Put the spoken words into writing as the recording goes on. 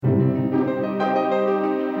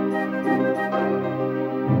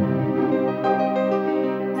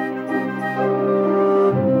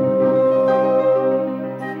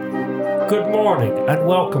morning, and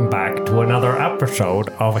welcome back to another episode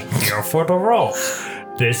of Here for the Roll.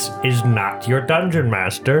 This is not your dungeon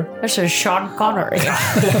master. This is Sean Connery.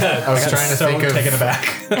 I was trying to think of taken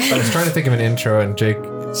aback. I was trying to think of an intro, and Jake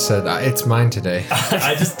said, "It's mine today."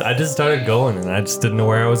 I just started going, and I just didn't know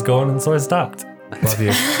where I was going, and so I stopped. Love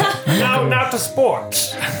you. Now to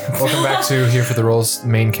sports. Welcome back to Here for the Roll's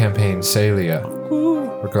main campaign, Salia.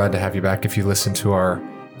 We're glad to have you back. If you listened to our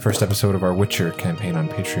first episode of our Witcher campaign on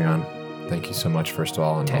Patreon, thank you so much, first of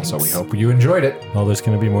all, and also we hope you enjoyed it. Oh, there's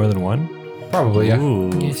going to be more than one? Probably, yeah.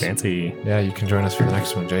 Ooh, fancy. Yeah, you can join us for the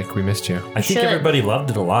next one, Jake. We missed you. I think everybody loved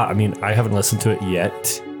it a lot. I mean, I haven't listened to it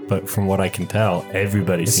yet, but from what I can tell,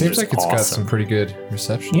 everybody It seems like it's got some pretty good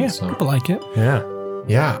reception. Yeah, so. people like it. Yeah.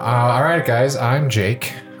 Yeah. All right, guys. I'm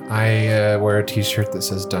Jake. I wear a T-shirt that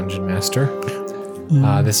says Dungeon Master.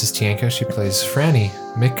 This is Tianka. She plays Franny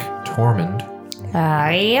McTormand.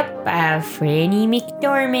 Yep, Franny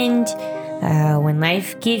McDormand. When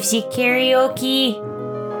life gives you karaoke,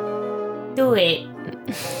 do it.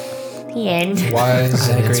 The end. Wise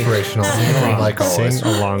and inspirational, like always. Sing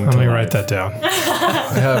along Let to me life. write that down.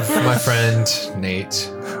 I have my friend Nate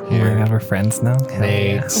Oh my here. god, we're friends now?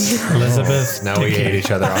 Nate, Elizabeth. Now we hate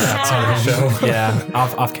each other on that side of the show. Yeah,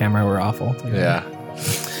 off camera, we're awful. Yeah,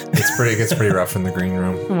 it gets pretty rough in the green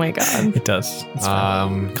room. Oh my god. It does. It's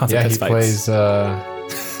Yeah, Constant he fist fights. plays.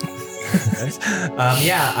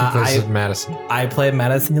 Madison. I play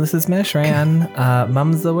Madison Ulysses Meshran.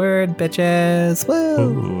 Mum's the word, bitches.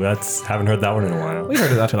 Woo! Ooh, haven't heard that one in a while. We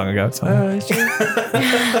heard it not too long ago. It's fine.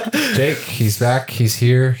 Jake, he's back. He's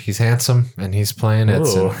here. He's handsome, and he's playing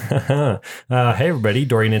Edson. Hey everybody,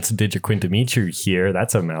 Dorian Edson Quintamitru here.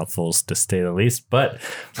 That's a mouthful to say the least. But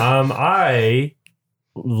I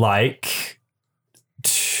like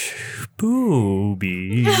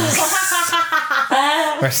boobies.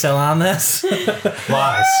 We're still on this.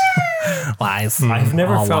 Lies. Lies. I've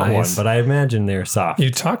never All felt one, lies. but I imagine they're soft.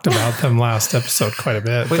 You talked about them last episode quite a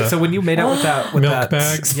bit. Wait, so when you made out with that, Milk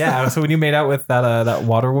bags? Yeah. So when you made out with that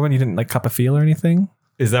water woman, you didn't like cup a feel or anything?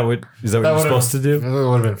 Is that what you're supposed to do? It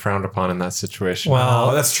would have been frowned upon in that situation.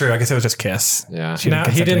 well, that's true. I guess it was just kiss. yeah. She now,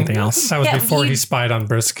 didn't he consent to didn't. anything else. That was Yeah, before he- he spied on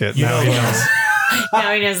Brisket. You Now know, he knows.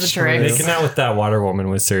 Now he knows the trick. Making out with that water woman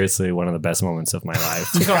was seriously one of the best moments of my life.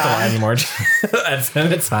 You don't have to lie anymore.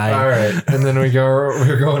 It's fine. All right, and then we're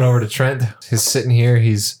going over to Trent. He's sitting here.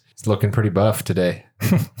 He's looking pretty buff today.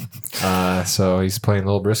 So he's playing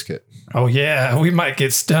Little Brisket. Oh yeah, we might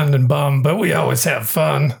get stunned and bummed, but we always have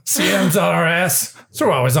fun. CM's on our ass, so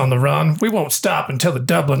we're always on the run. We won't stop until the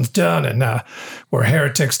Dublin's done, and we're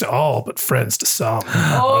heretics to all, but friends to some.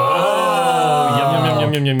 Oh,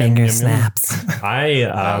 yum, yum, yum. Finger snaps. That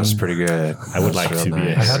I was pretty good. I would like That's to real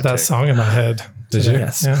be a nice. I had that song in my head. Did you?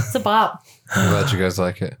 Yes. Yeah. It's a bop. I'm glad you guys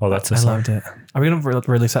like it. Oh, that's a I song. loved it. Are we going to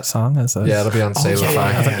release that song as a Yeah, it'll be on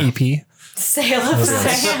Salify. as an EP? Sail of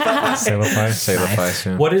Salify. Salify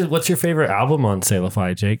soon. What's your favorite album on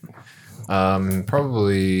Salify, Jake?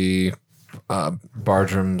 Probably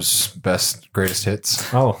Bartram's greatest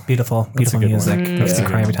hits. Oh, Beautiful a good music. one. Makes me Yeah.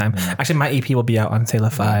 cry every time. Actually, my EP will be out on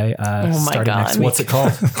Salify my starting God. next week. what's it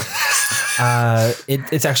called?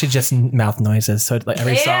 It's actually just mouth noises. So like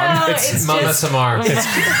every song, it's Mama just- Samar.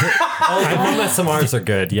 Oh, the Mama Samars are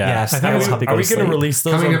good. Yeah. Yes, Are that was how we they go to going to sleep. release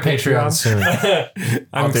those Coming on to Patreon soon.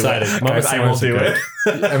 I'm excited. Mama Guys, I will Samars are do good.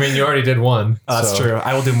 it. I mean, you already did one. That's so- true.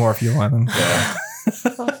 I will do more if you want them.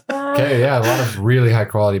 Okay, yeah, a lot of really high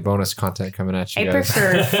quality bonus content coming at you I guys.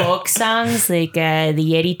 prefer folk songs like The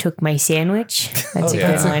Yeti Took My Sandwich. That's a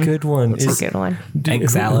yeah. good one. Good one. That's a good one. Egg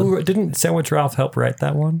salad. Didn't Sandwich Ralph help write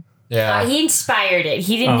that one? Yeah. He inspired it.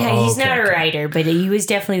 He didn't. Oh, He's okay, not a okay. writer, but he was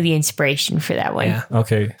definitely the inspiration for that one. Yeah,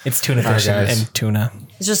 Okay. it's tuna right, fish guys. and tuna.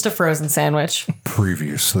 It's just a frozen sandwich.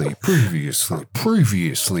 Previously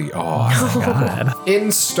on.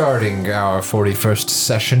 In starting our 41st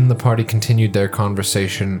session, the party continued their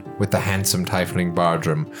conversation with the handsome tiefling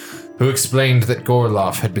Bartram, who explained that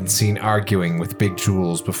Gorloff had been seen arguing with Big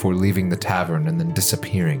Jules before leaving the tavern and then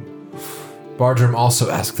disappearing. Bartram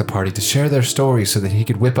also asked the party to share their story so that he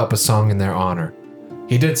could whip up a song in their honor.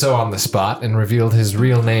 He did so on the spot and revealed his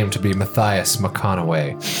real name to be Matthias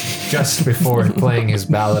McConaughey, just before playing his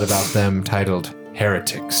ballad about them titled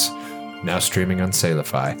Heretics, now streaming on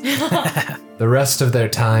Salify. The rest of their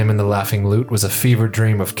time in the Laughing Lute was a fever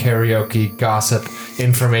dream of karaoke, gossip,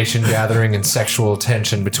 information gathering, and sexual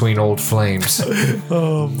tension between old flames.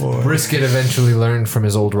 Oh boy. Brisket eventually learned from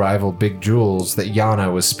his old rival Big Jules that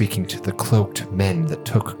Yana was speaking to the cloaked men that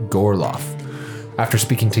took Gorloff. After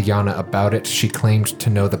speaking to Yana about it, she claimed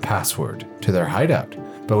to know the password to their hideout,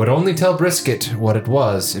 but would only tell Brisket what it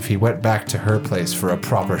was if he went back to her place for a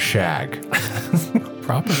proper shag.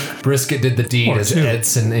 proper. Brisket did the deed as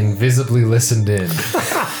Edson invisibly listened in.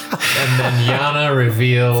 And then Yana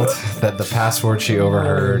revealed that the password she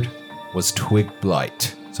overheard was Twig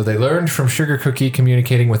Blight. So they learned from Sugar Cookie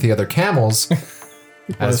communicating with the other camels,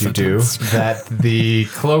 as you do, that the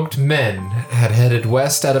cloaked men had headed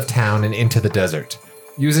west out of town and into the desert.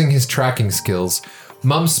 Using his tracking skills,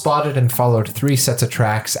 Mum spotted and followed 3 sets of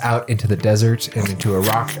tracks out into the desert and into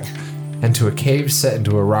a cave set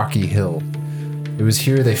into a rocky hill. It was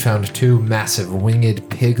here they found 2 massive winged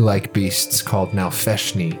pig-like beasts called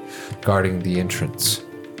Nalfeshni guarding the entrance.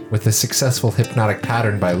 With a successful hypnotic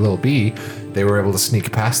pattern by Lil B, they were able to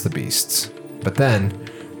sneak past the beasts. But then,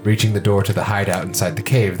 reaching the door to the hideout inside the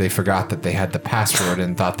cave, they forgot that they had the password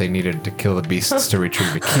and thought they needed to kill the beasts to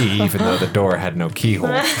retrieve a key, even though the door had no keyhole.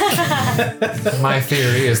 My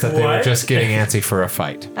theory is that they were just getting antsy for a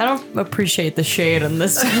fight. I don't appreciate the shade on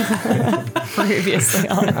this previously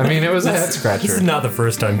on. I mean, it was a head scratcher. This is not the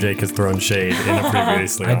first time Jake has thrown shade in a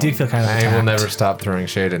previously. I do feel kind of I attacked. will never stop throwing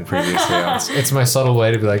shade in previously on. It's my subtle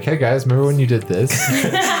way to be like, hey guys, remember when you did this?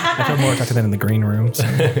 I feel more attacked than in the green room. So.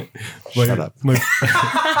 Shut up.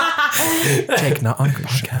 Jake, not on your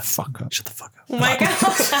podcast. Fuck up. Shut the fuck up. Oh my god.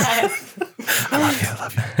 I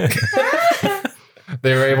love you.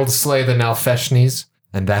 They were able to slay the Nalfeshnis,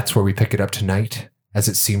 and that's where we pick it up tonight, as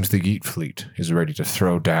it seems the Yeet fleet is ready to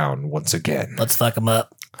throw down once again. Let's fuck him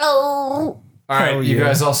up. Oh. All right, you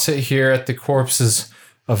guys all sit here at the corpses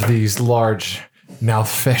of these large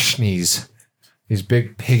Nalfeshnis, these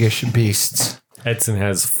big piggish beasts. Edson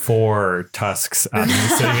has 4 tusks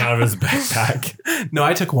sitting out of his backpack. No,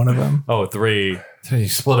 I took one of them. Oh, 3. So you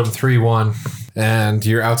split them 3-1, and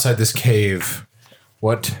you're outside this cave.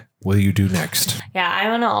 What will you do next? Yeah, I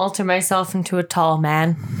want to alter myself into a tall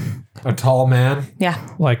man. A tall man? Yeah.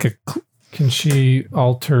 Can she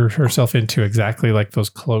alter herself into exactly like those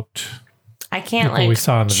cloaked? I can't People we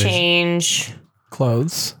saw in the vision. change.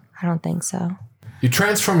 Clothes. I don't think so. You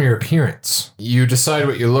transform your appearance. You decide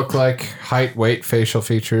what you look like: height, weight, facial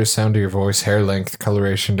features, sound of your voice, hair length,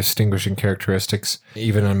 coloration, distinguishing characteristics,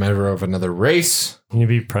 even a member of another race. Can you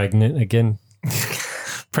be pregnant again?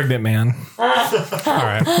 Pregnant man. All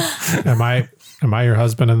right. Am I your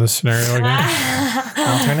husband in this scenario again?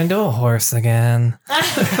 I'll turn into a horse again.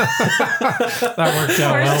 That worked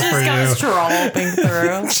out Or well just for comes you. tromping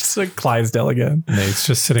through. Just like Clydesdale again. Nate's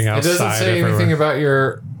just sitting It outside. doesn't say everywhere. anything about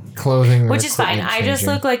your clothing, or Which is fine. equipment I just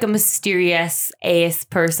changing. look like a mysterious ace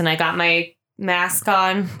person. I got my mask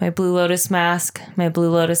on, my Blue Lotus mask, my Blue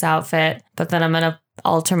Lotus outfit, but then I'm going to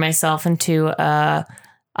alter myself into a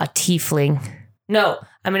tiefling. No,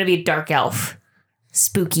 I'm going to be a dark elf.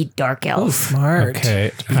 Spooky dark elf. Oh, smart.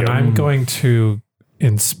 Okay, and I'm going to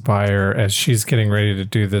inspire as she's getting ready to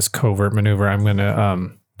do this covert maneuver. I'm going to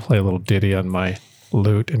play a little ditty on my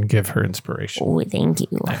lute and give her inspiration. Oh, thank you.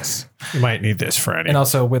 You might need this, Friday. And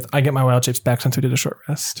also, I get my wild shapes back since we did a short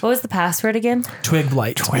rest. What was the password again? Twig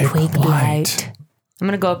blight. Twig blight. I'm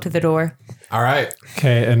going to go up to the door. All right.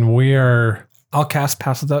 Okay, and we are I'll cast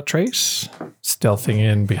Pass Without Trace, stealthing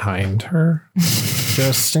in behind her.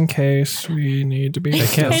 just in case we need to be. They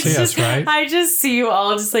can't see us, right? I just see you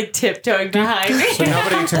all just like tiptoeing behind me. So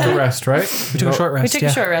nobody took a rest, right? We took a short We rest. took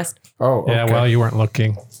a short rest. Oh, okay. Yeah, well, you weren't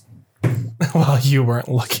looking. While you weren't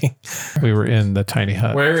looking. We were in the tiny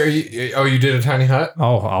hut. Where are you? Oh, you did a tiny hut?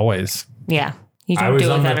 Oh, always. Yeah. You I don't was do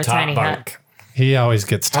it on without the a top tiny hut. bunk. He always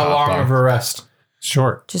gets top How long bunk. of a rest?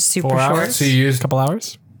 Short. Just super 4 short. hours? So you used Couple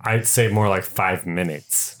hours? I'd say more like 5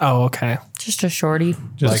 minutes. Oh, okay. Just a shorty.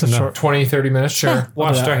 Just like enough. 20, 30 minutes? Sure.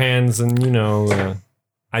 Washed that. our hands and,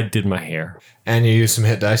 I did my hair. And you used some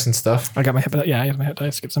hit dice and stuff? I got my hit. Yeah, I got my hit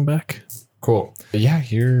dice. Get some back. Cool. Yeah,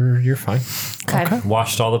 you're fine. Okay.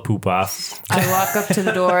 Washed all the poop off. I walk up to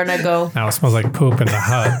the door and I go, Now it smells like poop in the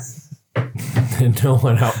hut. And no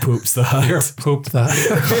one out poops the hut. Poop the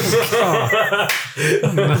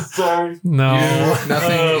No.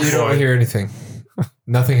 Nothing. You don't boy. hear anything.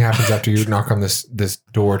 Nothing happens after you knock on this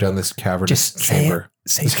door down this cavernous Just say chamber. it.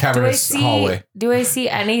 Say This it. cavernous hallway. do I see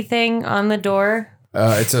anything on the door?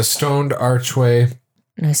 It's a stoned archway.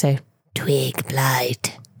 And I say, Twig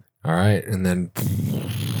blight. All right, and then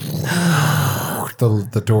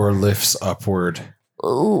the door lifts upward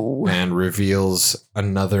Ooh. and reveals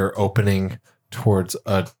another opening towards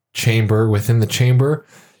a chamber. Within the chamber,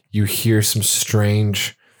 you hear some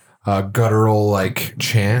strange guttural like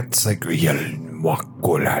chants, like, and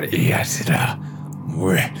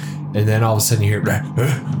then all of a sudden you hear,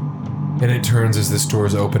 and it turns as this door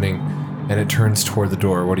is opening, and it turns toward the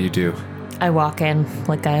door. What do you do? I walk in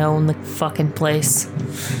like I own the fucking place.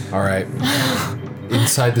 All right.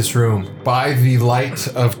 inside this room, by the light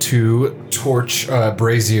of two torch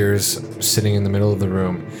braziers sitting in the middle of the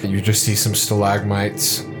room, you just see some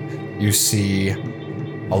stalagmites. You see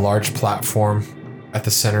a large platform at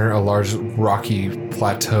the center, a large rocky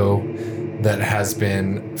plateau that has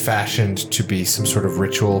been fashioned to be some sort of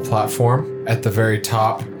ritual platform. At the very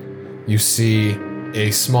top, you see a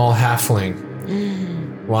small halfling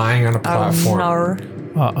lying on a platform.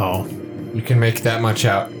 Uh-oh. You can make that much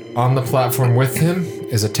out. On the platform with him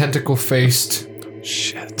is a tentacle-faced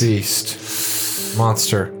beast,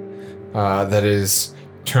 monster, that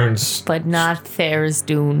turns But not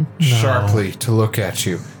Tharizdun. sharply to look at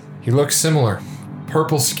you. He looks similar.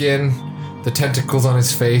 Purple skin, the tentacles on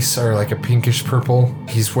his face are like a pinkish purple.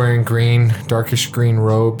 He's wearing green, darkish green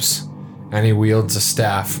robes, and he wields a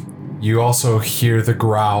staff. You also hear the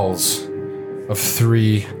growls of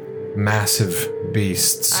 3 massive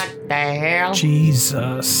beasts. What the hell?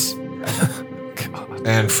 Jesus.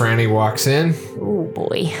 And Franny walks in. Oh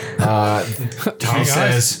boy. He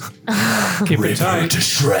says, Keep it tight. to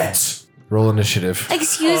shreds. Roll initiative.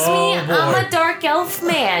 Excuse me, I'm a dark elf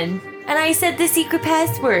man. And I said the secret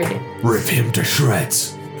password. Rip him to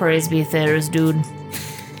shreds. Praise be Tharizdun.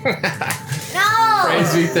 No!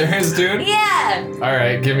 Crazy there's dude. Yeah!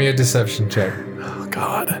 Alright, give me a deception check. Oh,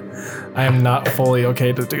 God. I am not fully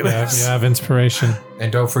okay to do this. You have inspiration.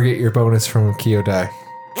 And don't forget your bonus from Kyodai.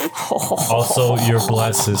 Also, your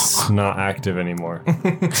bless is not active anymore.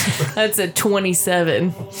 That's a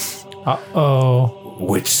 27. Uh-oh.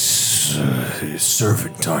 Which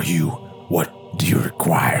servant are you? What do you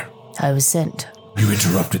require? I was sent. You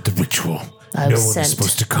interrupted the ritual. I was sent.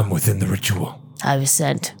 to come within the ritual. I was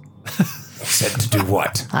sent. Sent to do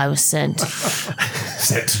what? I was sent.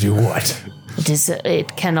 Sent to do what?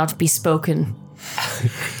 It cannot be spoken.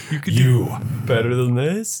 You. Better than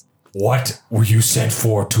this? What were you sent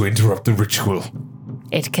for to interrupt the ritual?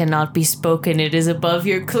 It cannot be spoken. It is above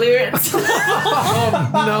your clearance. All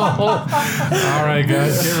right,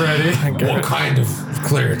 guys, get ready. What kind of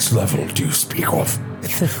clearance level do you speak of?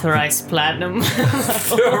 The thrice platinum.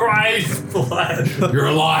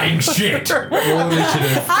 You're lying shit. Roll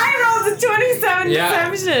initiative. I rolled a 27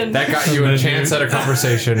 deception. That got you a chance at a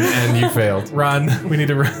conversation, and you failed. Run. We need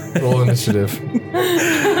to run. Roll initiative. We're not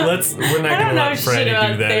I don't gonna know let shit Franny about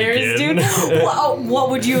do that theirs, again. dude. What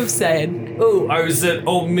would you have said? Oh, I said,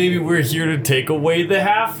 maybe we're here to take away the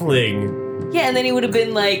halfling. Yeah, and then he would have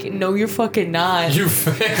been like, "No, you're fucking not." You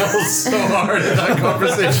failed so hard at that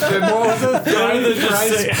conversation. What was it?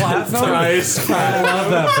 Thrice platinum. I love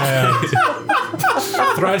that band.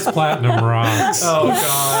 Thrice platinum rocks. Oh,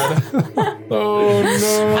 God. I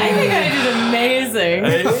think I did amazing.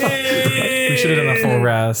 We should have done a full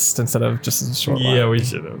rest instead of just a short one. Yeah, we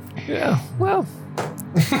should have. Yeah. Well.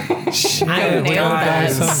 I nailed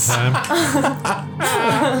that. Sometime.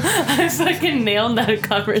 I fucking nailed that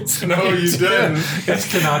conversation. No, you didn't.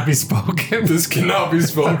 This cannot be spoken. This cannot be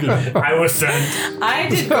spoken. I was sent. I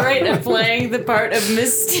did great at playing the part of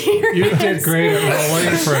mysterious. You did great at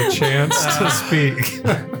rolling for a chance to speak.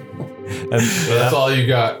 That's all you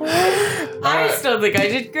got. I still think I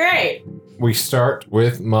did great. We start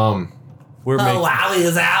with Mom. We're making. Allie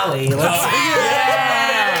is Allie. Let's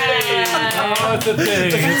That's the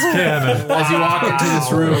thing. It's canon. As you walk into this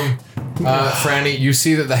room, Franny, you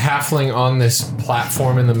see that the halfling on this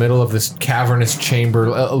platform in the middle of this cavernous chamber,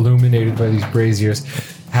 illuminated by these braziers,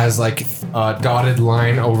 has like a dotted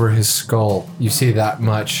line over his skull. You see that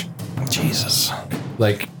much, Jesus.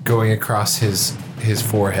 like going across his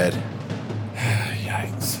forehead,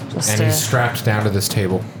 Just and he's strapped down to this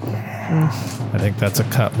table. I think that's a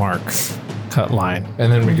cut mark. Cut line.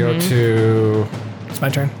 And then we go to It's my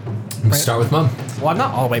turn. we start with Mom. Well, I'm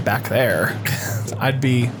not all the way back there. I'd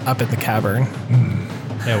be up in the cavern.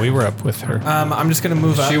 Yeah, we were up with her. I'm just going to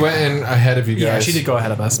move up. She went in ahead of you guys. Yeah, she did go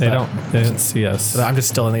ahead of us. They but didn't see us. I'm just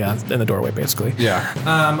still in the doorway, basically.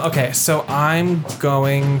 Yeah. Okay, so I'm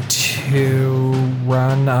going to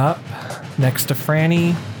run up next to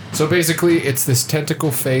Franny. So basically, it's this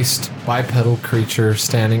tentacle-faced bipedal creature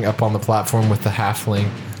standing up on the platform with the halfling,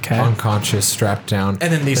 Okay. unconscious, strapped down.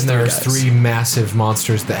 And then these there's three guys. 3 massive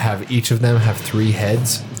monsters that have each of them have 3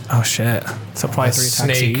 heads. Oh shit! So probably A 3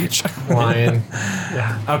 attacks snake, each. lion,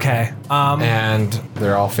 Okay. and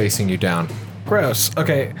they're all facing you down. Gross.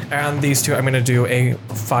 Okay, and these 2, I'm going to do a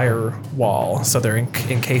fire wall, so they're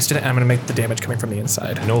encased in it. And I'm going to make the damage coming from the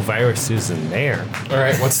inside. No viruses in there. All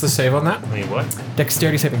right, what's the save on that? Wait, what?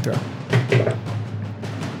 Dexterity saving throw.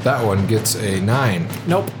 That one gets a 9.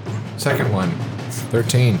 Nope. Second one,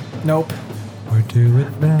 13. Nope. We're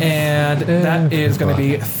doing that. And that is going to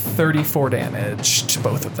be 34 damage to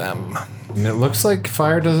both of them. And it looks like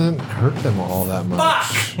fire doesn't hurt them all that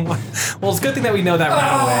much. Well, it's a good thing that we know that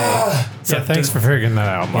right away. So thanks for figuring that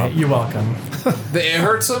out, Yeah, Mom. you're welcome. It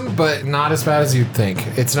hurts them, but not as bad as you'd think.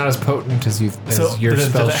 It's not as potent as your does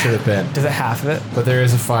spell it- should have been. Does it half of it? But there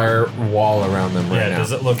is a fire wall around them right Yeah, now.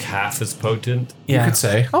 does it look half as potent? You could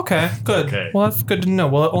say. Okay, good. Okay. Well, that's good to know.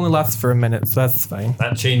 Well, it only lasts for a minute, so that's fine.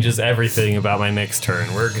 That changes everything about my next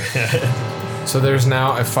turn. We're good. So there's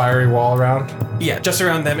now a fiery wall around. Yeah, just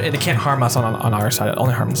around them, and it can't harm us on our side. It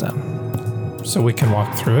only harms them. So we can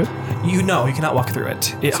walk through it? You cannot walk through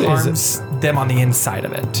it. It So is harms them on the inside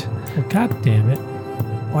of it. Well, God damn it.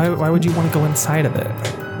 Why would you want to go inside of it?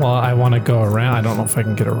 Well, I want to go around. I don't know if I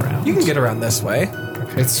can get around. You can get around this way.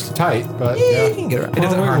 It's tight, but You yeah. can get around. It Well,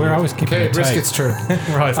 doesn't harm we're you. always keeping Okay, it tight. Brisket's turn.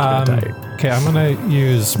 We're always keeping it tight. Okay, I'm going to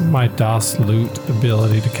use my DOS loot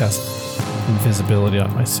ability to cast invisibility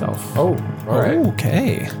on myself. Oh, all right.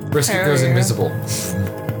 Okay. Brisket goes invisible.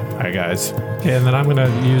 Hi, guys. Okay, and then I'm going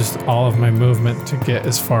to use all of my movement to get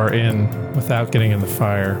as far in without getting in the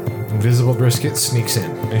fire. Invisible Brisket sneaks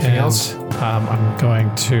in. Anything And else? I'm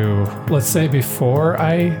going to, let's say before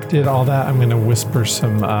I did all that, I'm going to whisper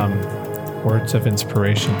some words of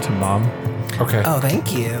inspiration to Mom. Okay. Oh,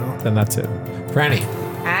 thank you. Then that's it. Franny.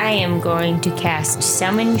 I am going to cast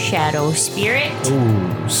Summon Shadow Spirit.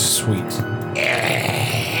 Ooh, sweet.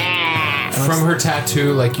 From her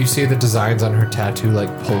tattoo, like you see the designs on her tattoo, like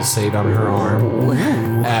pulsate on her arm.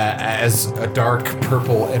 As a dark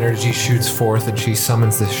purple energy shoots forth, and she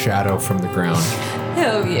summons this shadow from the ground.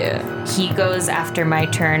 Hell yeah. He goes after my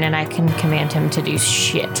turn, and I can command him to do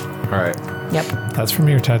shit. All right. Yep, That's from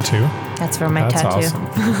your tattoo. that's from my That's tattoo.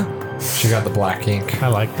 awesome. She got the black ink. I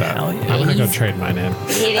like that. Hell yeah. I'm going to go trade mine in. It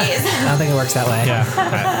is. I don't think it works that way. Yeah.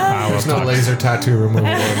 I will There's no talk. laser tattoo removal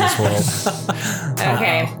in this world.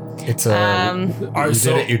 Okay. It's a.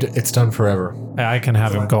 You did it. It's done forever. I can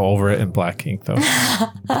have him go over it in black ink, though.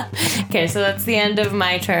 Okay, so that's the end of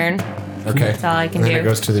my turn. Okay. That's all I can and then do. it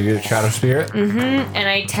goes to the shadow spirit. And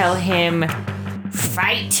I tell him,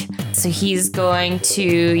 fight. So he's going to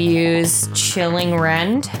use Chilling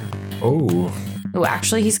Rend. Oh. Oh,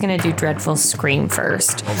 actually, he's going to do Dreadful Scream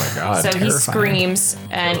first. Oh my god. So he screams,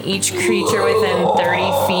 and each creature within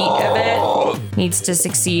 30 feet of it needs to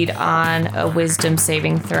succeed on a Wisdom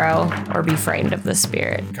saving throw or be frightened of the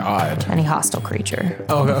spirit. God. Any hostile creature.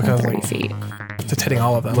 Oh, okay. 30 feet. It's hitting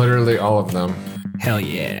all of them. Literally all of them. Hell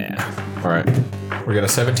yeah. All right. We got a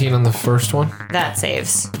 17 on the first one. That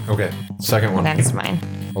saves. Okay. Second one. That's mine.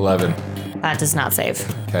 11. That does not save.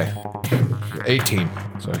 Okay. 18.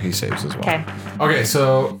 So he saves as well. Okay. Okay,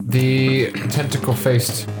 so the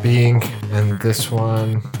tentacle-faced being and this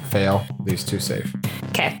one fail. These two save.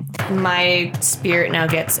 Okay. My spirit now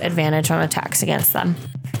gets advantage on attacks against them.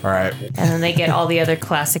 All right. And then they get all the other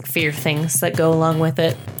classic fear things that go along with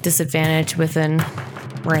it. Disadvantage within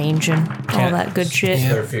range and all that good shit.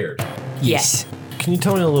 They're feared. Yes. Can you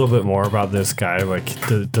tell me a little bit more about this guy? Like,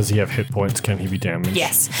 does he have hit points? Can he be damaged?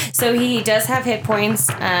 Yes. So he does have hit points,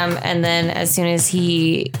 and then as soon as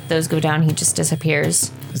those go down, he just disappears.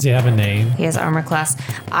 Does he have a name? He has armor class.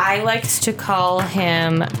 I liked to call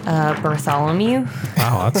him Bartholomew.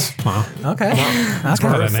 Wow, that's Okay. That's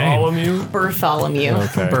quite a name. Bartholomew? Bartholomew.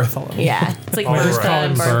 Okay. Bartholomew. Yeah. It's like Oh, Bertha just call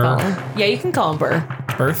and him Burr. Bartholomew. Yeah, you can call him Burr.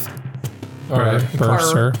 Birth. All right.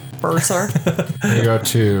 Bursar. Bursar. You go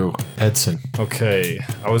to Edson. Okay.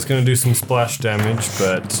 I was going to do some splash damage,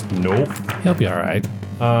 but nope. He'll be all right.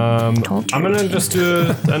 I'm going to just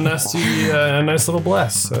do a nice little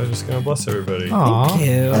bless. I'm just going to bless everybody. Aw,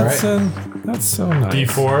 you. that's so nice.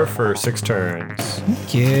 D4 for 6 turns.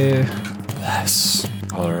 Thank you. Yes.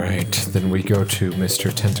 All right. Then we go to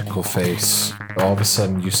Mr. Tentacle Face. All of a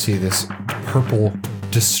sudden, you see this purple,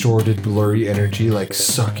 distorted, blurry energy like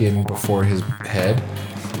suck in before his head.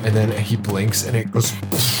 And then he blinks and it goes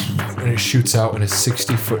and it shoots out in a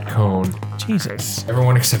 60-foot cone. Jesus.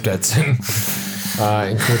 Everyone except Edson,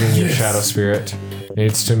 including your shadow spirit,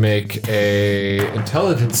 needs to make a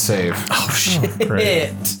intelligence save. Oh, shit.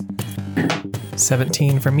 great.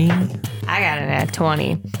 17 for me. I got it at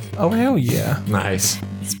 20. Oh, hell yeah. Nice.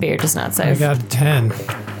 Spirit does not I save. got 10.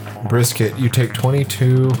 Brisket, you take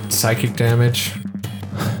 22 psychic damage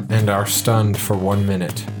and are stunned for 1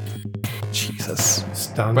 minute. Jesus.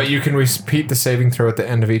 Stunned. But you can repeat the saving throw at the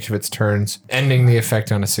end of each of its turns, ending the effect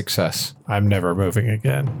on a success. I'm never moving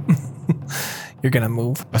again. You're going to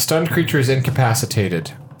move. A stunned creature is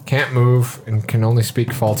incapacitated, can't move, and can only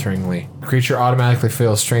speak falteringly. The creature automatically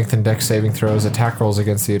fails strength and dex saving throws. Attack rolls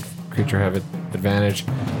against the creature have advantage,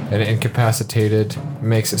 and incapacitated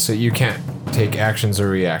makes it so you can't take actions or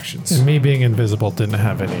reactions. And me being invisible didn't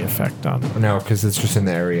have any effect on it. No, because it's just in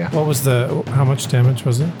the area. What was how much damage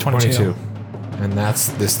was it? 22. And that's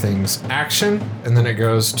this thing's action. And then it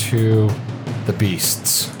goes to the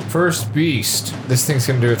beasts. First beast. This thing's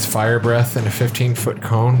going to do its fire breath in a 15-foot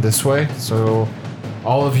cone this way. So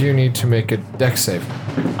all of you need to make a dex save.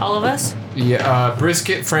 All of us? Yeah,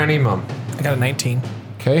 Brisket, Franny, Mum. I got a 19.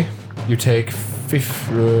 Okay. You take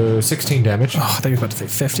 16 damage. Oh, I thought you were about to say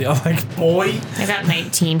 50. I was like, boy. I got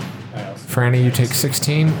 19. Franny, you take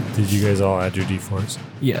 16. Did you guys all add your d4s?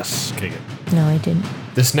 Yes. Okay, good. No, I didn't.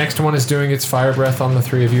 This next one is doing its fire breath on the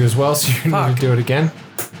 3 of you as well, so you need Fuck. to do it again.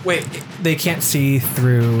 Wait, they can't see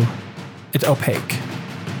through. It's opaque.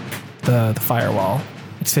 The firewall.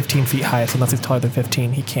 It's 15 feet high, so unless it's taller than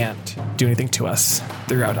 15, he can't do anything to us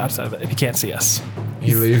throughout outside of it if he can't see us.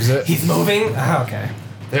 He leaves it. He's moving? Oh, okay.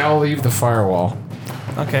 They all leave the firewall.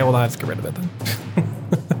 Okay, well, let's get rid of it then.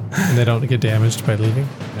 And they don't get damaged by leaving?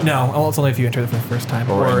 No, well, it's only if you enter it for the first time.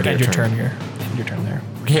 Or Or end end your your turn. turn here. End your turn there.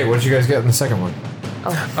 Okay, what did you guys get in the second one?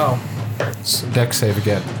 Oh, Dex save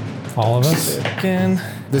again. All of us? again.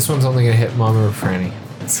 This one's only going to hit Mama or Franny.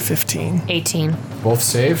 It's 15. 18. Both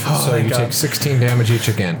save, Oh, so thank you God. take 16 damage each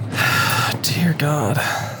again. Oh, dear God.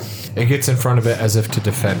 It gets in front of it as if to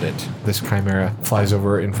defend it. This chimera flies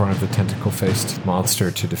over in front of the tentacle-faced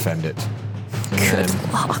monster to defend it. And then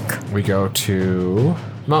Fuck. we go to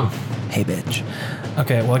Mum. Hey, bitch.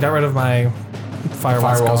 Okay, well, I got rid of my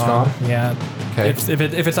firewall's Firewall's gone? Yeah. Okay. If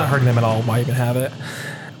it's not hurting them at all, why even have it?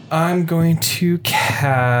 I'm going to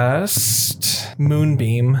cast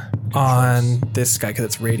Moonbeam on this guy because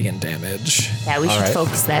it's radiant damage. Yeah, we should Alright.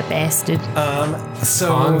 focus that bastard. So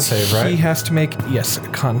Con save, right? he has to make, yes, a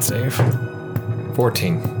con save.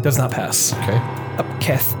 14. Does not pass. Okay.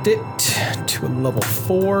 Upcast it to a level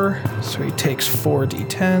 4, so he takes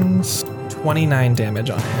 4d10s. 29 damage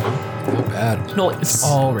on him. Not bad. Nice.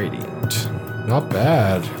 All radiant. Not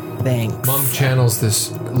bad. Thanks. Mum channels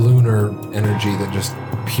this lunar energy that just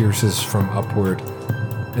pierces from upward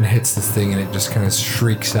and hits this thing, and it just kind of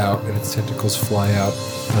shrieks out, and its tentacles fly out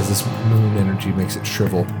as this moon energy makes it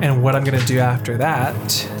shrivel. And what I'm going to do after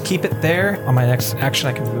that, keep it there. On my next action,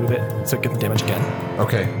 I can move it so it gets the damage again.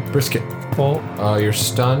 Okay, Brisket. Well, You're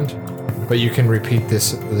stunned, but you can repeat the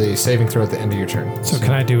saving throw at the end of your turn. so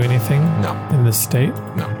can I do anything No. in this state?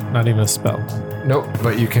 No. Not even a spell. Nope,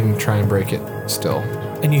 but you can try and break it still.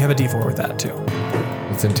 And you have a d4 with that too.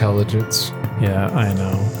 It's intelligence, Yeah, I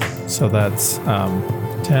know. So that's 10.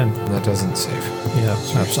 and that doesn't save. Yeah, You're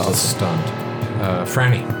that's still awesome. stunned.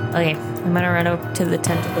 Franny, Okay, I'm gonna run over to the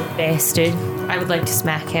tentacle bastard. I would like to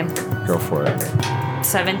smack him. go for it.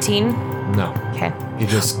 17. No. Okay. He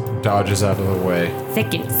just dodges out of the way.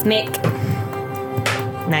 Thick and smick.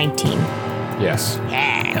 19. Yes.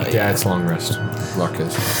 Yeah, it's long rest. Luck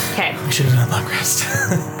is. Okay. We should have done a long rest.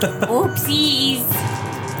 Oopsies.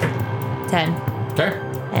 10. Okay.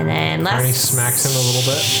 And then last. Franny smacks him a little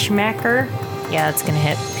bit. Schmacker. Yeah, that's gonna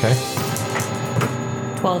hit. Okay.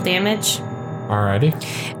 12 damage. Alrighty.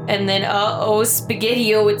 And then,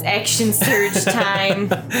 Spaghetti-O, it's action surge time.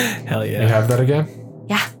 Hell You yeah. have that again?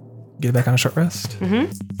 Yeah. Get it back on a short rest.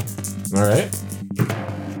 Alright.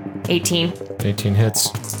 18. 18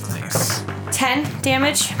 hits. Nice. 10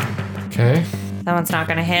 damage. Okay. That one's not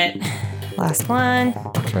gonna hit. Last one.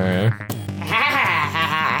 Okay.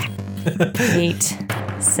 8,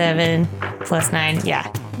 7, plus 9.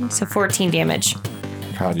 Yeah. So 14 damage.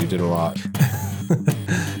 God, you did a lot.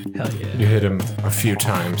 Hell yeah. You hit him a few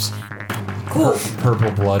times. Cool.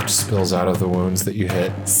 Purple blood spills out of the wounds that you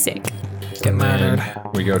hit. Sick. Get And then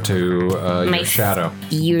murdered. we go to My your shadow.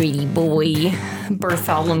 Fury boy,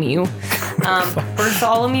 Bartholomew.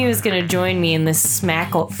 Bartholomew is going to join me in this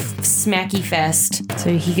smacky fest.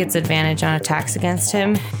 So he gets advantage on attacks against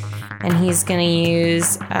him. And he's going to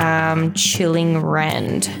use Chilling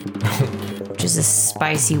Rend, which is a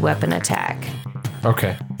spicy weapon attack.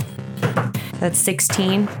 Okay. That's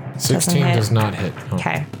 16. 16 does not hit. Oh.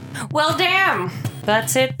 Okay. Well, damn.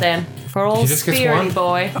 That's it then. For old He just gets Fury one?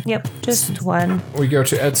 boy. Yep, just one. We go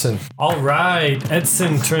to Edson. All right.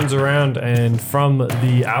 Edson turns around and from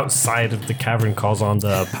the outside of the cavern calls on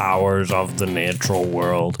the powers of the natural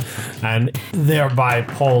world and thereby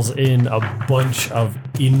pulls in a bunch of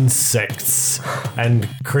insects and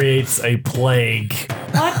creates a plague.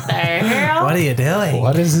 What the hell? What are you doing?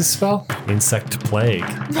 What is this spell? Insect plague.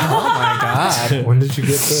 Oh my god. When did you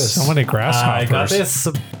get this? So many I grasshoppers. got this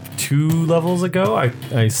 2 levels ago.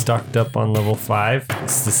 I stocked up on level 5.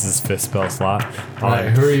 This is 5th spell slot. All right,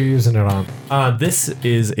 who are you using it on? This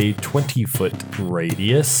is a 20-foot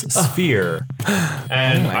radius sphere.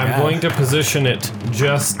 And I'm going to position it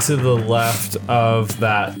just to the left of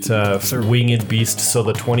that winged beast, so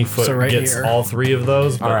the 20-foot So right gets here. all 3 of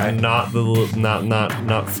those, but right. not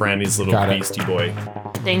Franny's little Got it. beastie boy.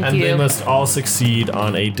 Thank And you. they must all succeed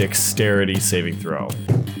on a dexterity saving throw,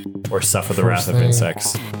 or suffer the wrath of thing.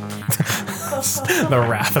 insects. The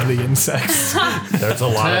wrath of the insects. There's a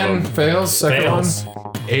lot 10 of them. fails. Second Fails.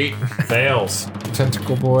 one. 8. Fails.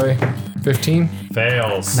 Tentacle boy. 15.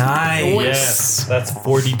 Fails. Nice. Yes, that's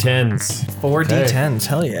 4d10s. 4 D10s.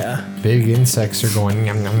 Hell yeah. Big insects are going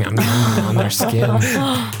yum, yum, yum, yum on their skin.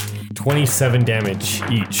 27 damage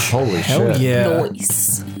each. Holy Hell shit. yeah.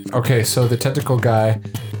 Nice. Okay, so the tentacle guy,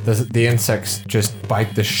 the insects just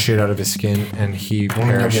bite the shit out of his skin and he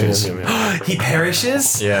perishes. He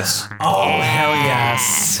perishes? Yes. Oh, hell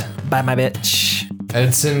yes. Bye, my bitch.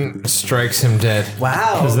 Edson strikes him dead.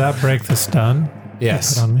 Wow. Does that break the stun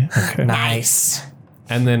Yes. on me? Okay. Nice.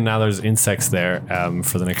 And then now there's insects there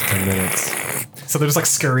for the next 10 minutes. So they're just like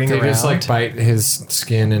scurrying They around. just like bite his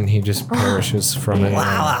skin and he just perishes from it.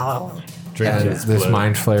 Wow. Drink And his this blood.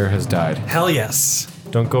 mind flayer has died. Hell yes.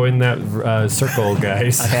 Don't go in that circle,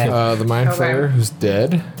 guys. Okay. The mind flayer who's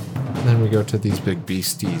dead. And then we go to these big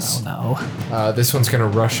beasties. No. This one's gonna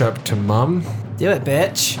rush up to Mum. Do it,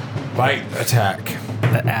 bitch. Bite attack.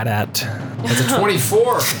 At. That's a 24.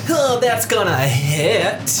 Oh, that's gonna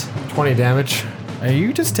hit. 20 damage. Are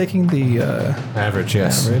you just taking the Average,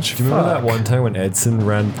 yes. average? Do you remember that one time when Edson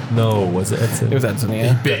ran? No, was it Edson? It was Edson,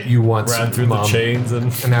 yeah. Bit you once. ran through Mum, the chains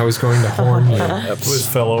and And now he's going to horn you. was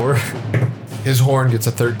fell over. His horn gets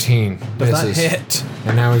a 13. Does not Misses. hit.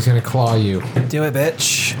 And now he's gonna claw you. Do it,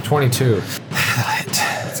 bitch. 22. Hit.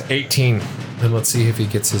 It's 18. And let's see if he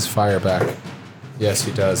gets his fire back. Yes,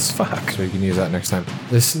 he does. Fuck. So you can use that next time.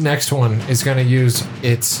 This next one is gonna use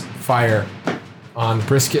its fire on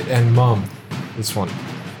Brisket and Mum. This one.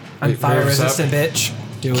 I'm It fire moves up. resistant, bitch.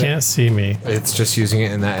 Do it. Can't see me. It's just using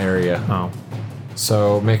it in that area. Oh,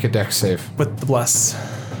 So make a dex save. With the bless.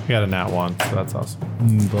 we got a nat 1, so that's awesome.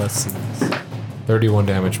 Blessings. 31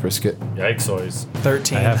 damage, Brisket. Yikes, always.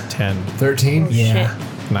 13. I have 10, 13? Yeah.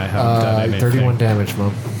 and I haven't done anything. 31 damage,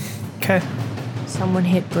 Mum. Okay. Someone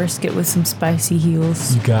hit Brisket with some spicy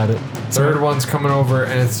heels. You got it. Third one's coming over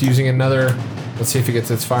and it's using another. Let's see if it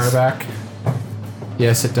gets its fire back.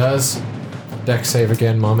 Yes, it does. Dex save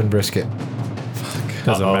again, Mum and Brisket.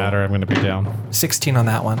 Doesn't Uh-oh. matter. I'm going to be down. 16 on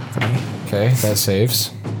that one for me. Okay, that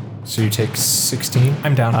saves. So you take 16.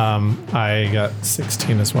 I'm down. I got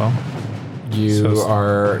 16 as well. You So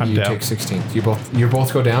are. I'm You down. take 16. You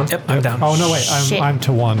both go down. Yep, I'm down. Oh no, wait. Shit. I'm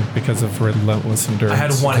to 1 because of relentless endurance. I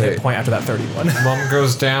had one Okay. hit point after that 31. Mum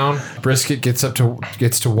goes down. Brisket gets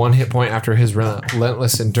to 1 hit point after his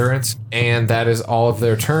relentless endurance, and that is all of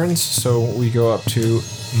their turns. So we go up to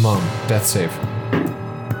Mum. Death save.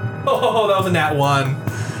 Oh, that was a nat 1.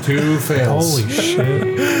 2 fails. Holy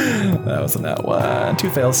shit! That was a nat 1. 2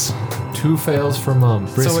 fails. 2 fails for Mum.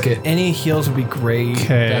 Brisket. So any heals would be great.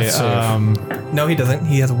 Okay. Death save. No, he doesn't.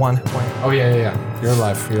 He has 1 hit point. Oh yeah. You're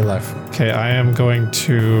alive. You're alive. Okay. I am going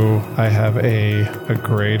to. I have a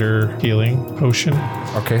greater healing potion,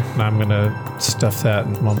 Okay. and I'm gonna stuff that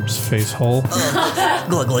in Mum's face hole.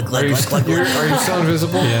 Glug, glug, glug, Are you still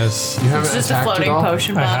invisible? Yes. You haven't It's just a attacked floating at all?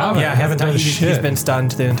 potion I bottle. have. Yeah, he hasn't done. Oh, He's shit. been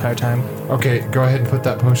stunned the entire time. Okay, go ahead and put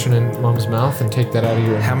that potion in Mom's mouth and take that out of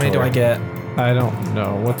your. How many do I inventory. get? I don't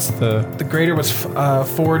know. What's the? The greater was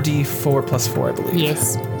 4d4 plus 4, I believe.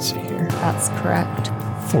 Yes, Let's see here. that's correct.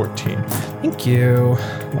 14. Thank you.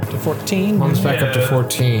 Up to 14. Mom's back up to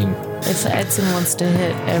 14. If Edson wants to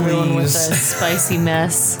hit everyone with a Please. spicy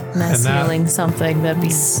mess And that- healing something, that'd be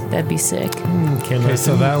sick. Okay,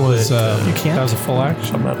 so that was You can't? that was a full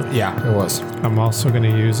action. Yeah, it was. I'm also going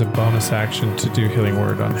to use a bonus action to do healing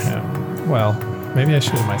word on him. Well, maybe I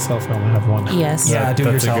should have myself. I only have 1. Yes. Yeah, do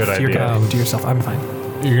that's a yourself. good You're idea. good. Do yourself. I'm fine.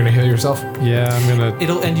 You're gonna heal yourself? Yeah, I'm gonna.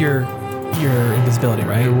 It'll end your invisibility,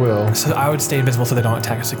 right? It will. So I would stay invisible so they don't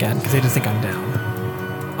attack us again because they just think I'm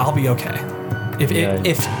down. I'll be okay. If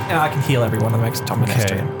and I can heal everyone on the next Okay.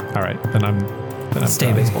 turn. All right. Then I'm Stay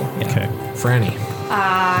done. invisible. Yeah. Okay. Franny.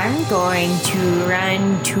 I'm going to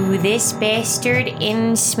run to this bastard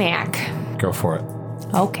in smack. Go for it.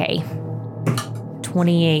 Okay.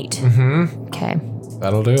 28. Mm-hmm. Okay.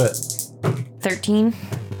 That'll do it. 13.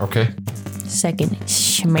 Okay. Second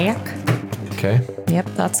smack. Okay. Yep,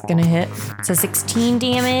 that's gonna hit. So 16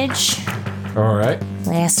 damage. All right.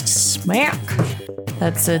 Last smack.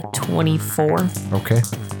 That's a 24. Okay.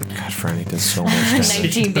 Franny does so much damage.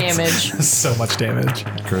 19 damage. So much damage.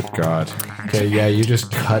 Good God. Okay, yeah, you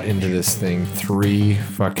just cut into this thing. 3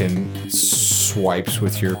 fucking swipes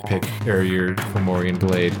with your pick or your Fomorian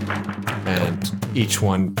blade, and each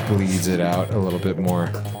one bleeds it out a little bit more.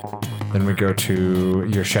 Then we go to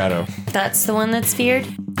your shadow. That's the one that's feared?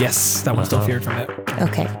 Yes, that one's still feared from it.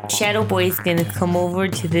 Okay. Shadow Boy's gonna come over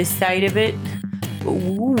to this side of it.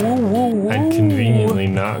 And conveniently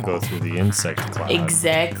not go through the insect cloud.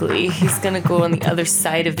 Exactly. He's gonna go on the other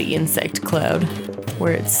side of the insect cloud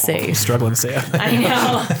where it's safe. Struggling to stay up. I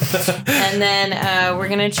know. And then we're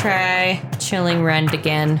gonna try Chilling Rend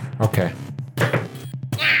again. Okay.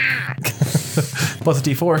 Plus a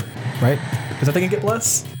D4, right? Does that thing get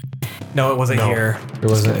bless? No, it wasn't here. It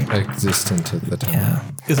wasn't existent at the time. Yeah.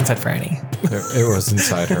 It was inside Franny. It was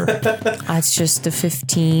inside her. That's just a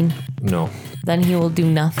 15. No. Then he will do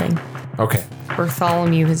nothing. Okay.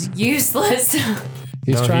 Bartholomew is useless.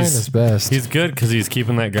 He's No, trying he's- his best. He's good because he's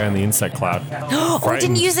keeping that guy in the insect cloud. Oh, I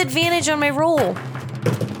didn't use advantage on my roll.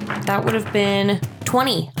 That would have been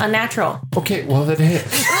 20, unnatural. Okay, well, that hit.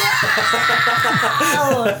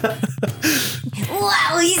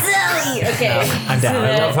 Wow, he's silly. Okay. I'm down.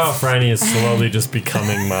 I love how Franny is slowly just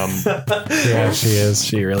becoming mum. Yeah, she is.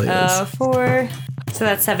 She really is. 4. So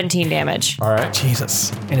that's 17 damage. All right.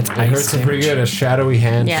 Jesus. And it's It ice hurts him pretty damage. good. A shadowy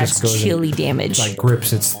hand Yeah, just it's goes chilly damage. and, like,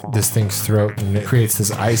 grips this thing's throat, and it creates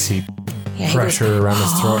this icy Yeah, he pressure around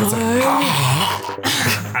his throat. It's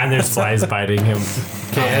like, And there's flies biting him.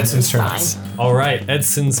 okay, Edson's turn. fine. All right,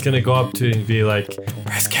 Edson's gonna go up to him and be like,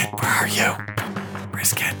 Brisket, where are you?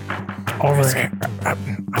 Brisket. Over here.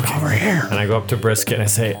 Over here. And I go up to Brisket and I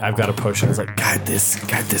say, I've got a potion. He's like, guide this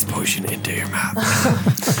potion into your mouth.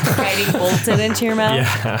 Guiding bolted into your mouth.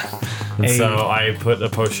 Yeah. And so I put a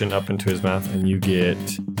potion up into his mouth and you get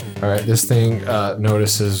All right, this thing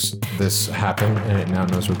notices this happen, and it now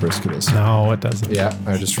knows where Brisket is. No, it doesn't. Yeah,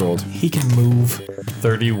 I just rolled. He can move.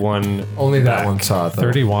 31 Only that back. one saw it, though.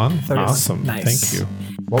 31? Awesome. Nice. Thank you.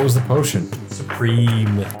 What was the potion?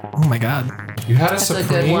 Supreme. Oh my god. You had a a Supreme?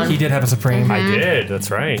 good one. He did have a Supreme. I did, that's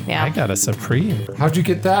right. Yeah. I got a Supreme. How'd you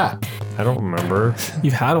get that? I don't remember.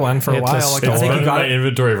 You've had one for a It's a while. Like, store. I think Been you in got my it.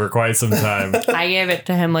 inventory for quite some time. I gave it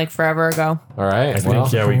to him like forever ago. All right, I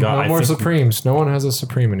think, yeah, we got- no I more think we- Supremes. No one has a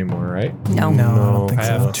Supreme anymore, right? No. No, I don't think I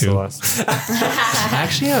so. have That's the two. last- I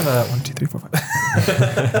actually have a 1, 2, 3, 4,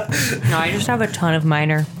 5. No, I just have a ton of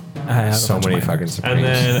minor. I have So a bunch many of fucking And Supremes.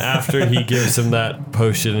 then after he gives him that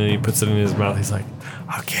potion and he puts it in his mouth, he's like,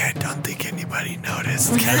 okay, I don't think anybody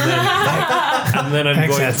noticed. And then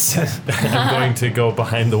I'm going to go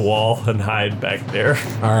behind the wall and hide back there.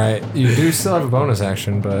 All right, you do still have a bonus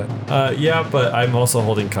action, but Yeah, but I'm also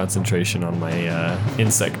holding concentration on my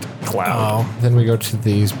insect cloud. Oh, then we go to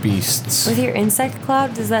these beasts. With your insect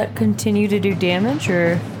cloud, does that continue to do damage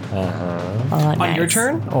or? on your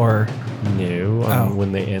turn? Or No, Oh.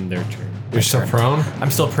 when they end their turn. You're still prone?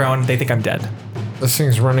 I'm still prone. They think I'm dead. This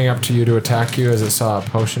thing's running up to you to attack you as it saw a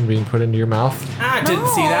potion being put into your mouth. I didn't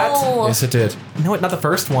see that. Oh. Yes, it did. No, not the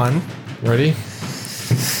first one. Ready?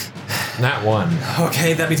 Not one.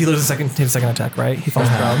 Okay, that means he loses his second attack, right? He falls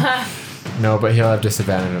prone. No, but he'll have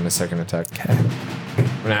disadvantage on his second attack. Okay.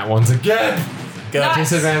 Not once again. Got Nice.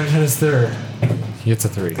 disadvantage on his third. He gets a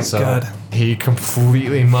 3. So Good. he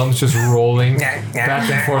completely, Mum's just rolling back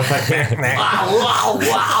and forth like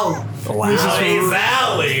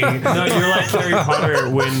Valley. No, you're like Harry Potter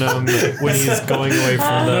when he's going away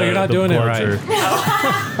from the. No, you're not the doing it bludger.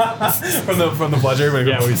 from the bludger.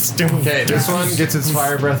 Yeah, we stupid. Okay, this one gets its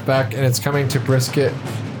fire breath back, and it's coming to Brisket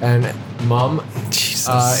and Mum.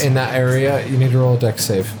 Jesus. In that area, you need to roll a dex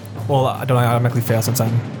save. Well, don't I automatically fail since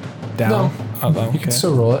I'm down? No. Oh, no. You can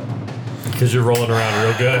still roll it. Because you're rolling around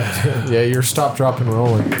real good. Yeah, you're stop, drop, and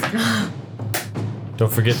rolling.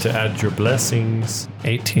 Don't forget to add your blessings.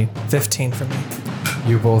 18. 15 for me.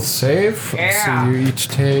 You both save, Yeah. so you each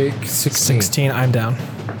take 16. 16, I'm down.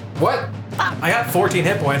 What? I got 14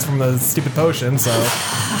 hit points from the stupid potion, so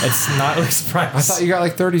it's not really surprised. I thought you got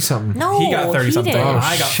like 30 something. No, he got 30 something. didn't. Oh,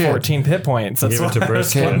 I got shit. 14 hit points. That's Give it to why I was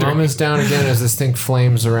Brisket. Okay, wondering. Mum is down again as this thing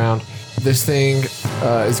flames around. This thing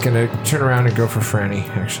is gonna turn around and go for Franny.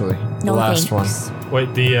 Actually, the No last thanks. one.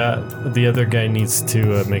 Wait, the other guy needs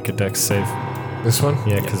to make a dex save. This one.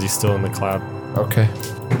 Yeah, because he's still in the cloud. Okay.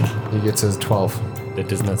 He gets his 12. It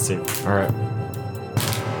does not save. All right.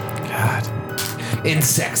 God.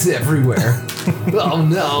 Insects everywhere. Oh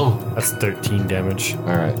no. That's 13 damage.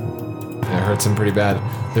 All right. It hurts him pretty bad.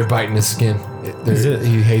 They're biting his skin. it-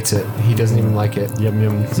 He hates it. He doesn't even like it. Yum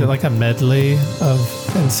yum. Is it like a medley of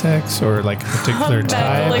insects or like a particular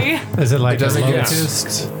Medley. type? Is it like It doesn't a get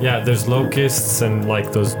locust? Yeah, there's locusts and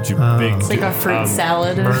like those big. It's like a fruit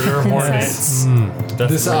salad of Murder insects. hornets.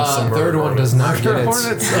 This third one does not get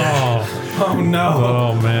its. Oh no.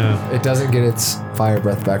 oh man. It doesn't get its fire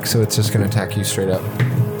breath back, so it's just going to attack you straight up.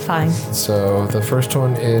 Fine. So the first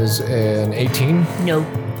one is an 18. No.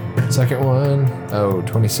 Second one,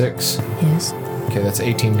 26. Yes. Okay, that's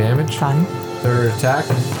 18 damage. Fine. Third attack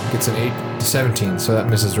gets an 17, so that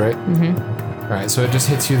misses, right? Mm-hmm. All right, so it just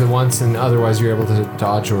hits you the once, and otherwise you're able to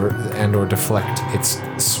dodge or deflect its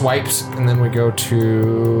swipes. And then we go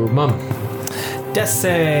to Mum. Death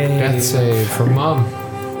save. Death save for Mum.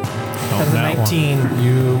 That is a that one. 19.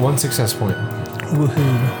 You 1 success point.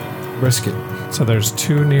 Woohoo. Brisket. So there's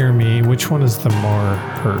 2 near me. Which one is the more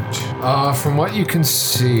hurt? From what you can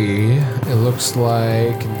see, it looks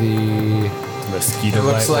like the Mosquito.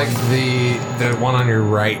 the one on your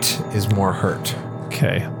right is more hurt.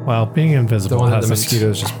 Okay. Well, being The invisible one that the hasn't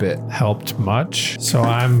mosquitoes just bit. helped much. So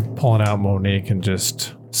I'm pulling out Monique and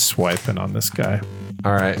just swiping on this guy.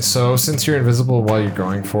 All right, so since you're invisible while you're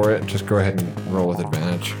going for it, just go ahead and roll with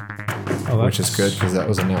advantage, Oh, which is good because that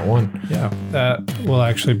was a net 1. Yeah. That will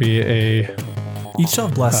actually be a You still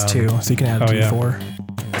have blessed too, so you can add oh, yeah.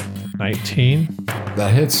 D4. 19.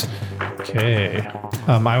 That hits. Okay.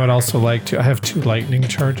 I would also like to. I have 2 lightning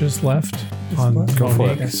charges left on Go for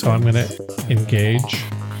Monique, it. so I'm going to engage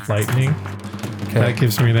lightning. Okay. That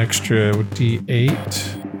gives me an extra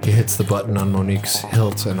D8. He hits the button on Monique's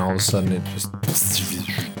hilt, and all of a sudden it just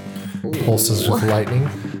pulses with lightning.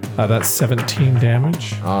 That's 17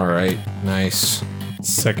 damage. All right, nice.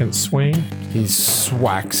 Second swing. He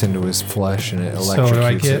swacks into his flesh, and it electrocutes So do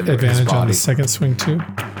I his get advantage on body. the second swing too?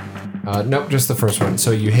 Nope, just the first one. So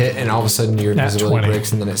you hit, and all of a sudden your Nat invisibility 20.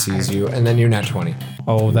 breaks, and then it sees you, and then you're nat 20.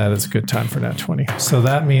 Oh, that is a good time for nat 20. So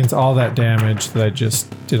that means all that damage that I just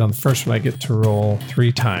did on the first one, I get to roll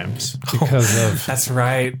 3 times because of That's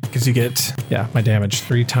right, because you get my damage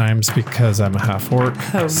 3 times because I'm a half orc.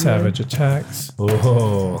 Savage attacks.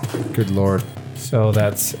 Oh, Good lord. So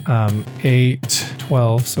that's 8,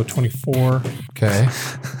 12, so 24. Okay.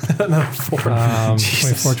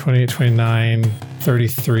 24, 28, 29,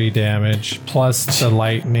 33 damage, plus the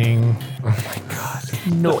lightning,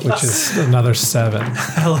 No. which is another 7.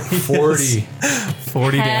 40.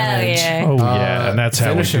 40 Hell damage. yeah. Oh, yeah, and that's how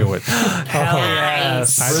we finish him. do it. Hell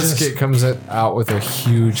yes. Brisket comes out with a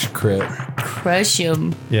huge crit. Crush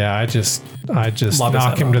him. Yeah, I just Love his knock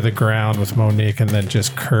head him off. to the ground with Monique and then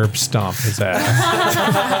just curb stomp his ass.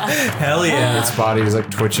 Hell yeah. Its body is like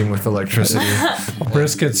twitching with electricity.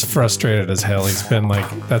 Brisket's frustrated as hell. He's been like,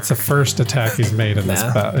 that's the first attack he's made in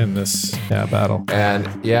this battle. And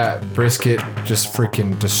yeah, Brisket just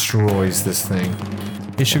freaking destroys this thing.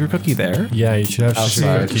 Is Sugar Cookie there? yeah. You should have Outside.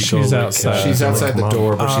 Sugar Cookie She's go outside. lick, She's outside the Mom.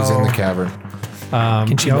 door, but she's in the cavern.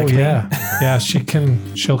 Can she Oh lick me? yeah, yeah. She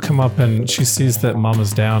can. She'll come up and she sees that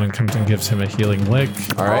Mama's down and comes and gives him a healing lick,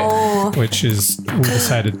 All right. Oh, which is we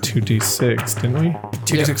decided 2d6, didn't we?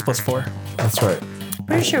 2d6 plus 4. That's right.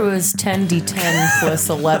 pretty sure it was 10d10 plus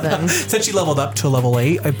 11. Since you leveled up to level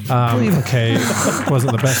 8, I believe. Okay,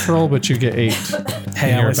 wasn't the best roll, but you get 8.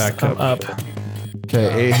 Hey, You're I was back I'm up. up.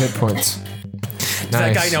 Okay, 8 hit points.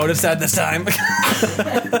 That guy noticed that this time.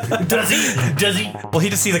 Does he? Well, he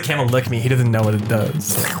just sees a camel lick me. He doesn't know what it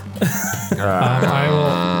does. I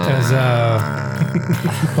will, as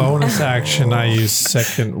a bonus action, I use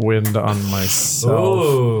second wind on myself.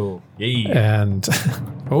 Oh, yeah. And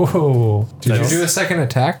Did you do a second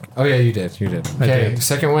attack? Oh yeah, you did. You did. Okay, did.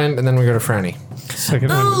 second wind, and then we go to Franny. second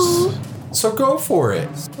wind is So go for it.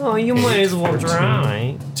 Oh, you might as well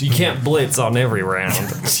try. So you can't blitz on every round,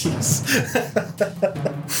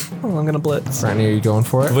 Oh, I'm gonna blitz. Franny, are you going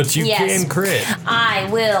for it? but you Yes. can crit. I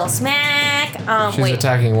will smack. She's Wait.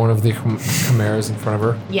 attacking one of the chimeras in front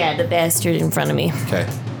of her. Yeah, the bastard in front of me. Okay.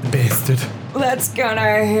 Bastard. That's gonna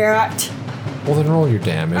hurt. Well, then roll your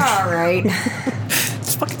damage. All right.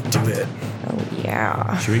 Just fucking do it. Oh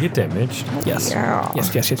yeah. Should we get damaged? Yes. Yeah.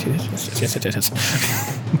 Yes.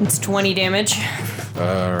 It's 20 damage.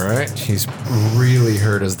 All right. He's really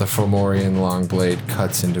hurt as the Fomorian long blade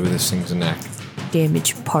cuts into this thing's neck.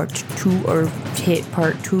 Damage part 2 or hit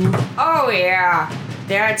part 2. Oh yeah.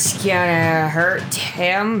 That's gonna hurt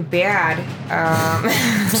him bad.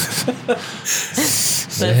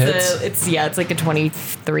 hits? It's like a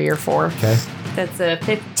 23 or 4. Okay. That's a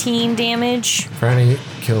 15 damage. Franny,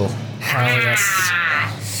 kill.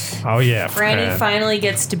 oh yeah, Franny Fran. finally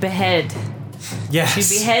gets to behead. Yes.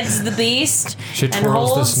 She beheads the beast. She and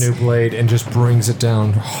twirls holds. this new blade and just brings it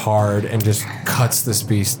down hard and just cuts this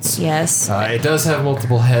beast's. Yes. It does have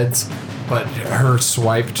multiple heads, but her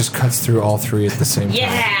swipe just cuts through all three at the same time.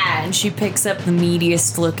 Yeah, and she picks up the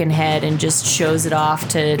meatiest looking head and just shows it off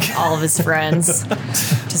to all of his friends,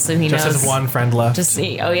 just so he Just knows. has one friend left. Just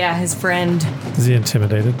see, oh yeah, his friend Is he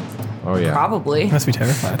intimidated? Oh yeah. probably. Must be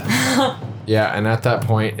terrified. Yeah, and at that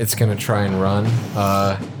point, it's gonna try and run.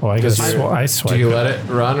 Oh, I guess Does your- I swipe. Do you let it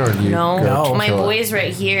run or do you? No, go my kill it? boy's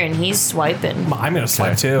right here and he's swiping. I'm gonna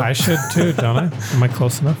swipe too. I should too, don't I? Am I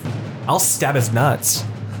close enough? I'll stab his nuts.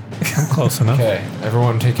 I'm close enough. Okay,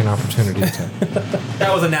 everyone take an opportunity to.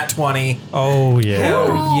 That was a nat 20. Oh yeah.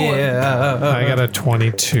 Oh yeah. I got a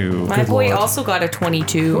 22. My boy also got a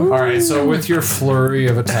 22. All right, so with your flurry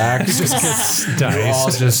of attacks, you all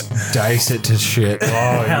Dice. just dice it to shit.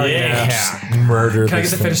 Hell yeah. Just murder. Can I get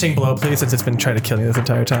this the thing. finishing blow, please, since it's been trying to kill me this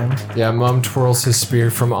entire time? Yeah, Mum twirls his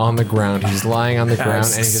spear from on the ground. He's lying on the I ground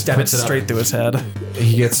and he just stab it puts it straight up. through his head.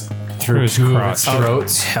 He gets through his two of crotch. its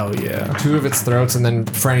throats. Hell yeah. Two of its throats, and then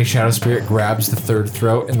Franny Shadow Spirit grabs the third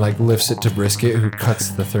throat and like lifts it to Brisket, who cuts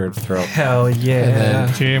the third throat. Hell yeah. And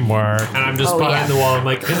then Teamwork. And I'm just Oh, behind yeah. the wall. I'm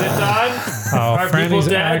like, is it done? Oh, Are people Franny's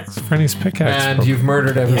dead? Franny's pickaxe. and you've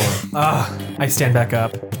murdered everyone. I stand back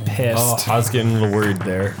up, pissed. I was getting a little worried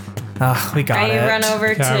there. We got I it. run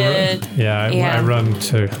over Yeah, I to. run, yeah, I run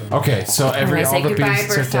to. Okay, so And I all say the goodbye,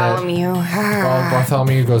 beasts are dead. Bartholomew.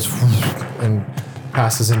 Bartholomew goes and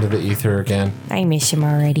passes into the ether again. I miss him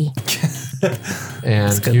already.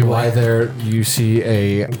 And good you boy. lie there, you see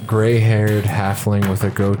a gray-haired halfling with a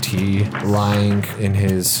goatee lying in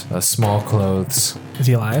his small clothes. Is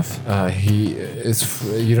he alive? He is,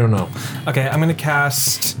 you don't know. Okay, I'm gonna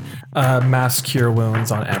cast Mass Cure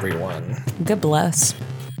Wounds on everyone. Good bless.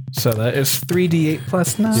 So that is 3d8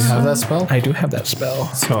 plus 9. Do you have that spell? I do have that spell.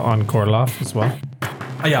 So on Gorloff as well.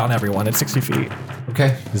 Oh, yeah, on everyone. It's 60 feet.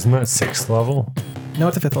 Okay. Isn't that 6th level? No,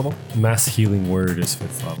 it's a 5th level. Mass healing word is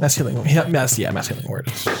 5th level. Mass healing. Yeah, mass healing word.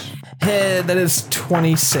 Hey, that is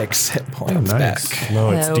 26 hit points nice. back.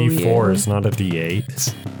 No, it's Hell D4. yeah. It's not a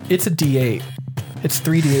D8. It's a d8. It's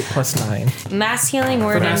 3d8 plus 9. Mass healing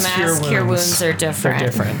word and Mass Cure mass cure Wounds. wounds are different. They're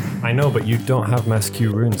different. I know, but you don't have Mass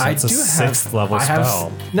Cure Runes. That's a 6th level I have-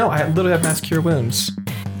 spell. No, I literally have Mass Cure Wounds.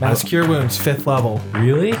 Mass Cure Wounds, 5th level.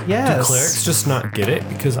 Really? Yes. Do clerics just not get it?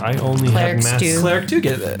 Because I only Clerics had Mass... do. Cleric do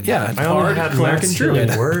get it. Yeah, I only Bard, had Cleric, Mass and Druid.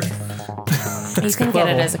 healing word. You can get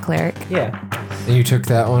it as a cleric. Yeah, And you took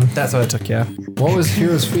that one. that's what I took, yeah. What was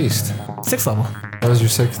Hero's Feast? 6th level. That was your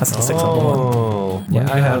sixth. That's the 6th level one. Oh.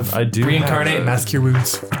 Yeah, I have I do Reincarnate, have Mass Cure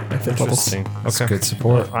Wounds. My 5th level. Interesting. That's Okay. good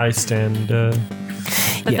support. I stand...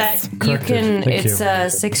 But Yes, that you can. Thank It's you.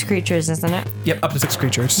 6 creatures, isn't it? Yep, up to 6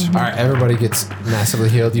 creatures. All right, everybody gets massively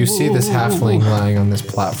healed. You see this halfling lying on this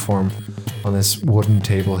platform, on this wooden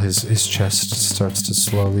table. His chest starts to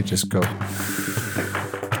slowly just go.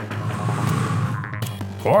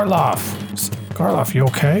 Gorloff, you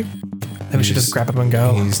okay? Then we should just grab him and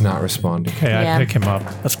go. He's not responding. Okay, Yeah. I pick him up.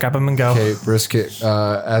 Let's grab him and go. Okay, Brisket.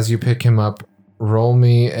 As you pick him up, roll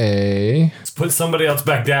me Let's put somebody else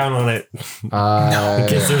back down on it. a In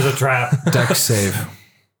case there's a trap. dex save.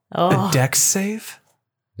 Oh, Dex save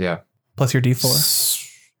Yeah. plus your D4.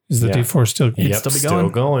 Is the Yeah. D4 still Yep, still be still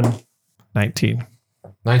going. 19?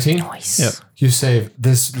 19? nice. Yep. You save.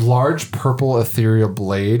 This large purple ethereal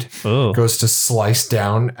blade Oh. goes to slice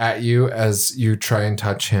down at you as you try and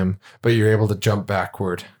touch him, but you're able to jump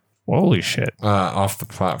backward Holy shit. off the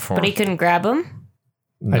platform. But he couldn't grab him.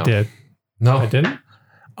 No. I did. No. I didn't?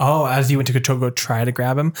 Oh, as you went to go try to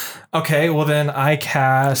grab him. Okay, well then I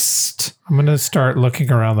cast. I'm going to start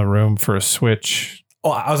looking around the room for a switch. Oh,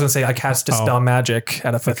 I was gonna say I cast Dispel Magic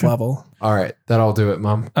at a 5th level. All right, that'll do it,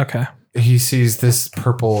 Mom. Okay. He sees this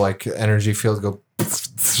purple like energy field go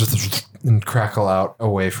and crackle out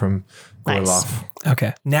away from Nice. Gorloff.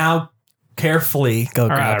 Okay. Now, carefully go All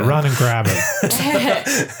grab right, him. run and grab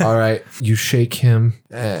it. All right, you shake him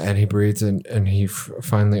and he breathes and he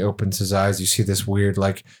finally opens his eyes. You see this weird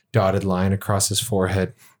like dotted line across his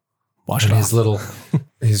forehead. Wash it And his off.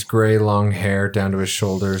 his gray long hair down to his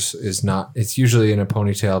shoulders is not, it's usually in a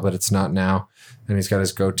ponytail, but it's not now. And he's got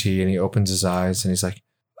his goatee and he opens his eyes and he's like,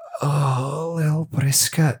 "Oh, little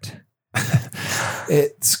Brisket.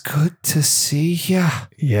 It's good to see ya."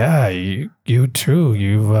 Yeah, you too.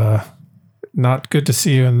 You've not good to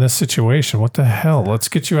see you in this situation. What the hell? Let's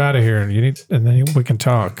get you out of here. And then we can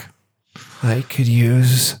talk. I could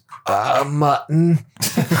use mutton.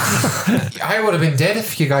 I would have been dead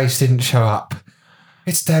if you guys didn't show up.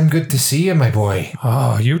 It's damn good to see you, my boy.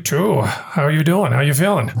 Oh, you too. How are you doing? How you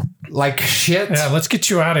feeling? Like shit. Yeah, let's get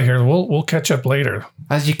you out of here. We'll catch up later.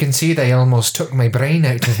 As you can see, they almost took my brain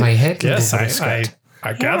out of my head. Yes, little I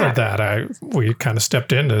Scott. gathered that. We kind of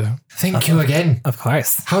stepped in to. Thank you again. Of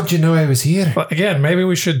course. How'd you know I was here? Well, again, maybe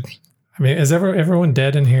we should. I mean, is everyone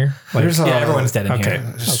dead in here? Like, There's Yeah, everyone's dead in okay.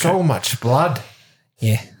 here. so much blood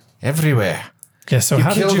Yeah. everywhere. Yeah. So You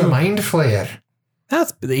how did killed you? a mind flayer.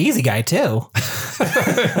 That's the easy guy, too.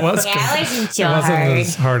 It was. Yeah, it wasn't so It wasn't hard.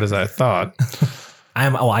 as hard as I thought.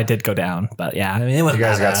 I did go down, but yeah, I mean, it wasn't You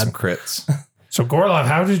guys that got bad. some crits. So Gorlov,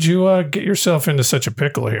 how did you get yourself into such a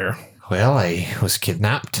pickle here? Well, I was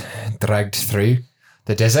kidnapped, dragged through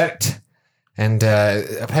the desert, and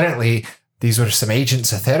apparently these were some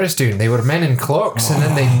agents of Tharizdun. They were men in cloaks, and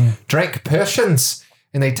then they drank potions,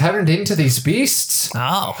 and they turned into these beasts.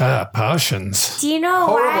 Oh. Potions. Do you know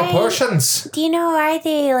Horrible why? potions. Do you know why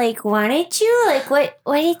they like wanted you? Like what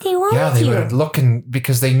did they want Yeah, they you? were looking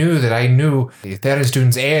because they knew that I knew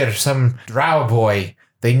Tharizdun's heir, some drow boy.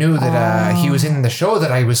 They knew that he was in the show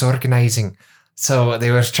that I was organizing. So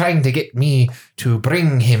they were trying to get me to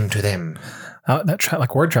bring him to them. Oh,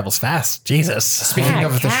 like word travels fast. Jesus. Speaking Oh,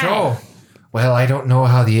 of the God. show, well, I don't know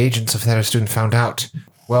how the agents of Tharizdun found out.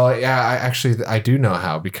 Well, yeah, I do know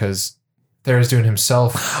how, because Tharizdun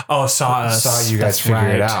himself, Oh, saw us. Saw you guys That's figure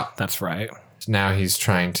it right. out. That's right. now he's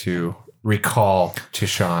trying to recall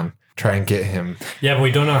Tishan, try and get him. Yeah, but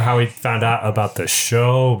we don't know how he found out about the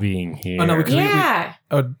show being here. Oh, no, Yeah.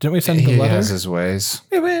 Oh, didn't we send He the letter? has his ways.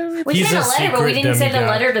 We He's sent a a letter, but we secret didn't send a demigod.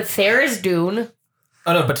 letter to Tharizdun.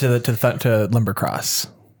 Oh no, but to Limbercross.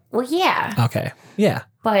 Well, yeah. Okay. Yeah.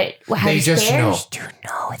 But how They does just know. Tharizdun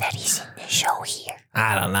know that he's in the show here?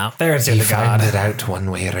 I don't know. There's He the found god. it out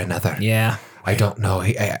one way or another. Yeah. I don't know.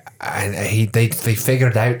 They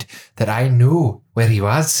figured out that I knew where he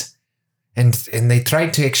was, and they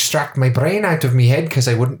tried to extract my brain out of my head because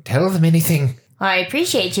I wouldn't tell them anything. Well, I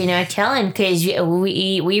appreciate you not telling, because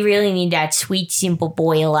we really need that sweet, simple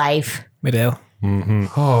boy alive. We do.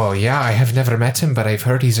 Oh yeah, I have never met him, but I've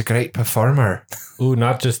heard he's a great performer. Ooh,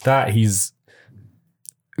 not just that. He's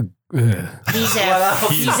He's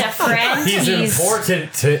a friend. he's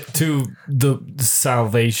important to the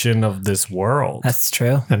salvation of this world. That's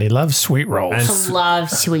true. And he loves sweet rolls. And He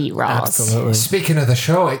loves sweet rolls. Absolutely. Speaking of the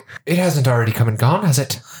show, it hasn't already come and gone, has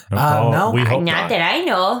it? No. we hope Not that I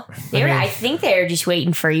know. I think they're just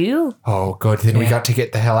waiting for you. Oh, good. Then we got to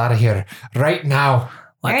get the hell out of here right now.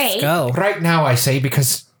 Let's Right. go. Right now, I say,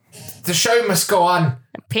 because the show must go on.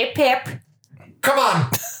 Pip, pip. Come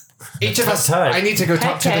on. Each of us, Tut. I need to go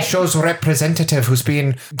talk to the Tut. show's representative who's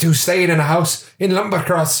staying in a house in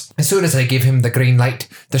Lumbercross. As soon as I give him the green light,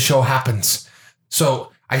 the show happens.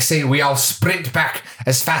 So I say we all sprint back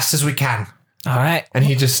as fast as we can. All right. And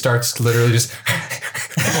he just starts literally just,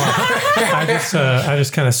 I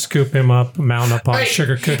just kind of scoop him up, mount up on hey,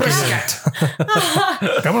 sugar cookies. brisket.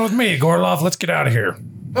 Come on with me, Gorlov. Let's get out of here.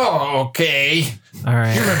 Oh, okay. All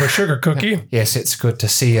right. Remember sugar cookie? Yes, it's good to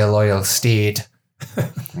see a loyal steed.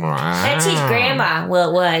 That's his grandma.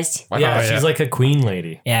 Well, it was. Yeah, Oh, she's yeah. like a queen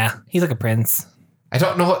lady. Yeah. He's like a prince. I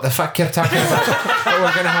don't know what the fuck you're talking about, but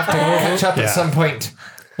we're going to have to catch up Yeah. at some point.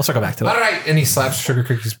 We'll circle back to All it. right. And he slaps Sugar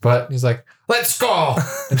Cookie's butt. He's like, let's go.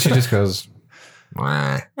 And she just goes,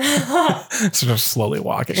 "Mwah." Sort of slowly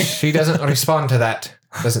walking. She doesn't respond to that.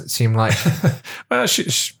 Doesn't seem like. Well, she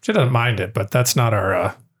doesn't mind it, but that's not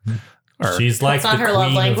our. She's like That's the not her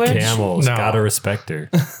love queen of language? camels. No. Gotta respect her.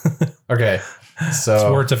 Okay. It's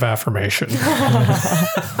So words of affirmation.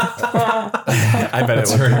 I bet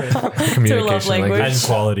that's it would. her communication language. language. And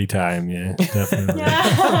quality time, yeah, definitely.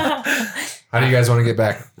 How do you guys want to get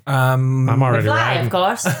back? I'm already Fly, riding. of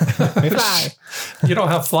course. Fly. You don't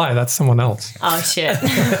have fly. That's someone else. Oh, shit.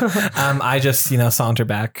 I just, saunter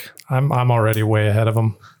back. I'm already way ahead of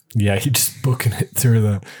them. Yeah, you're just booking it through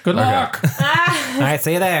the. Good luck. All right,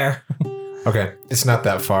 see you there. Okay. It's not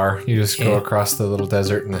that far. You just go across the little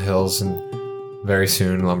desert and the hills, and very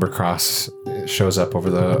soon Lumbercross shows up over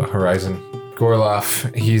the horizon.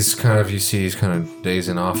 Gorloff, he's kind of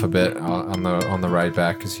dazing off a bit on the ride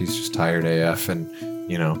back because he's just tired AF and,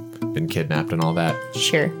 been kidnapped and all that.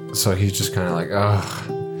 Sure. So he's just kind of like,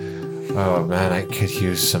 oh man, I could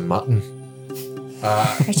use some mutton.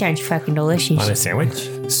 That sounds fucking delicious. On a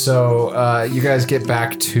sandwich? So you guys get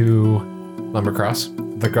back to Lumbercross.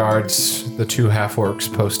 The guards, the two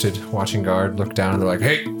half-orcs posted watching guard, look down and they're like,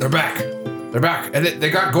 hey, they're back. They're back. And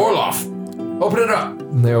they got Gorloff. Open it up.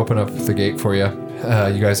 And they open up the gate for you.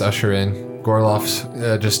 You guys usher in.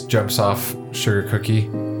 Gorloff just jumps off Sugar Cookie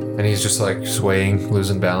and he's just like swaying,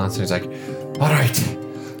 losing balance. And he's like, all right,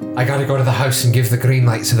 I gotta go to the house and give the green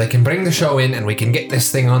light so they can bring the show in and we can get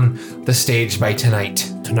this thing on the stage by tonight.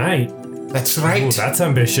 Tonight? That's right. Ooh, that's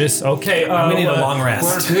ambitious. Okay, We need a long We're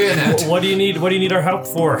rest. doing it. What do you need? What do you need our help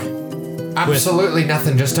for? Absolutely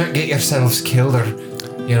nothing. Just don't get yourselves killed or,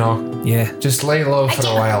 Yeah. just lay low for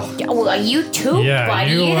a while. Yeah, well, you too, Yeah,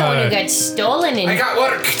 buddy. you, You don't want uh, to get stolen I and got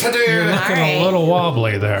work to do. Looking Alright. a little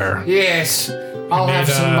wobbly there. Yes, I'll have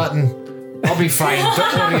need, some mutton. I'll be fine.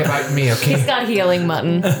 Don't worry about me, he's okay? got healing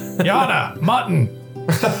mutton. Yana, mutton.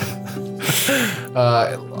 Is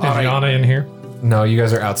Yana in here? No, you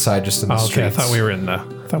guys are outside just in the Oh, okay, I streets. thought we were in the.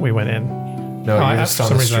 I thought we went in. No, Oh, you're for just on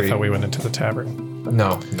some the reason street. I thought we went into the tavern.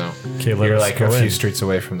 No. Okay, let You're us like go a few in. streets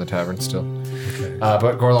away from the tavern still.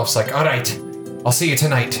 But Gorloff's like, all right, I'll see you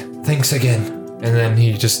tonight. Thanks again. And then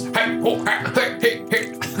he just with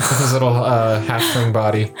his little halfling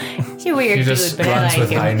body, He's a weird he dude, just but I runs like with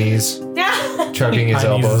him. high knees, chugging his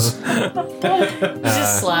High knees. elbows. He's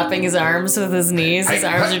just slapping his arms with his knees. His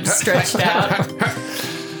arms are just stretched out.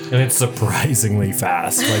 And it's surprisingly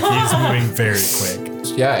fast. Like he's moving very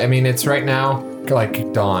quick. Yeah, I mean it's right now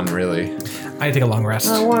like dawn, really. I need to take a long rest.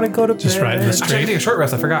 want to go to bed. Just right in the Actually, I can street. take a short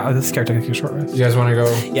rest. I forgot. Oh, this character can take a short rest. You guys want to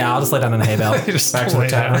go Yeah, I'll just lay down in a hay bale. back to the lay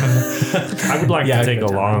down. tavern? I would like Yeah, to I take a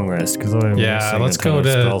could- long rest because I'm Yeah, missing let's a ton go of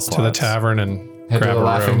spell to the slots. tavern and Head to grab the a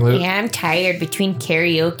laughing room. loop. Yeah, I'm tired between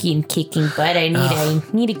karaoke and kicking butt. I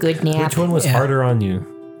need a good nap. Which one was Yeah. harder on you?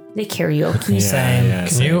 The karaoke. Same. Yeah,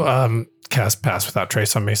 Can you cast Pass Without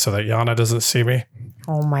Trace on me so that Yana doesn't see me?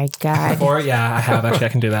 Oh my god. Before, yeah, I have actually. I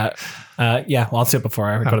can do that. Yeah, well, I'll do it before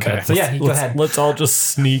I go to Okay. bed. So yeah, you go ahead. Let's all just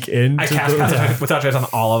sneak into I cast Pass Without Trace on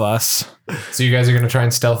all of us. So you guys are gonna try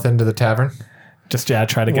and stealth into the tavern? Just try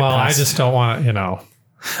to get Well, past. I just don't want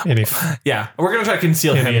any yeah, we're gonna try to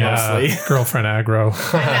conceal him mostly. girlfriend aggro.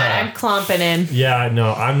 I'm clomping in. Yeah,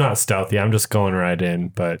 no, I'm not stealthy. I'm just going right in.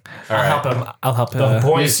 But I'll help him. I'll help the him.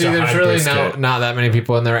 point You is see, to there's hide really Brisket. not that many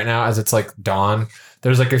people in there right now, as it's like dawn.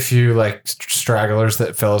 There's like a few like stragglers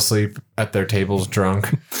that fell asleep at their tables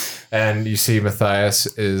drunk, and you see Matthias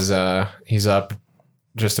is he's up,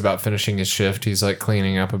 just about finishing his shift. He's like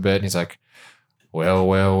cleaning up a bit, and he's like, "Well,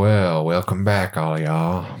 welcome back, all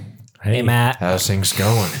y'all. Hey, Matt. How's things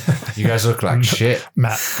going? You guys look like shit,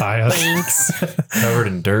 Matt Thias. Thanks. covered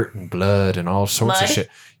in dirt and blood and all sorts Mud? of shit.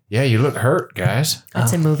 Yeah, you look hurt, guys.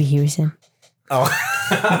 That's a movie he was in. Oh,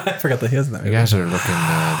 I forgot that he has that. You guys are looking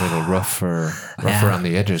a little rougher around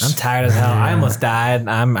the edges. I'm tired as hell. I almost died.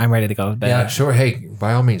 I'm ready to go to bed. Yeah, sure. Hey,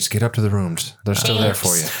 by all means, get up to the rooms. They're still there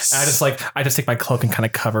for you. I just take my cloak and kind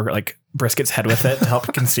of cover like Brisket's head with it to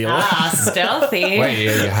help conceal it. Ah, stealthy. Wait,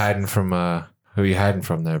 are you hiding from who are you hiding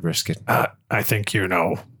from there, Brisket? I think you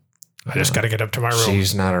know. I just got to get up to my room.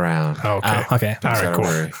 She's not around. Okay. Oh, okay. All right, Don't cool.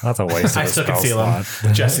 worry. That's a waste of I a still spell conceal him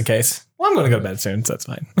slot. just in case. Well, I'm going to go to bed soon, so that's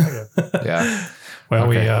fine. Yeah. Well,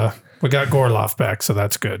 Okay. we got Gorloff back, so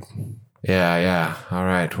that's good. Yeah. All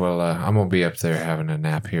right. Well, I'm gonna be up there having a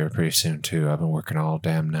nap here pretty soon too. I've been working all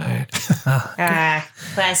damn night.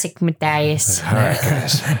 Classic Matthias. All right,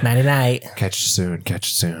 guys. Nighty night. Catch you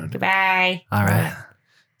soon. Goodbye. All right.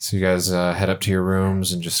 So you guys head up to your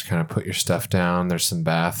rooms and just kind of put your stuff down. There's some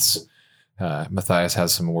baths. Matthias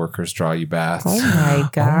has some workers draw you baths. Oh my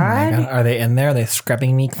god. Are they in there? Are they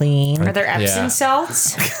scrubbing me clean? Are there Epsom Yeah.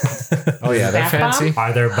 salts? Oh yeah, they're Bath bomb? fancy.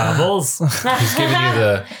 Are there bubbles? He's giving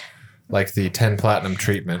you the 10 platinum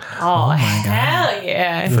treatment. Oh, hell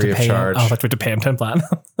yeah. Free of Pay him- charge. Oh, I thought we had to pay him 10 platinum.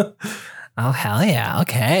 Oh, hell yeah.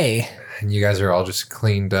 Okay. And you guys are all just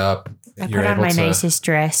cleaned up. I put on my nicest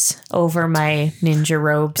dress over my ninja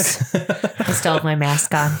robes. I still have my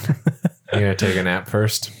mask on. You're gonna take a nap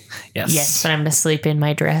first. Yes. Yes, but I'm going to sleep in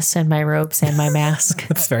my dress and my robes and my mask.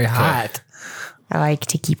 It's very hot. I like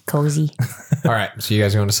to keep cozy. All right, so you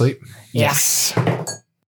guys going to sleep? Yes.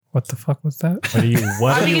 What the fuck was that? What are you?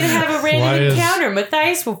 What Are are we you? going to have a Why random is- encounter?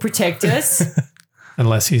 Matthias will protect us.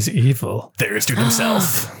 Unless he's evil. There's dude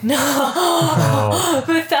himself. No.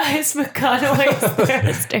 Matthias McConaughey.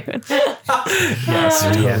 There's dude. Yes,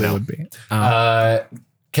 Yeah, totally no. would be.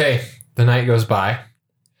 Okay, the night goes by.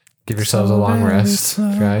 Give yourselves a long rest,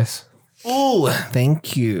 guys. Ooh,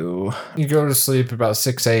 thank you. You go to sleep about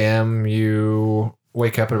 6 a.m. You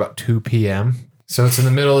wake up at about 2 p.m. So it's in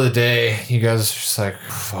the middle of the day. You guys are just like,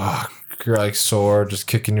 fuck. You're like sore, just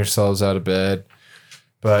kicking yourselves out of bed.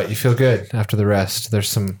 But you feel good after the rest. There's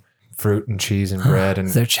some fruit and cheese and bread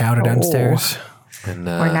Is there chowder downstairs? and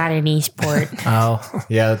We're not in Eastport. Oh.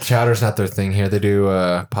 yeah, the chowder's not their thing here. They do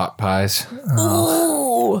pot pies.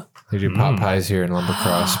 Ooh. No. They do pot pies here in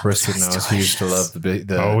Lumbercross. Brisket knows he used to love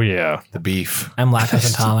Oh yeah. the beef. I'm lactose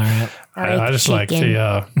intolerant. I just like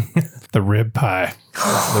the rib pie.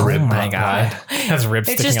 The rib My pot God. pie. Has ribs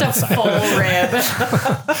It's sticking just a on the side. full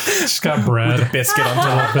rib. It's got bread, Biscuit on a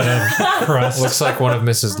top. little bit of crust. Looks like one of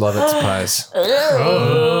Mrs. Lovett's pies.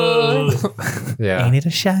 Yeah. Ain't it a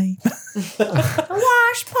shame?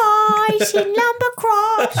 Wash pies in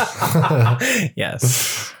Lumbercross.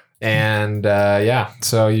 Yes. And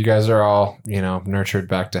so you guys are all, nurtured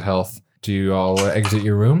back to health. Do you all exit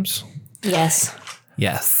your rooms? Yes.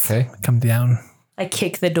 Yes. Okay. Come down. I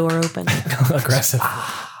kick the door open. Aggressive.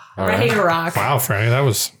 All Ready right. to rock. Wow, Franny, that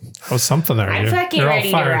was something there. I'm fucking You're ready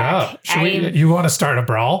to all fired rock. up. You want to start a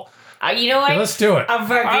brawl? You know what? Yeah, let's do it. I'm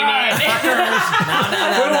fucking Who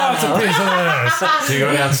wants a piece of this? Do you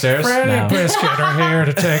go downstairs? Franny No. and Biscuit are here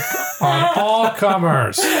to take on all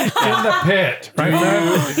comers in the pit. Right,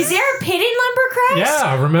 Fred? Is there a pit in Lumbercross?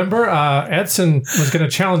 Yeah, remember Edson was going to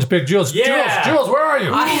challenge Big Jules. Yeah. Jules, where are you?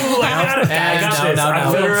 No.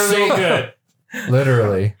 Literally good.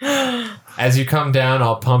 Literally. As you come down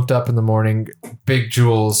all pumped up in the morning, Big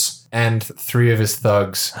Jules and 3 of his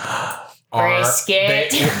thugs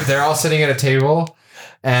Brisket. they're all sitting at a table,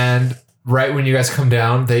 and right when you guys come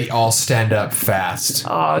down, they all stand up fast.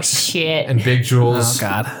 Oh shit. And Big Jules Oh,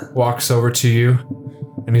 God. walks over to you,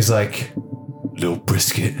 and he's like, "Little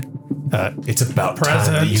Brisket, it's about time that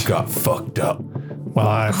Present. you got fucked up." Well,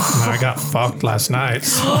 I got fucked last night.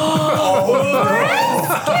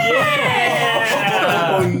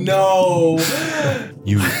 Oh no!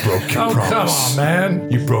 You broke your Oh, promise. come on,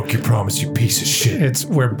 man. You broke your promise, you piece of shit.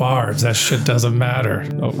 We're bards. That shit doesn't matter.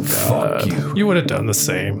 Oh, God. Fuck you. You would have done the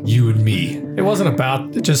same. You and me. It wasn't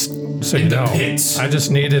about just so you the know. pits. I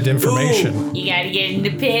just needed information. You gotta get in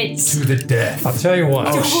the pits. To the death. I'll tell you what.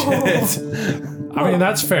 Oh, shit. I mean,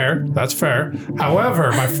 that's fair. That's fair.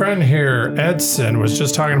 However, my friend here, Edson, was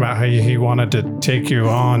just talking about how he wanted to take you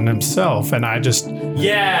on himself. And I just,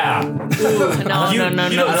 Yeah. No. You don't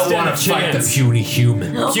want to Fight the puny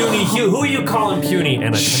human. Puny. Who are you calling puny? And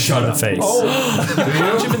I punch you in the face.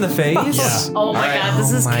 Punch him in the face? Yeah. Oh my god,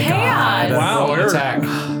 this is my chaos. God. Wow, we're- attack.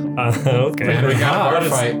 Okay. And we got a bar Is-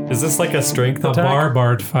 fight. Is this like a strength a attack?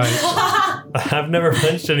 bard fight. I've never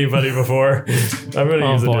punched anybody before. I'm gonna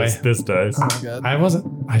Oh, use boy. this dice.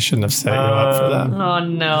 I shouldn't have set you up for that. Oh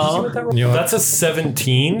no. You know what? That's a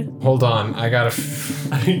 17. Hold on, I gotta.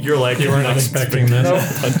 You're like You weren't not expecting this.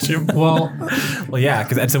 to punch him. Well, Well, yeah,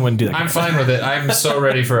 because Edson wouldn't do that. I'm fine with it. I'm so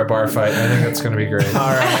ready for a bar fight. I think that's gonna be great.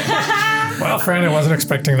 All right. well, Fran, I wasn't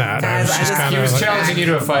expecting that. I was Guys, I just just- kind He of was like, challenging you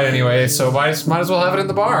to a fight anyway, so might as well have it in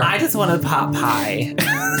the bar. I just want a pot pie.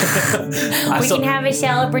 We can have a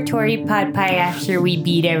celebratory pot pie after we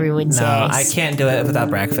beat everyone's No, ass. I can't do it without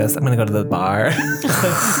breakfast. I'm gonna go to the bar.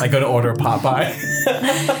 I go to order a pot pie.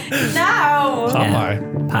 No.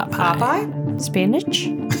 Popeye. Pot pie. Popeye? Spinach?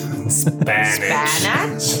 Spinach?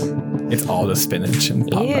 It's all the spinach and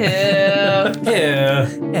pot Ew. pie.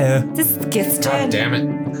 Yeah. Disgusting. God damn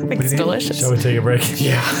it. It's delicious. Shall we take a break?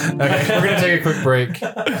 Yeah. Okay, we're gonna take a quick break.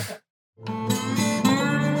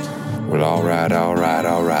 Well, all right.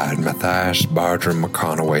 Matthias Bartram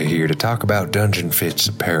McConaughey here to talk about Dungeon Fits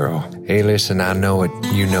apparel. Hey, listen, I know it,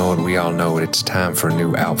 you know it, we all know it. It's time for a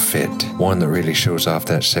new outfit. One that really shows off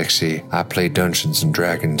that sexy, I play Dungeons and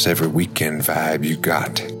Dragons every weekend vibe you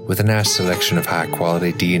got. With a nice selection of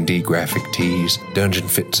high-quality D&D graphic tees, Dungeon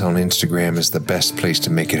Fits on Instagram is the best place to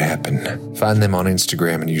make it happen. Find them on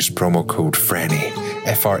Instagram and use promo code FRANNY,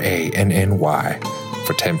 F-R-A-N-N-Y,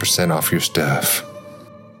 for 10% off your stuff.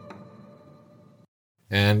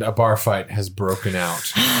 And a bar fight has broken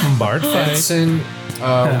out. Bard fight. Edson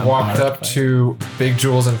walked up to Big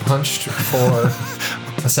Jules and punched for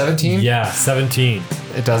a 17. Yeah, 17.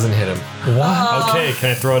 It doesn't hit him. What? Okay, can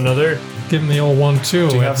I throw another? Give him the old 1-2.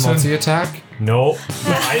 Do you have Edson. multi-attack? Nope.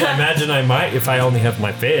 I imagine I might if I only have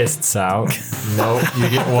my fists out. No, you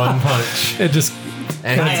get one punch. It just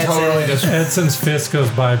And he totally just... Edson's fist goes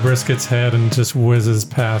by Brisket's head and just whizzes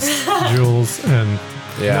past Jules and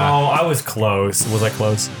Yeah, No, I was close. Was I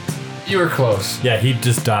close? you were close. Yeah, he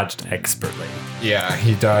just dodged expertly. Yeah,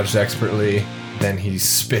 he dodged expertly. Then he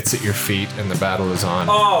spits at your feet and the battle is on.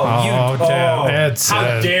 Oh, damn, Edson.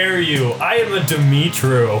 How dare you? I am a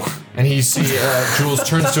Dimitru. And he Jules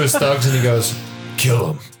turns to his thugs and he goes,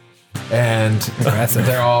 kill him. And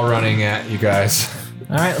they're all running at you guys.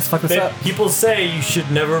 All right, let's fuck this up. People say you should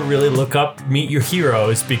never really meet your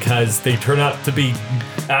heroes because they turn out to be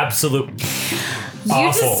absolute You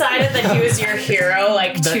awful. decided that he was your hero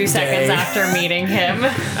like 2 That seconds day. after meeting him.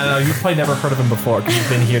 I don't know, you've probably never heard of him before because you've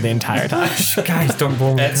been here the entire time. Guys, don't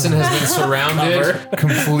blow me. Edson has been surrounded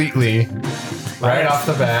completely. right off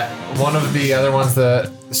the bat. One of the other ones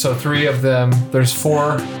so 3 of them, there's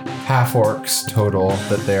 4 half-orcs total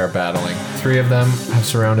that they are battling. 3 of them have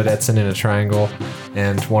surrounded Edson in a triangle,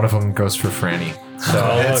 and one of them goes for Franny. So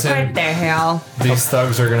Edson, What the hell? these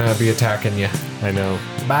thugs are gonna be attacking you. I know.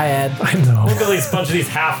 Bye, Ed. I know. Look at these bunch of these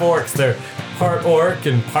half orcs. They're part orc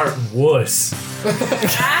and part wuss.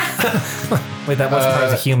 Wait, that was part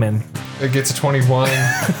of a human. It gets a 21 to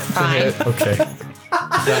Fine. hit. Okay.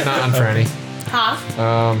 Not on Franny. Huh?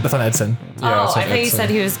 That's on Edson. Yeah, Oh, it's on I thought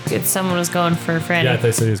you Edson. said if someone was going for Franny. Yeah,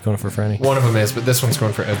 they said he was going for Franny. One of them is, but this one's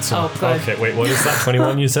going for Edson. Oh, good. Okay, wait, what is that?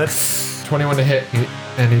 21 you said? 21 to hit,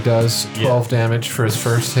 and he does 12 damage for his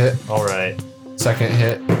first hit. All right. Second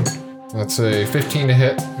hit, that's a 15 to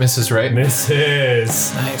hit, misses, right?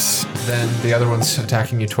 Misses. Nice. Then the other one's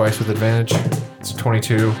attacking you twice with advantage. It's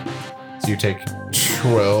 22, so you take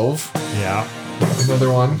 12. Yeah. Another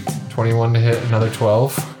one, 21 to hit, another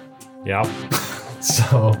 12. Yeah.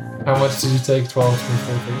 So, how much did you take? 12,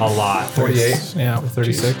 24, A lot. 48, Yeah.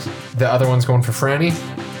 36. The other one's going for Franny.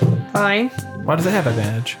 Fine. Why does it have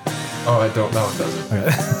advantage? Oh, I don't. That one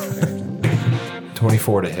doesn't.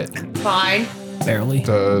 24 to hit. Fine. Barely.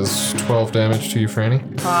 Does 12 damage to you, Franny.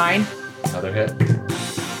 Fine. Another hit.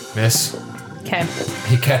 Miss. Okay.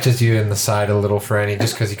 He catches you in the side a little, Franny,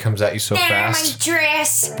 just because he comes at you so fast.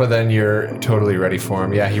 dress. But then you're totally ready for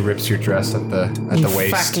him. Yeah, he rips your dress at the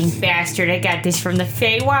waist. Fucking bastard. I got this from the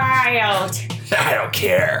Feywild. I don't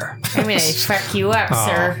care. I'm gonna fuck you up,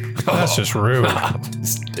 sir. That's just rude.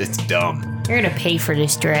 It's dumb. You're gonna pay for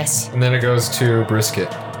this dress. And then it goes to Brisket.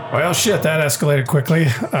 Well, shit, that escalated quickly.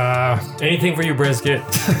 Anything for you, Brisket.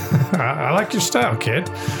 I like your style, kid.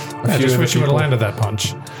 I few just of the wish you would have people- landed that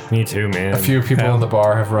punch. Me too, man. A few people Yeah. in the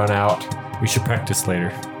bar have run out. We should practice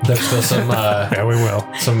later. There's still some Yeah, we will.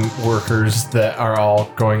 some workers that are all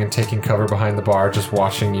going and taking cover behind the bar, just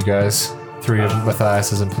watching you guys. 3 of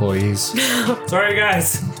Matthias's employees. Sorry,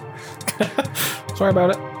 guys. Sorry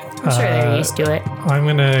about it. I'm sure they're used to it. I'm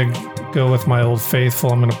gonna go with my old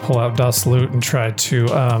faithful. I'm gonna pull out Dust Loot and try to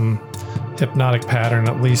hypnotic pattern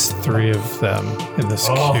at least 3 of them in this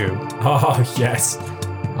Oh. cube. Oh, yes.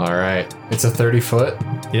 All right, it's a 30-foot.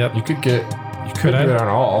 Yep. You could get. You could I? do it on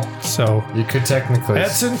all. So, You could technically.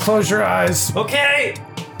 Edson, close your eyes. Okay.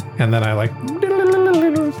 And then I like.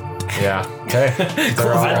 Yeah. Okay.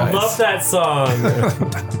 They're I all, love that song.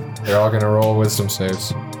 they're all gonna roll wisdom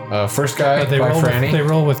saves. First guy They by roll, Franny. they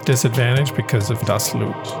roll with disadvantage because of Dust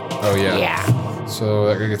Loot. Oh yeah. Yeah. So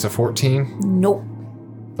that guy gets a 14. Nope.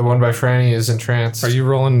 The one by Franny is entranced. Are you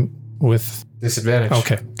rolling with. disadvantage?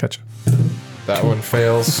 Okay, gotcha. That one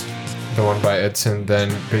fails. The one by Edson,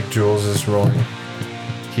 then Big Jules is rolling.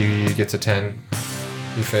 He gets a 10.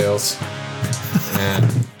 He fails. And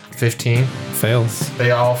 15. Fails.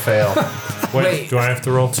 They all fail. Wait, do I have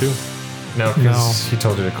to roll 2? No, because he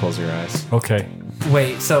told you to close your eyes. Okay.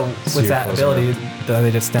 Wait, so So with you're that closing ability, are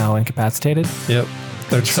they just now incapacitated? Yep.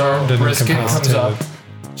 They're So charmed and Brisket comes up,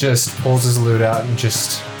 incapacitated. just pulls his loot out and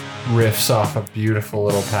just riffs off a beautiful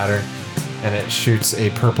little pattern, and it shoots a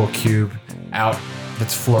purple cube out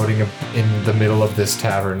that's floating in the middle of this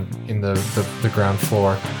tavern in the ground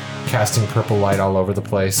floor, casting purple light all over the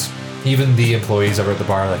place. Even the employees over at the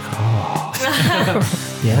bar are like,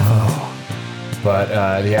 oh. Yeah.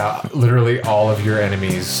 But yeah, literally all of your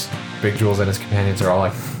enemies, Big Jules and his companions, are all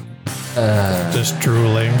like, Just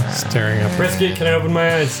drooling, staring up. Brisket, can I open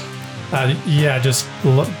my eyes? Yeah, just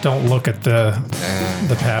don't look at the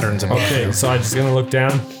patterns above Okay, you. so I'm just gonna look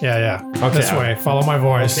down. Yeah. Okay, This way. Follow my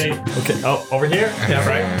voice. Okay, okay. Oh, over here? Yeah,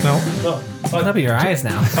 right? No. Oh, Open up your eyes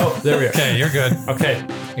now. oh, there we are. Okay, you're good. Okay,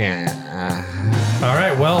 All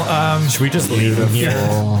right. Well, should we just leave him here?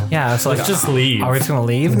 Yeah, so like, Let's just leave. are we just gonna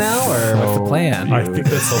leave now, or what's the plan? I think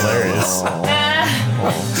that's hilarious.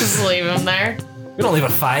 Just leave him there. We don't leave a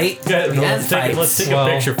fight. Okay, We end let's take Well-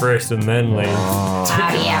 a picture first and then leave.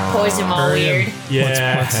 Ah, yeah. Pose him all weird.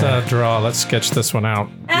 Yeah. let's draw. Let's sketch this one out.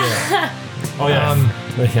 oh yeah.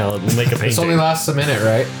 Yeah, we'll make a this only painting. lasts a minute,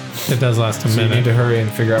 right? It does last a So you minute. need to hurry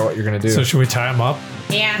and figure out what you're gonna do. So should we tie him up?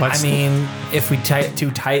 Yeah. Let's- I mean, if we tie it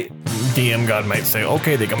too tight, DM God might say,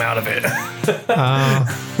 "Okay, they come out of it."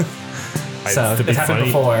 So to be it's happened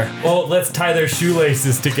funny. before. Well, let's tie their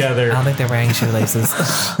shoelaces I together. don't think they're wearing shoelaces.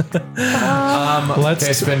 Let's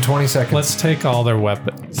okay, spend 20 seconds. let's take all their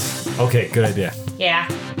weapons. Okay, good idea. Yeah.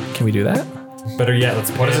 Can we do that? Better yet, let's.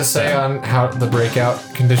 What does it say on how the breakout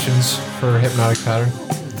conditions for hypnotic pattern?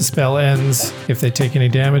 The spell ends if they take any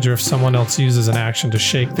damage or if someone else uses an action to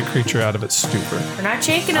shake the creature out of its stupor. We're not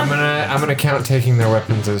shaking I'm them. gonna count taking their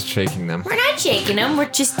weapons as shaking them. We're not shaking them. We're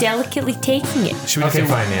just delicately taking it. Should we Okay, do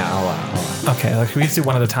fine. Yeah, I'll allow. Okay, like we just do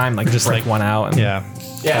one at a time, like just break one out. And Yeah.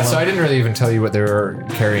 Yeah, so I didn't really even tell you what they were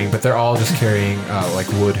carrying, but they're all just carrying like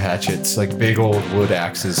wood hatchets, like big old wood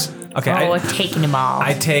axes. Okay, Oh, we're taking them all.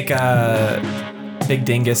 I take Big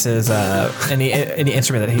Dingus's any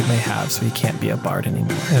instrument that he may have, so he can't be a bard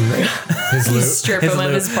anymore. His loot. Strip him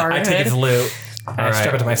of his bar I take his loot. I right.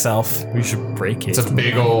 strap it to myself. We should break it. It's a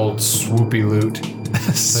big old swoopy loot.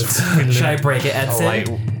 Should I break it,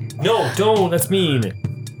 Edson? No, don't. That's mean.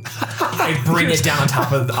 I bring it down on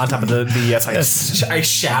top of the so I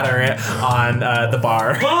shatter it on the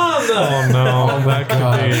bar. Oh no, that could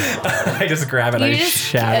I just grab it. I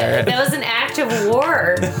shatter it. That was an act of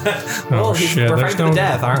war. Well, shit. we're There's fighting to the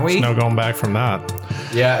death, aren't we? no going back from that.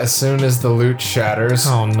 Yeah, as soon as the loot shatters,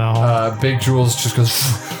 Oh no. Big Jules just goes,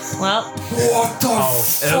 Well, what the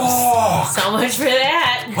fuck? so much for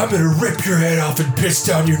that. I'm gonna rip your head off and piss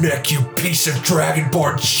down your neck, you piece of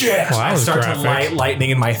dragonborn shit! Well, that I was start graphic. to light lightning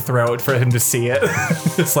in my throat for him to see it.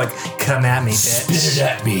 It's like, come at me, bitch. Spit it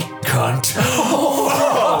at me, cunt.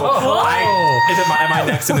 Am I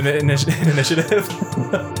next in the initiative?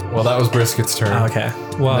 Well, that was Brisket's turn. Okay.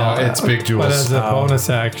 Well, No, it's Big Jules. But as a bonus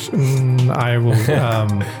action, I will.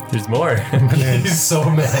 There's more. He's so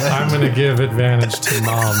mad. I'm gonna give advantage to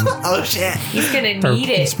Mom Oh shit. He's gonna for need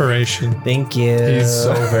it. inspiration. Thank you. He's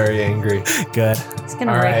so very angry. good. He's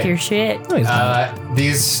gonna All wreck right. your shit. No, he's not.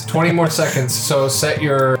 These 20 more seconds, so set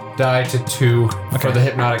your die to 2 for the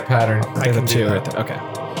hypnotic pattern. I can can do two that. right there. Okay.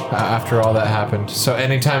 After all that happened. So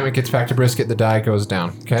anytime it gets back to Brisket, the die goes down.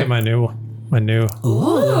 Okay? Get my new.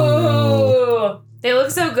 Ooh, they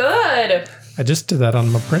look so good. I just did that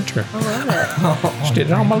on my printer. I love it. Just did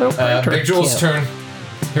it on my little printer. Big Jules' turn.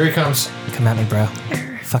 Here he comes. Come at me, bro.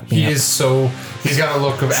 Fuck me He up. is so. He's got a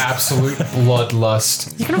look of absolute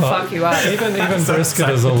bloodlust. He's gonna fuck you up. Even Brisket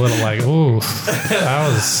is a little like, ooh, that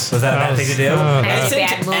was. Was that a bad thing to do? That's a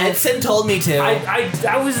bad move. Edson told me to.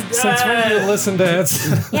 I was. Since when do you listen to it?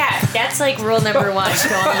 Yeah, that's like rule number 1.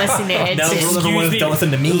 Don't listen to Edson. no, rule number one is me. don't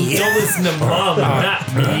listen to me. Don't listen to Mom, not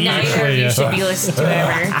me. Neither of Actually, you yeah. should be listening to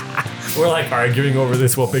ever. We're like arguing over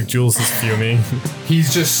this while Big Jules is fuming.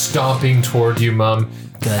 He's just stomping toward you, Mum.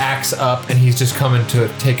 Axe up, and he's just coming to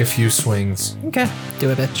take a few swings. Okay.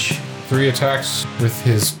 Do it, bitch. 3 attacks with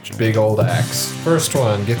his big old axe. First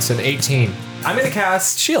one gets an 18. I'm gonna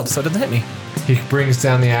cast shield, so it doesn't hit me. He brings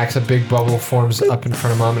down the axe, a big bubble forms up in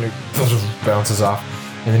front of Mum, and it bounces off.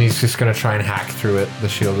 And then he's just going to try and hack through it, the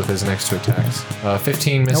shield, with his next 2 attacks.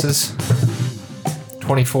 15 misses.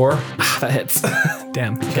 24. That hits.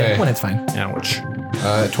 Damn. Okay. One hit's fine. Ouch.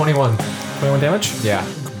 21. 21 damage. Yeah.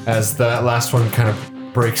 As the last one kind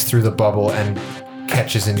of breaks through the bubble and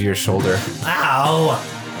catches into your shoulder. Ow.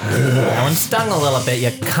 That one stung a little bit, you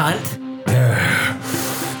cunt.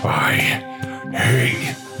 I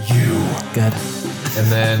hate you. Good.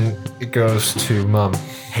 And then it goes to Mum.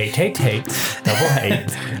 Hate. Double hate.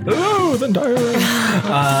 Oh, the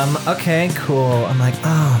diary. Okay, cool. I'm like,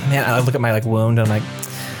 oh man. I look at my wound. I'm like,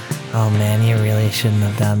 oh man, you really shouldn't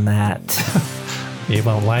have done that. You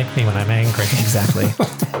won't like me when I'm angry. Exactly.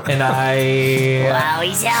 And I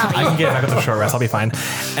can get back with a short rest. I'll be fine.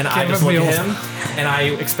 And I just look at him, and I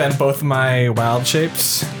expend both of my wild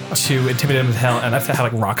shapes to intimidate him with hell. And I've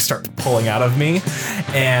had rocks start pulling out of me,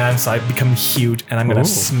 and so I become huge. And I'm gonna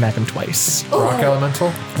smack him twice. Rock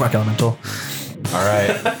Elemental? Rock elemental. All right.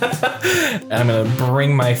 And I'm gonna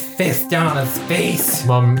bring my fist down on his face.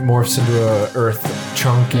 Mum morphs into a earth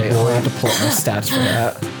chunky I'll boy. have to pull up my stats for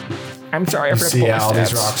that. I'm sorry, I You forgot to see pull my all these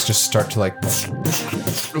stats. rocks just start to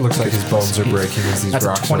it looks like his bones are breaking as these That's a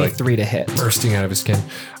rocks are 23 to hit. bursting out of his skin.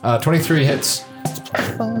 23 hits.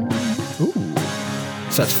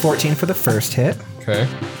 So that's 14 for the first hit, Okay.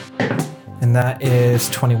 and that is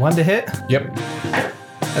 21 to hit. Yep.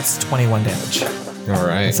 That's 21 damage. All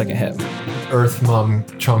right. Second hit. Earth Mum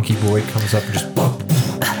chunky boy comes up and just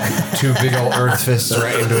 2 big old earth fists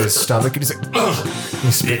right into his stomach, and he's like, ugh.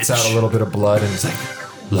 He spits out a little bit of blood, and he's like,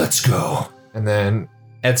 let's go. And then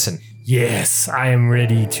Edson. Yes, I am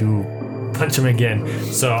ready to punch him again.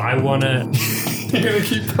 So I want to. You're gonna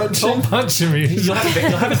keep punching. Don't punch me. You'll have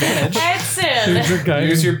advantage. Edson!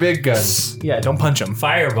 Use your big guns. Yeah, don't punch him.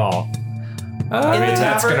 Fireball. I mean,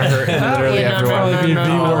 that's gonna hurt literally Yeah, no, everyone. no, Probably be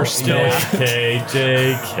no. the worst still.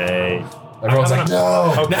 JK. Everyone's like,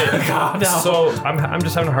 no. Okay. So I'm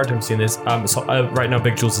just having a hard time seeing this. So right now,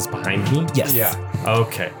 Big Jules is behind me. Yes. Yeah.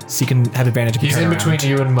 Okay. So you can have advantage if you He's turn in between around.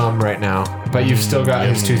 you and Mum right now, but you've still got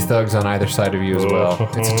his 2 thugs on either side of you as well.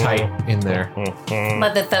 It's tight in there.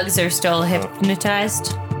 But the thugs are still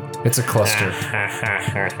hypnotized. It's a cluster.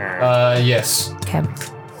 Yes, Okay.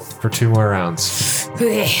 for 2 more rounds.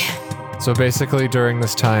 So basically, during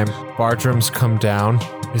this time, Bartram's come down.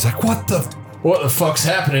 He's like, what the What the fuck's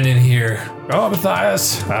happening in here? Oh,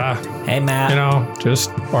 Matthias. Hey, Matt. You know,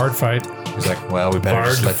 just bard fight. He's like, well, we better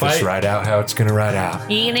just Bard let this fight. ride out how it's gonna ride out.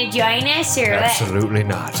 You gonna join us or what? Absolutely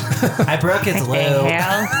not. I broke his The hell?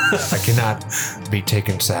 I cannot be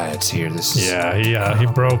taking sides here. This is Yeah, he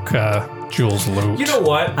broke Jules' loot. You know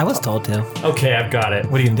what? I was told to. Okay, I've got it.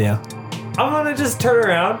 What are you gonna do? I'm gonna just turn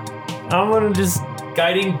around. I'm gonna just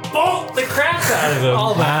guiding bolt the crap out of him.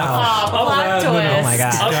 Wow. Oh, plot twist. Oh my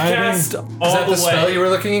god. I'll cast all Is that the the spell way. you were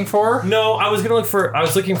looking for? No, I was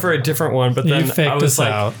looking for a different one, but You then faked I was us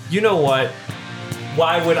like, out. you know what?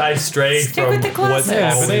 Why would I stray Stick from with the what's classics.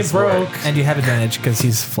 Yeah, but they always broke. worked? And you have advantage because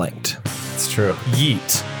he's flanked. It's true.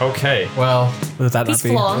 Yeet. Okay. Well, Would that He's not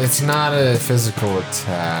be? flung. it's not a physical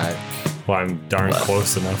attack. Well, I'm darn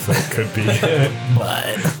close enough that it could be.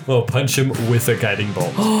 But We'll punch him with a guiding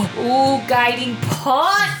bolt. Ooh, guiding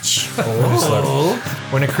punch.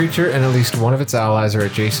 When a creature and at least one of its allies are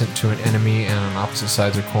adjacent to an enemy and on opposite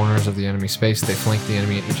sides or corners of the enemy space, they flank the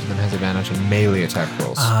enemy and each of them has advantage on melee attack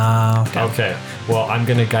rolls. Okay. Well, I'm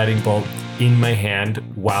gonna guiding bolt in my hand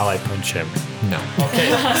while I punch him. No.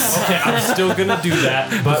 Okay. Okay. I'm still gonna do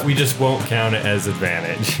that, but we just won't count it as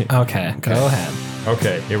advantage. okay, go ahead.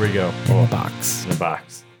 Okay. Here we go. In the box. In the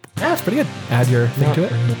box. Yeah, that's pretty good. Add your thing to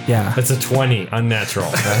it. Yeah. That's a 20,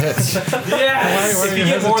 unnatural. That hits. Yes. Why are If you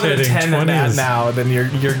you get more than hesitating? 10 on 20 that is- now, then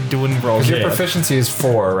you're doing rolls. Your proficiency is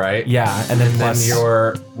 4, right? Yeah, and then And then plus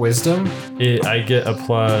your wisdom, I get a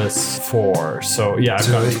 +4, so yeah, I've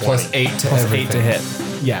so got a it's 20. plus 8 to plus everything. 8 to hit.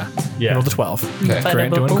 Yeah. Yeah. Roll the 12. Okay.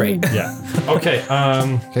 Great, doing great. Yeah. Okay.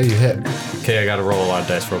 Okay, you hit. Okay. I got to roll a lot of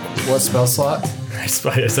dice real quick. What spell slot? I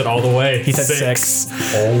said all the way. He said 6.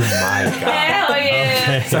 Oh my god. Hell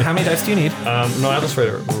yeah. So how many dice do you need? No, I'll just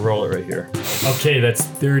roll it right here. Okay, that's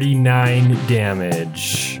 39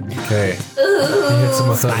 damage. Okay. He hits him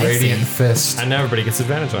with a radiant fist. And now everybody gets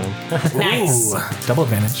advantage on him. Nice. Double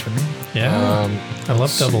advantage for me. Yeah. I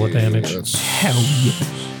love double advantage. Hell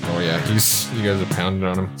yeah. Oh yeah, you guys are pounding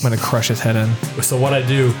on him. I'm gonna crush his head in. So what I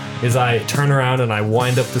do is I turn around and I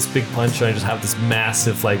wind up this big punch and I just have this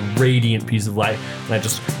massive, like, radiant piece of light and I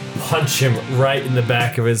just punch him right in the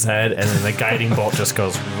back of his head and then the guiding bolt just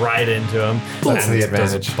goes right into him. That's and the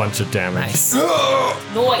does advantage. a bunch of damage. Nice.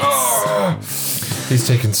 Nice. He's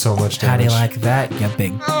taking so much How do damage. you like that, you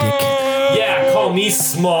big dick? Yeah, call me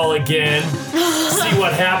small again. See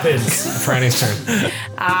what happens. Franny's turn.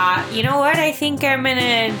 You know what? I think I'm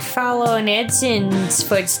gonna follow in Edson's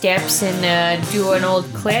footsteps and do an old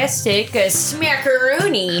classic, a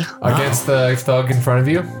smackaroony. Against the thug in front of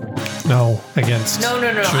you. No, against. No.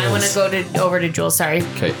 I want to go over to Jules. Sorry,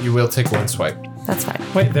 Okay, you will take one swipe. that's fine.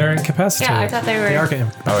 Wait, they're incapacitated. Yeah, I thought they They are were.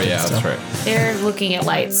 getting. Oh yeah, that's right. They're looking at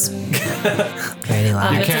lights. Very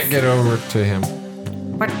loud. You It's can't a- get over to him.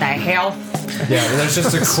 What the hell? Yeah, there's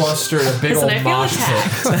just a cluster, a big Listen, old I feel mosh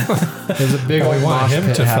attacked. pit. There's a big We old want mosh him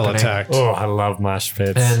pit to feel happening. attacked. Oh, I love mosh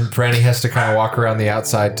pits. And Franny has to kind of walk around the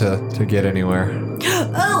outside to get anywhere.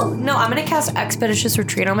 Oh no! I'm gonna cast Expeditious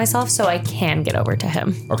Retreat on myself so I can get over to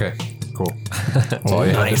him. Okay, cool. That's all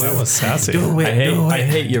you have to That do. was sassy. I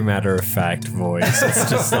hate your matter of fact voice.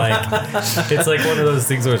 It's just like it's like one of those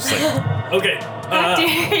things where it's like, okay. How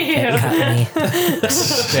dare you?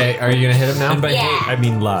 Okay, are you gonna hit him now? And by Yeah. hate, I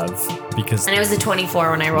mean love, because And it was a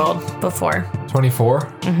 24 when I rolled before. 24.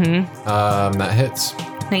 Mm-hmm. That hits.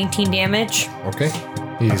 19 damage. Okay.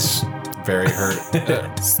 He's very hurt.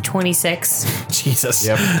 It's 26. Jesus.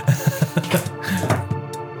 Yep.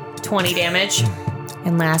 20 damage.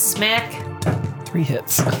 And last smack. 3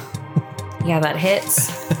 hits. Yeah, that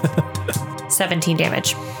hits. 17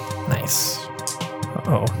 damage. Nice.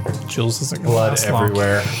 Oh, Jules isn't gonna Blood last long.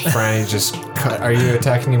 everywhere. Franny just cut. Are you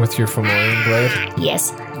attacking him with your Fomorian blade?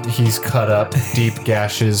 Yes. He's cut up, deep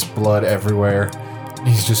gashes, blood everywhere.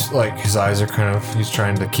 He's just like, his eyes are kind of, he's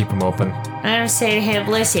trying to keep them open. I'm saying to him,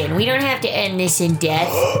 listen, we don't have to end this in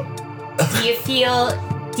death.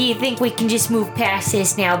 Do you think we can just move past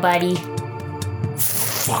this now, buddy?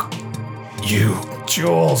 You.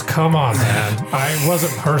 Jules, come on, man. I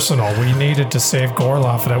wasn't personal. We needed to save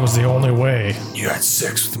Gorloff, and that was the only way. You had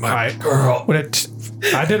sex with my I girl.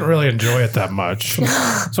 I didn't really enjoy it that much.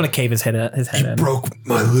 Just want to cave his head in. Broke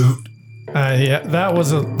my loot. Yeah, that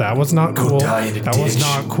was not cool. die in a That was ditch.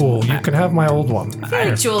 not cool. You can have my old one.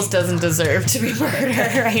 Jules doesn't deserve to be murdered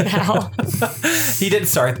right now. He did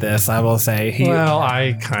start this, I will say. Well,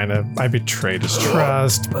 I betrayed his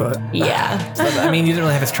trust, but Yeah. I mean, you didn't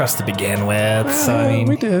really have his trust to begin with, so I mean,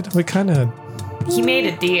 we did. We kind of. He made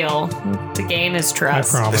a deal to gain his I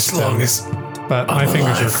trust. promised him, as but my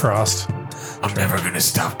fingers alive. are crossed. I'm never gonna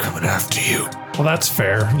stop coming after you. Well, that's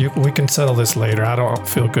fair. We can settle this later. I don't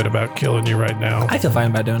feel good about killing you right now. I feel fine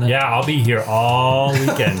about doing it. Yeah, I'll be here all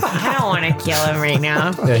weekend. I don't want to kill him right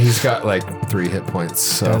now. Yeah, he's got like 3 hit points.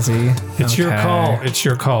 So Does he? It's your call. It's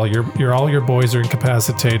your call. You're all your boys are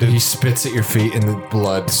incapacitated. he spits at your feet and the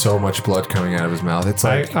blood, so much blood coming out of his mouth. It's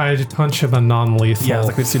like, I punch him a non-lethal. Yeah, I was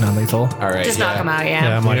like, let's do non-lethal. all right, Just knock him out, yeah,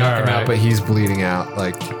 yeah. I'm You like, knock all him out, right. but he's bleeding out.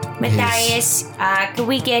 Like Matthias, could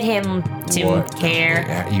we get him some What? care?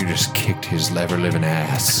 Yeah, you just kicked his lever-living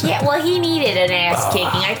ass. Yeah, well, he needed an ass kicking.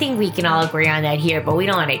 I think we can all agree on that here, but we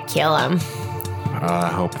don't want to kill him. I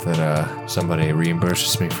hope that somebody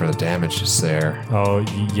reimburses me for the damages there. Oh,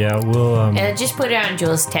 yeah, we'll, Just put it on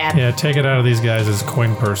Jules' tab. Yeah, take it out of these guys'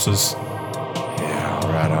 coin purses. Yeah,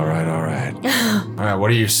 all right. All right, what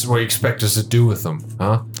do you expect us to do with him,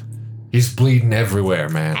 huh? He's bleeding everywhere,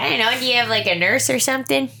 man. I don't know. Do you have like a nurse or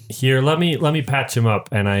something? here, let me patch him up,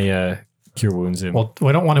 and I cure wounds him. Well,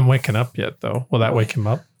 we don't want him waking up yet, though. Will that wake him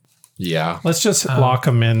up? Yeah. Let's just lock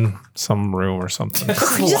him in some room or something.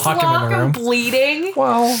 Just Lock him in a room. bleeding.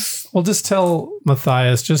 Well, we'll just tell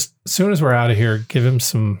Matthias, just as soon as we're out of here, give him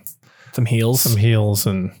some Heals. heals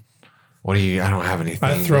and What do you? I don't have anything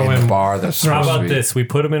I throw in the him- bar that's How supposed about to be. this? We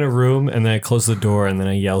put him in a room, and then I close the door, and then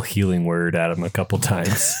I yell healing word at him a couple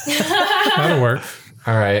times. that'll work.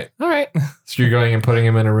 All right. All right. So you're going and putting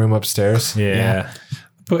him in a room upstairs? Yeah.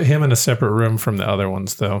 Put him in a separate room from the other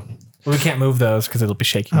ones, though. We can't move those because it'll be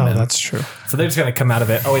shaking. Oh, them. that's true. So they're just gonna come out of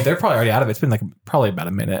it. Oh wait, they're probably already out of it. It's been like probably about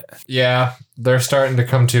a minute. Yeah. They're starting to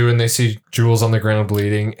come to, and they see Jules on the ground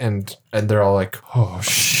bleeding, and they're all like, "Oh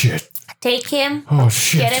shit! Take him, Oh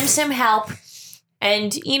shit!" get him some help,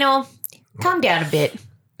 and, calm down a bit.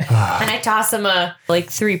 And I toss him like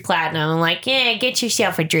 3 platinum. I'm like, get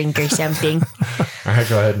yourself a drink or something. All right,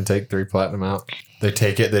 go ahead and take 3 platinum out. They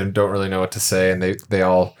take it. They don't really know what to say, and they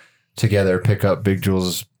all together pick up Big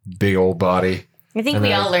Jules' big old body, I think And we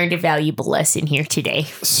then- all learned a valuable lesson here today.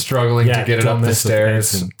 struggling Yeah, to get it don't up the mess with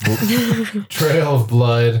stairs. Edson. Trail of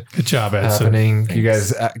blood Good job, Edson. happening. You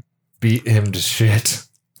guys beat him to shit.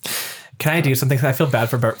 Can I do something? I feel bad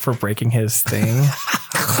for breaking his thing.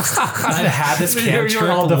 I've had this You're cantrip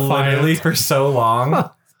all defiant. literally for so long.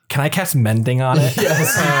 Can I cast mending on it?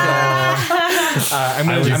 Yes. I'm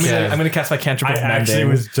gonna cast my cantrip I of actually mending.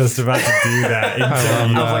 was just about to do that. love until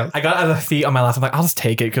you- that. I got out of the feet on my last. I'm like, I'll just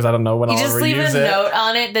take it because I don't know when You I'll just ever leave a use it. note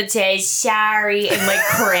on it that says sorry in like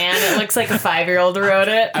crayon. It looks like a 5-year-old wrote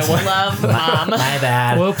it. I love mom. My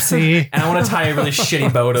bad. Whoopsie. And I want to tie a really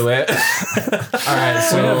shitty bow to it. All right, We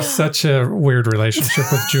so have such a weird relationship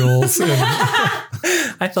with Jules. And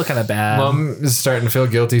I feel kind of bad. Mom is starting to feel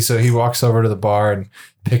guilty, so he walks over to the bar and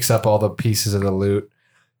picks up all the pieces of the loot,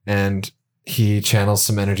 and he channels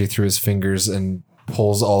some energy through his fingers and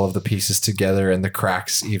pulls all of the pieces together, and the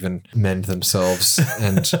cracks even mend themselves,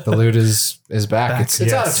 and the loot is back. It's out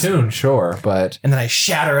of yes. tune, sure, but And then I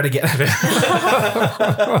shatter it again. I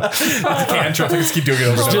can't trust. I just keep doing it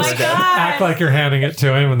over and Oh over my again. God. act like you're handing it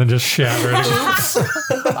to him and then just shatter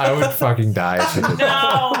it. I would fucking die if he did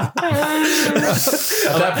that. No.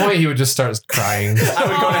 At that point, he would just start crying. I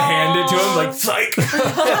would go to hand it to him like psych.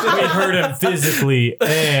 we hurt him physically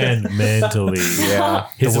and mentally. Yeah.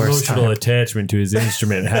 His The worst emotional time. attachment to his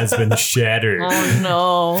instrument has been shattered. Oh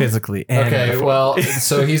no. Physically. And Okay, metaphorically. well,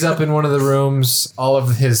 so he's up in one of the rooms. All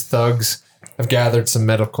of his thugs have gathered some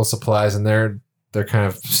medical supplies, and they're kind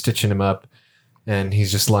of stitching him up. And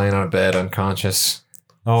he's just lying on a bed, unconscious.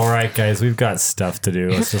 All right, guys, we've got stuff to do.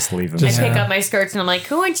 Let's just leave him. I here. pick up my skirts and I'm like,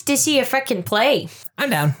 who wants to see a fucking play? I'm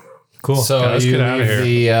down. Cool. So Yeah, let's you get outta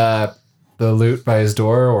leave the loot by his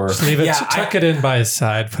door, or Leave it, Yeah, tuck it in by his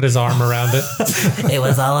side, put his arm around it. It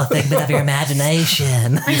was all a figment of your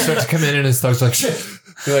imagination. you start to come in, and his thugs are like shit.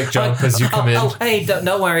 You like jump as you come in. Hey,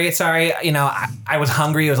 don't worry. Sorry. I was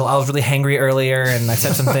hungry. I was really hangry earlier, and I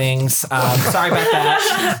said some things. Sorry about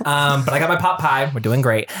that. But I got my pot pie. We're doing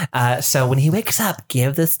great. So when he wakes up,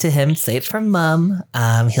 give this to him. Say it's from Mom.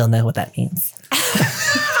 He'll know what that means.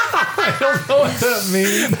 I don't know what that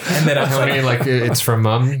means. And then I mean, like it's from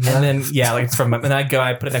Mom. and then like it's from Mom. And I go.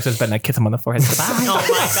 I put it next to his bed, and I kiss him on the forehead. Goodbye.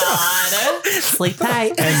 Oh my Sleep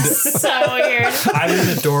tight. and god. So weird. I'm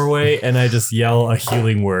in the doorway, and I just yell a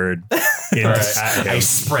healing word at I him.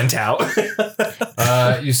 sprint out.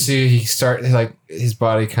 You see, his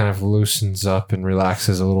body kind of loosens up and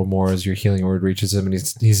relaxes a little more as your healing word reaches him, and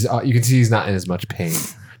he's you can see he's not in as much pain.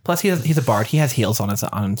 Plus, he's a bard. He has heals on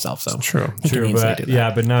himself, so True. he can True, easily but do that.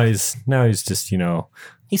 yeah, but now he's just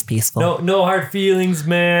He's peaceful. no hard feelings,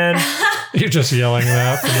 man. You're just yelling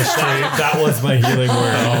that from the street. that was my healing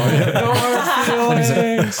word. No hard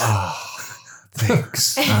feelings.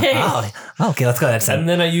 Thanks. Okay, let's go. That's And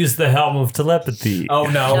then I use the helm of telepathy. Oh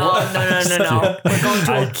no. No. We're going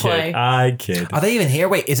to I a play. kid. I kid. Are they even here?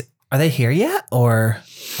 Wait, are they here yet, or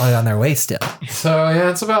are they on their way still? So yeah,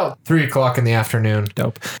 it's about 3:00 in the afternoon.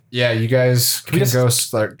 Dope. Yeah, you guys can just- go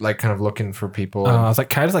start like kind of looking for people. I was like,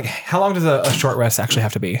 can I just like, how long does a short rest actually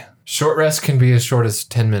have to be? Short rest can be as short as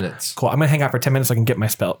 10 minutes. Cool. I'm gonna hang out for 10 minutes so I can get my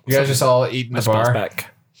spell. You guys just all eat in the spells bar.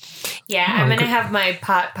 back. Yeah, I'm gonna have my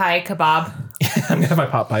pot pie kebab. I'm gonna have my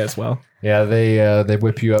pot pie as well. Yeah, they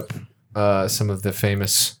whip you up some of the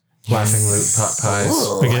famous Laughing Loot pot pies,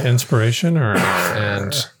 We get inspiration or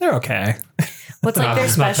and They're okay. What's like their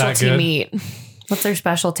It's not that specialty good. meat? What's their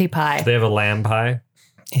specialty pie? They have a lamb pie.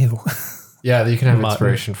 Ew. yeah, you can have Mutton.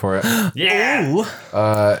 inspiration for it. Yeah.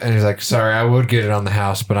 And he's like, "Sorry, I would get it on the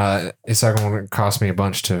house, but it's not going to cost me a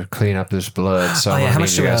bunch to clean up this blood, so Oh, I'm yeah, gonna how need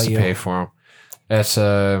much you do I guys owe to you? pay for them." That's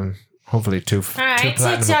hopefully two. All right, two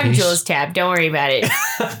platinum it's on apiece. Joe's tab. Don't worry about it.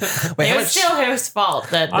 Wait, It how was much? still his fault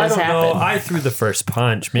that I this don't know. happened. I threw the first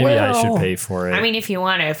punch. Maybe I should Well, pay for it. I mean, if you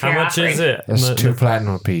want to, if how you're much offering. is it? That's The- two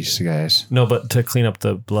platinum apiece, you guys. No, but to clean up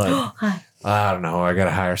the blood. I don't know. I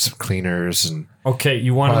gotta hire some cleaners and Okay,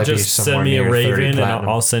 you want to Probably be just send somewhere me a near 30 raven and platinum.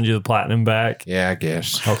 I'll send you the platinum back? yeah, I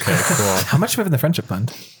guess. Okay, cool. How much do we have in the friendship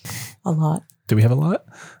fund? A lot. Do we have a lot?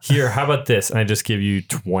 Here, how about this? And I just give you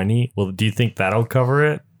 20. Well, do you think that'll cover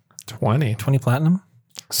it? 20. 20 platinum?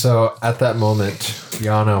 So at that moment,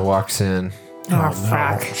 Yana walks in. Oh,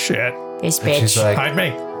 fuck. Shit. This And she's bitch. like, Hide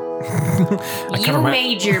me. You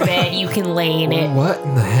made your bed. You can lay in it. "What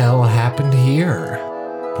in the hell happened here,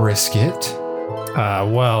 Brisket?"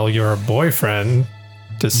 Well, your boyfriend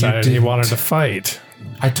decided he didn't. wanted to fight.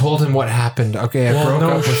 I told him what happened. Okay, I broke no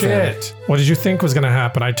up with him. shit. What did you think was going to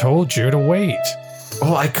happen? I told you to wait.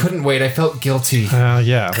 Oh, I couldn't wait. I felt guilty.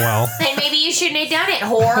 Yeah, well, Then maybe you shouldn't have done it,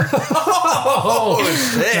 whore.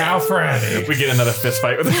 now Franny. We get another fist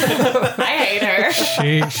fight with her. I hate her.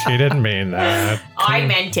 She didn't mean that. I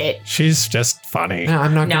meant it. She's just funny. No,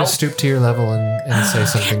 I'm not going No. to stoop to your level and say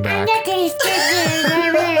something back.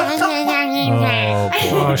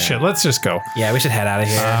 Oh shit, let's just go. Yeah, we should head out of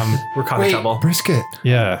here. We're caught in Wait, trouble. Brisket,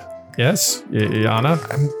 Yeah. Yes, Yana?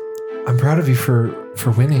 I'm proud of you for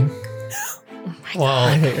winning.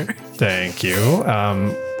 Well, thank you.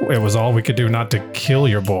 It was all we could do not to kill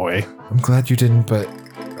your boy. I'm glad you didn't, but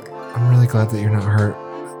I'm really glad that you're not hurt.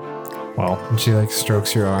 Well, And she like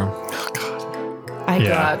strokes your arm. I go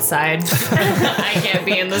Yeah. outside. I can't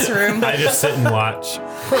be in this room. I just sit and watch.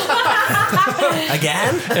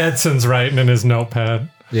 Again? Edson's writing in his notepad.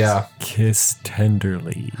 Yeah. Kiss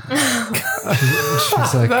tenderly.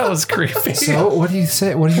 She's like, That was creepy. "So, what do you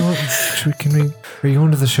say? What do you want? Are you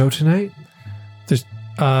going to the show tonight?"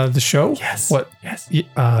 The show? Yes. What? Yes.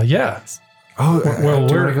 Yeah. Oh, Well, do you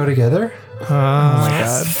want we're- to go together? Oh my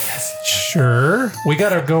god. Sure. We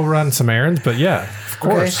gotta go run some errands, but yeah, of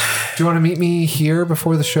course. Okay. Do you want to meet me here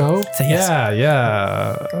before the show? Say yes.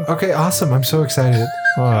 Yeah. Okay, awesome. I'm so excited.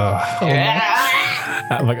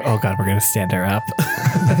 I'm like, oh god, we're gonna stand her up.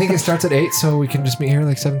 I think it starts at 8, so we can just meet here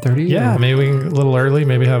like 7:30. Yeah, maybe we can a little early,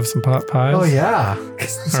 maybe have some pot pies. Oh yeah.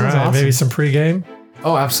 All right, maybe some pregame.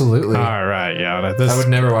 Oh, absolutely. All right, yeah. This, I would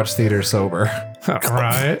never watch theater sober. all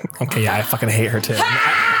right. Okay, yeah, I fucking hate her too.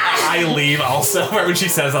 I leave also when she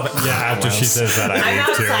says that. Yeah, after she says that, I'm I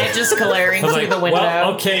leave too. outside just glaring I was through like, the window.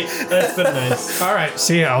 well, okay, that's been nice. All right,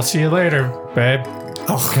 see you. I'll see you later, babe.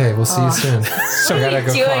 Okay, we'll see you soon. So What are gotta you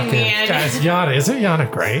go doing, clock in. man? Guys, Yana, isn't Yana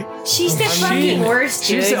great? She's the fucking worst,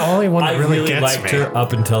 dude. She's the only one I that really, really gets liked me. her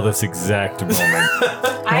up until this exact moment.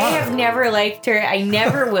 I have never liked her. I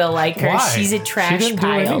never will like her. Why? She's a She trash didn't do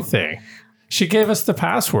pile. anything. She gave us the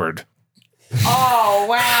password. Oh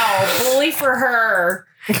wow, bully for her.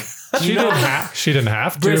 She didn't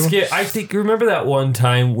have to. Brisket, I think, remember that one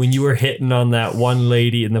time when you were hitting on that one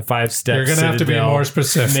lady in the 5 steps? You're gonna have to be more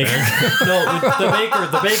specific.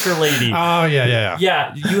 The baker lady. Oh yeah.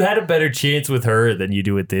 Yeah, you had a better chance with her than you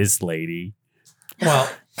do with this lady. Well,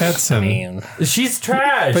 Edson, She's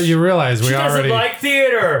trash. but you realize we she doesn't already. like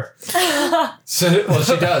theater. So, well,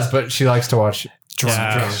 she does, but she likes to watch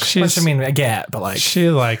yeah, Which she's, I mean, I get, but like, she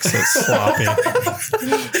likes it sloppy.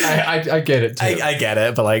 I get it too. I get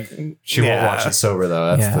it, but like, she won't watch it sober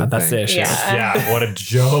though. That's the thing. the issue. Yeah. Yeah, what a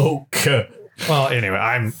joke. Well,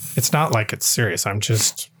 anyway, it's not like it's serious. I'm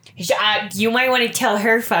just. You might want to tell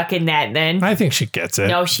her fucking that then. I think she gets it.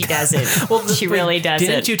 No, she doesn't. She really doesn't.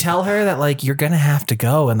 Didn't you tell her that like you're gonna have to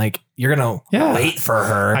go and like you're going to wait for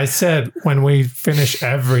her. I said when we finish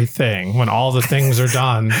everything, when all the things are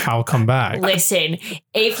done, I'll come back. Listen,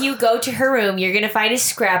 if you go to her room, you're going to find a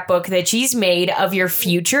scrapbook that she's made of your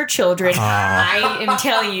future children. I am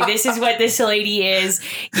telling you, this is what this lady is.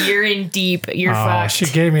 You're in deep. You're fucked. She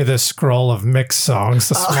gave me this scroll of mixed songs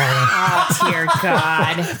this morning. Oh, dear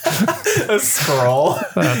God. A scroll.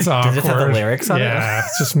 That's awkward. Does it have the lyrics on it? Yeah,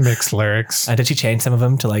 it's just mixed lyrics. Did she change some of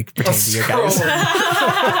them to like pertain to your guys?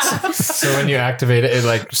 So when you activate it, it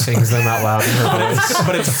like sings them out loud in her voice.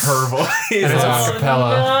 But it's her voice. And it's a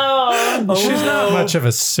cappella. No. She's not much of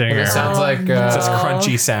a singer. It sounds like It's this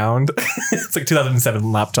crunchy sound. It's like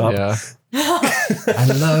 2007 laptop. yeah. I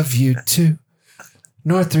love you too.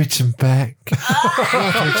 Northridge and back.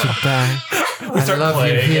 Northridge and back. I love you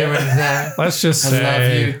playing here and there. Let's just I love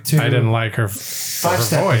say you too. I didn't like her, Five her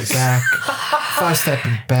stepping voice. back. 5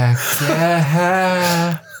 stepping back.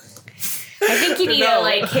 Yeah. I think you need to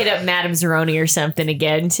like hit up Madame Zeroni or something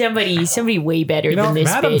again. Somebody way better than this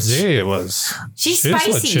Madam bitch. Z was. She's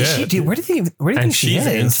spicy. legit. Dude, where do you And think she she's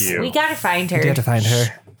is? into you. We gotta find her. You have to find her.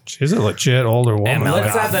 She's a legit older woman.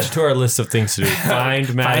 Let's add that to our list of things to do.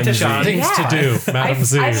 Find Madam Z. Deshaun. Things Yeah. to do, Madam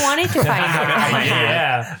Z. I wanted to find her.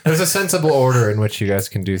 Yeah. There's a sensible order in which you guys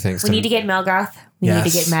can do things. We need to get Melgoth. We need to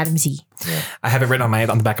Yes. get Madam Z. I have it written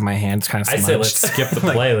on the back of my hand. It's kind of I say let's skip the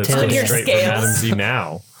play. Let's go Tilt your straight for scales. Madam Z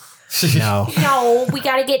now. No. No, we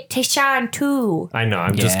gotta get Tashawn too. I know.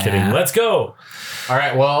 I'm just Yeah. kidding. Let's go. All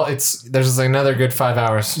right. Well, there's another good 5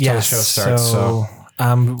 hours till the show starts. So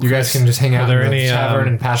you guys can just hang out Are there in the any tavern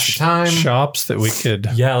and pass the time. shops that we could?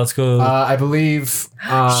 Yeah, let's go. I believe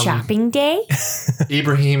Shopping day?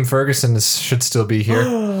 Ibrahim Ferguson should still be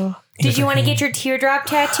here. Did you want to get your teardrop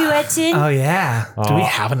tattoo, Edson? Oh yeah. Do we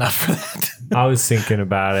have enough for that? I was thinking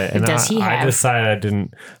about it, and Does he I have? decided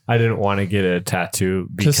I didn't want to get a tattoo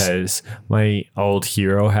because my old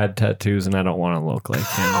hero had tattoos, and I don't want to look like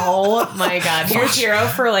him. Oh my God. You're hero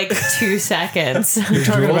for like 2 seconds. You're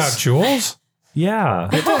talking about jewels? Yeah,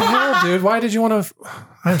 What the hell, dude? Why did you want to?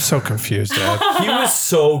 I'm so confused, Dad. he was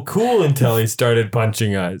so cool until he started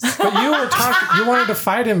punching us. But you were talking. You wanted to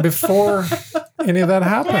fight him before any of that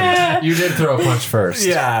happened. You did throw a punch first.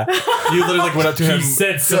 Yeah. You literally like went up to him. He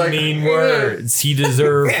said some mean words. He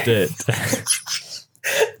deserved it.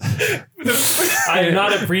 I'm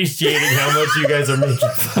not appreciating how much you guys are making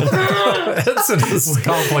fun of. This is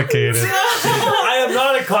complicated. I am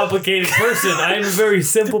not a complicated person. I am a very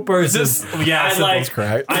simple person. Yeah, I simple's like.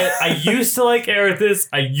 correct. I used to like Erithus.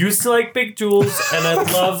 I used to like big jewels, and I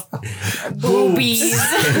love boobs.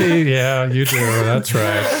 Boobies. Yeah, you do. That's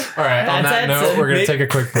right. All right. On that That's note, it. we're gonna take a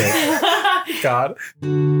quick break. God.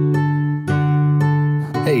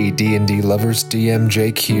 Hey D&D lovers, DM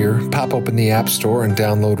Jake here. Pop open the App Store and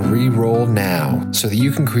download Reroll now so that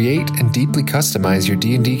you can create and deeply customize your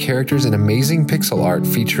D&D characters in amazing pixel art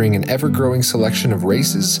featuring an ever-growing selection of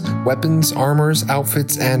races, weapons, armors,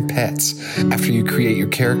 outfits, and pets. After you create your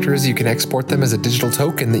characters, you can export them as a digital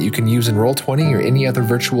token that you can use in Roll20 or any other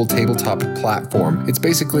virtual tabletop platform. It's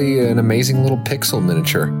basically an amazing little pixel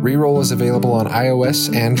miniature. Reroll is available on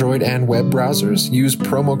iOS, Android, and web browsers. Use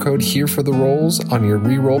promo code here for the rolls on your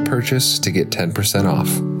Reroll purchase to get 10% off.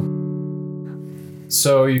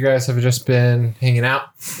 So you guys have just been hanging out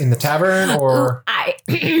in the tavern, or I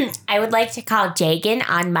would like to call Jagan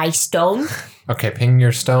on my stone. okay, ping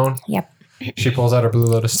your stone. Yep. She pulls out her blue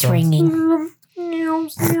lotus It's stone. ringing.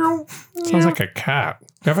 Sounds like a cat.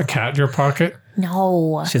 You have a cat in your pocket?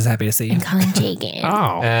 No. She's happy to see you. I'm calling Jagan.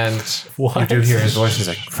 Oh. And you do hear his voice. He's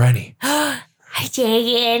like, Franny, Hi,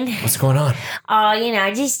 Jagan. what's going on?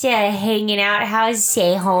 Oh, just hanging out. How's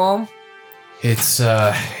stay home? It's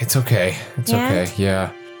okay. It's Yeah? okay.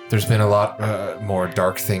 Yeah. There's been a lot more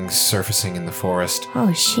dark things surfacing in the forest,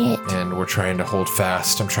 Oh, shit. and we're trying to hold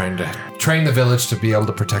fast. I'm trying to train the village to be able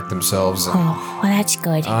to protect themselves. And Oh, well, that's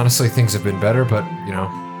good. honestly, things have been better, but,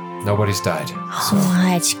 nobody's died. Oh,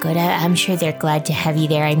 that's good. I'm sure they're glad to have you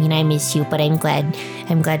there. I mean, I miss you, but I'm glad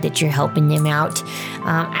that you're helping them out.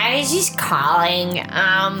 I was just calling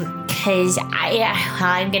because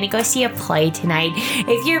I'm gonna go see a play tonight.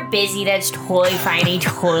 If you're busy, that's totally fine. I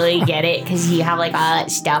totally get it because you have like all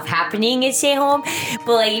that stuff happening at stay home.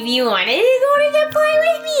 But like, if you wanted to go to the play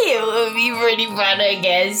with me, it would be pretty fun, I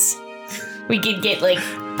guess. We could get like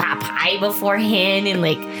pot pie beforehand and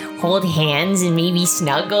like hold hands and maybe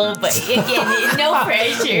snuggle, but again, no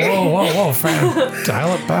pressure. Whoa, Franny.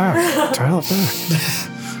 Dial it back.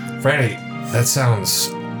 Franny, that sounds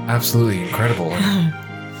absolutely incredible. And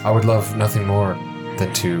I would love nothing more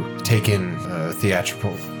than to take in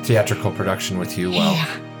theatrical production with you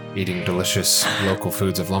eating delicious local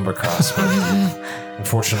foods of Lumbercross. But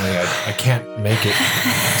unfortunately, I can't make it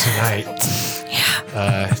tonight.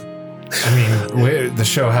 I mean, the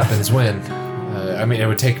show happens when? I mean, it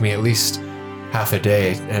would take me at least half a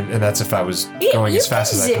day, and that's if I was going as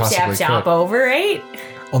fast as I possibly zip could. over, right?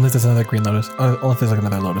 Only if there's another green lotus. Only if there's like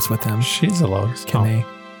another lotus with him. She's a lotus. Can they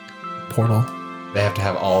portal? They have to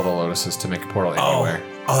have all the lotuses to make a portal anywhere.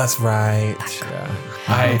 Oh, that's right.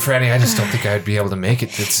 Franny, I just don't think I'd be able to make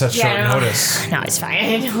it. It's such short notice. No, it's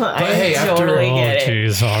fine. But hey, after totally Oh, get it.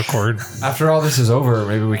 geez, awkward. After all this is over,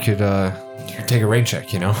 maybe we could take a rain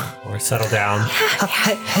check, you know? Or settle down.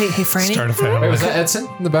 Hey, Franny. Start a family. Wait, was that Edson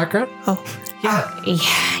in the background? Yeah,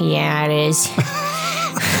 it is.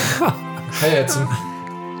 Hey, Edson.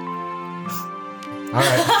 All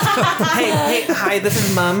right. Hi, this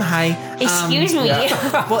is Mom. Hi. Excuse me.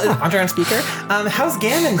 Well, aren't you on speaker? How's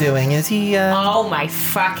Gammon doing? Is he? Oh my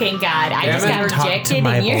fucking god! I just got Talk rejected, to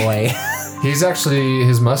my and you're. boy. He's actually,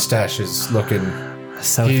 his mustache is looking.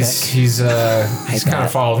 So He's thick. he's kind bet.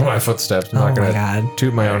 of followed my footsteps. I'm Oh not my gonna God.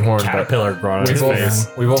 toot my own horn, but Caterpillar growing on his face.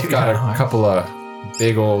 we both Toot got your a horn. couple of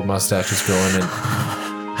big old mustaches going,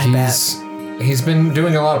 and he's been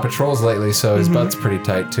doing a lot of patrols lately, so his butt's pretty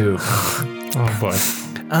tight too. Oh boy.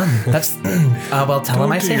 That's well. Tell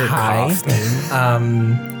him I do say your hi.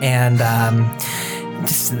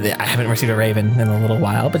 Just, I haven't received a raven in a little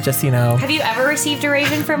while, but just Have you ever received a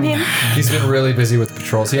raven from him? He's been really busy with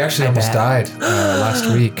patrols. He actually almost bet. died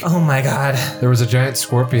last week. Oh my god. There was a giant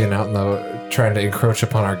scorpion out in the trying to encroach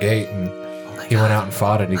upon our gate, and he went out and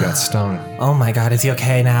fought it. He got stung. Oh my god. Is he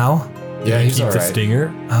okay now? Yeah, he's Keep all the right.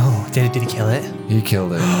 stinger. Oh, did he kill it? He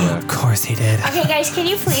killed it. Yeah. Of course he did. Okay, guys, can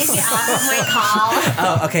you please get off of my call?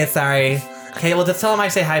 Oh, okay. Sorry. Okay, well, just tell him I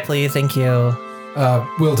say hi, please. Thank you.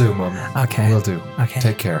 Will do, Mom. Okay. Will do. Okay.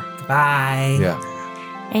 Take care. Bye. Yeah.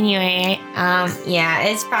 Anyway, yeah,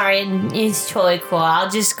 it's totally cool. I'll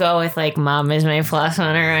just go with like Mom as my plus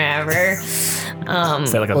one or whatever.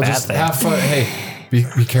 Say like a Well, bad just thing. have fun. Hey, be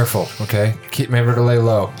careful, okay? Remember to lay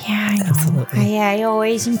low. Yeah, I know. Absolutely. I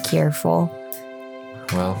always am careful.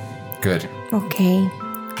 Well, good. Okay.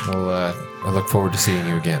 Well, I look forward to seeing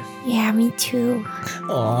you again. Yeah, me too.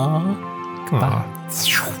 Aww. Aw.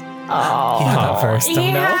 Oh. He hung up first. Don't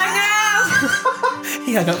Yeah, know.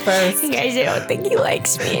 He hung up first. You guys, I don't think he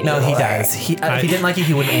likes me anymore. No, he does. If he didn't like you,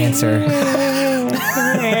 he wouldn't answer.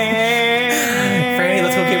 Franny,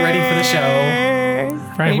 let's go get ready for the show.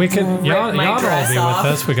 Right, we can. Rip my Yana will dress be off.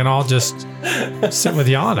 with us. We can all just sit with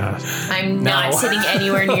Yana. I'm not sitting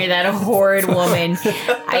anywhere near that horrid woman.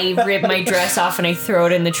 I rip my dress off and I throw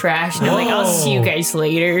it in the trash. And I'm like, I'll see you guys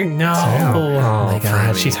later. No. Damn. Oh my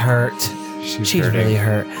god, Franny. she's hurt. She's hurting. really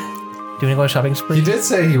hurt. Do you want to go on a shopping spree? He did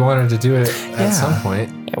say he wanted to do it at some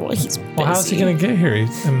point. Yeah, well, he's busy. Well, how's he gonna get here?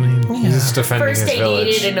 I mean, He's just defending First his I village.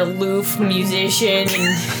 needed an aloof musician,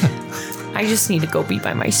 and I just need to go be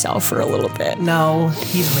by myself for a little bit. No,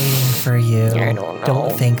 he's waiting for you. I don't know.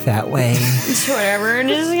 Don't think that way. It's whatever. I'm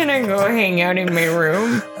just gonna go hang out in my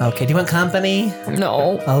room. Okay, do you want company?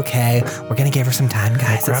 No. Okay, we're gonna give her some time,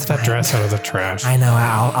 guys. grab It's that fine. dress out of the trash. I know.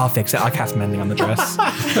 I'll fix it. I'll cast mending on the dress,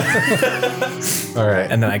 All right.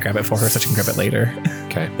 and then I grab it for her so she can grab it later.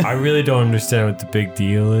 Okay. I really don't understand what the big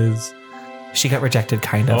deal is. She got rejected,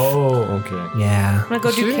 kind of. Oh, okay. Yeah. I'm gonna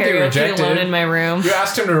go She do didn't get karaoke rejected. alone in my room. You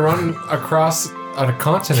asked him to run across on a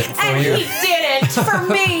continent for And you. he didn't for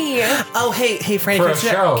me. Oh, hey, Franny, For can I a see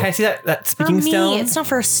show. that? Can I see that For speaking me. stone? It's not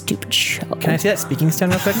for a stupid show. Can I see that speaking stone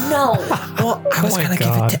real quick? No. Well, I was my gonna give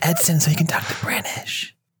God. it to Edson so he can talk to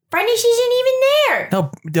Brannish. Brandy, she isn't even there.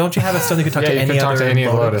 No, don't you have a stone you can talk Yeah, to you any can talk other to any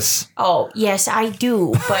Lotus? Lotus. Oh, yes, I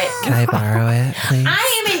do, but Can I borrow it, please?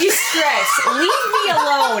 I am in distress. Leave me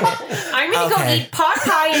alone. I'm gonna go Okay. eat pot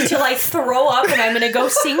pie until I throw up, and I'm gonna go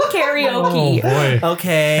sing Oh karaoke. boy.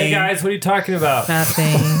 Okay. Hey guys, what are you talking about?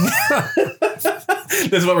 Nothing.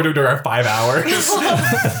 This is what we're doing during our 5 hours.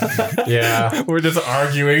 Yeah. We're just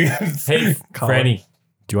arguing. Hey, Franny,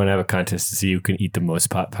 do you want to have a contest to see who can eat the most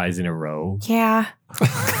pot pies in a row? Yeah.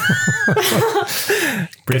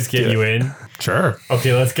 Get you in? Sure.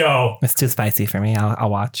 Okay, let's go. It's too spicy for me. I'll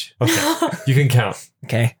watch. Okay, you can count.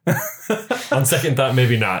 Okay. On second thought,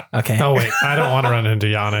 maybe not. Okay. Oh wait, I don't want to run into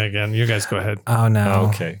Yana again. You guys go ahead. Oh no.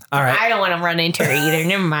 Okay. All right. I don't want to run into her either.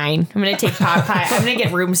 Never mind. I'm gonna take pot pie. I'm gonna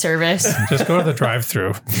get room service. Just go to the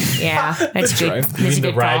drive-through. Yeah, that's good. You That's a mean the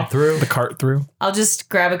good ride call. through? The cart through. I'll just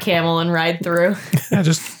grab a camel and ride through. Yeah,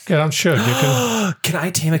 just get on Shug. You can. Can I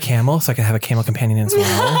tame a camel so I can have a camel companion as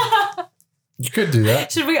well? You could do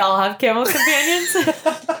that. Should we all have camel companions?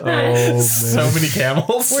 Oh, So many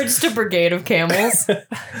camels. We're just a brigade of camels.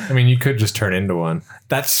 I mean, you could just turn into one.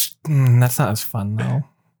 That's not as fun though.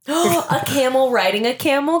 A camel riding a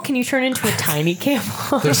camel? Can you turn into a tiny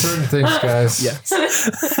camel? There's certain things, guys. Yes.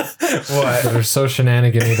 What? That are so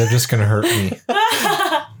shenanigan-y, they're just gonna hurt me.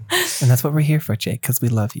 And that's what we're here for, Jake, because we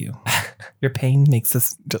love you. Your pain makes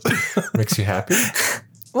us. Makes you happy?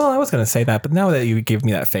 Well, I was going to say that, but now that you gave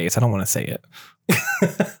me that face, I don't want to say it.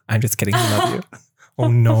 I'm just kidding. I love you. Oh,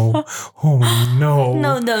 no. Oh, no.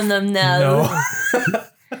 No.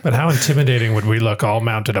 But how intimidating would we look all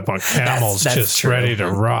mounted up on camels, That's just true. ready to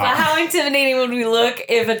But rock? how intimidating would we look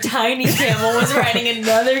if a tiny camel was riding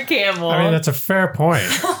another camel? I mean, that's a fair point.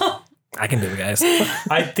 I can do it, guys.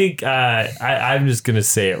 I think I'm just gonna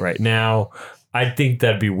say it right now. I think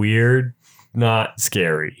that'd be weird, not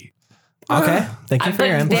scary. Okay. Thank you for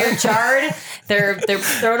your But input. they're jarred. They're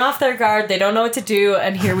thrown off their guard. They don't know what to do.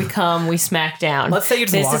 And here we come. We smack down. Let's say you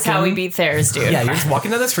just this walk is how in- we beat Thayer's dude. Yeah, you're just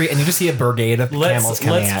walking down the street and you just see a brigade of camels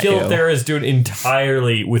coming Let's at kill you. Thera's dude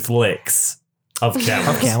entirely with licks of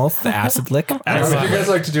camels. Camels, the acid lick. Would you guys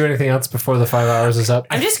like to do anything else before the 5 hours is up?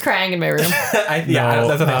 I'm just crying in my room. Yeah,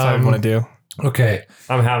 that's the next one I want to do. Okay.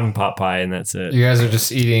 I'm having pot pie and that's it. You guys are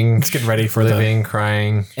just eating, Let's get ready for the living,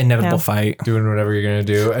 crying, inevitable Yeah. fight. doing whatever you're going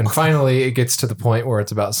to do. And finally, it gets to the point where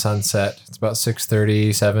it's about sunset. It's about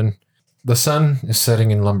 6:37. The sun is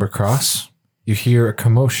setting in Lumbercross. You hear a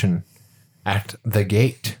commotion at the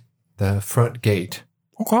gate, the front gate.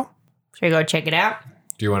 Okay. Should we go check it out?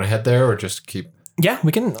 Do you want to head there or just keep... Yeah,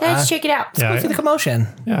 we can Let's check it out. Yeah, go through the commotion.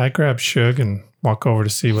 I grab Shug and walk over to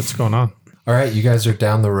see what's going on. All right, you guys are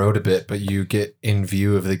down the road a bit, but you get in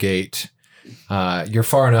view of the gate. You're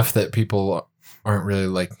far enough that people aren't really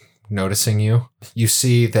like noticing you. You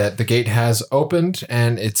see that the gate has opened,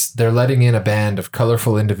 and they're letting in a band of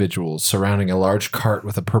colorful individuals surrounding a large cart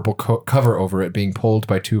with a purple cover over it, being pulled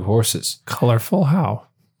by 2 horses. Colorful? How?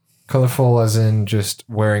 Colorful, as in just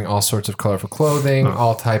wearing all sorts of colorful clothing,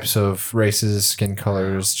 all types of races, skin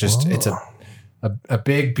colors. Just it's a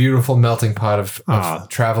big, beautiful melting pot of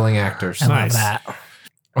traveling actors. I love Nice. that.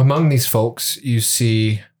 Among these folks, you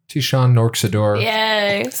see Tishan Norxador.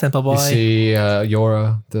 Yay. Simple boy. You see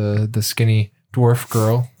Yora, the skinny dwarf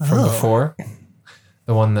girl from before,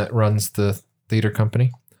 the one that runs the theater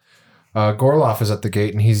company. Gorloff is at the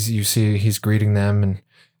gate, and he's greeting them,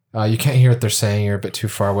 and you can't hear what they're saying. You're a bit too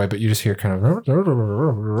far away, but you just hear kind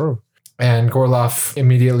of. And Gorloff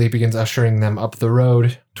immediately begins ushering them up the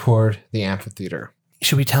road toward the amphitheater.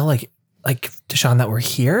 Should we tell like Deshaun that we're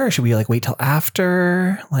here? Or should we like wait till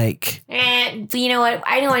after? Like You know what?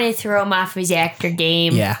 I don't want to throw him off his actor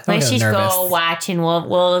game. Yeah, I'm Let's getting just nervous. go watch and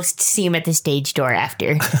we'll see him at the stage door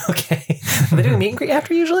after. okay. Are they doing meet and greet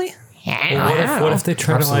after usually? Yeah. What if they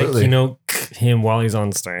try Absolutely. to him while he's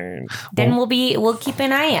on stage? Then we'll keep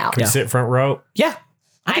an eye out. Can we sit front row? Yeah.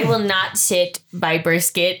 I will not sit by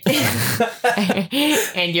Brisket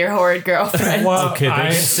and your horrid girlfriend. Well, Okay, they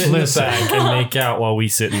just sit in the back and make out while we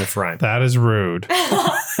sit in the front. That is rude.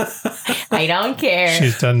 I don't care.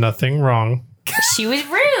 She's done nothing wrong. She was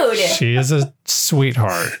rude. She is a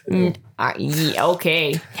sweetheart. Yeah,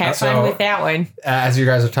 okay. Have So- fun with that one. As you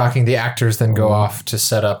guys are talking, the actors then go off to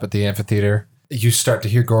set up at the amphitheater. You start to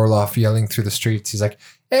hear Gorloff yelling through the streets. He's like,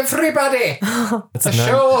 "Everybody, the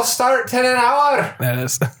show will start in an hour. That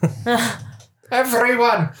is.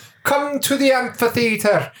 Everyone, come to the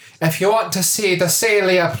amphitheater if you want to see the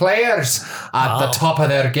Salia players at the top of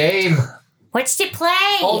their game. What's the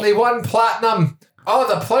play? Only 1 platinum. Oh,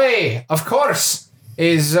 the play, of course,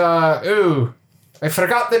 is, I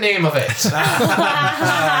forgot the name of it.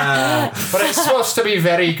 But it's supposed to be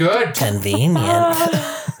very good. Convenient.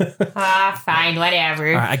 Fine, whatever.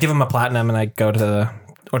 All right, I give him a platinum and I go to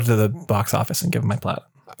the box office and give him my platinum.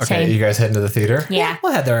 Okay, Same. you guys head into the theater. Yeah.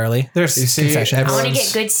 We'll head there early. There's You see concessions. I want to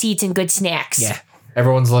everyone's- get good seats and good snacks. Yeah.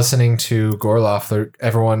 Everyone's listening to Gorloff.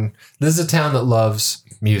 This is a town that loves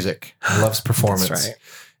music, and loves performance. That's right.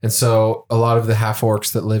 And so a lot of the half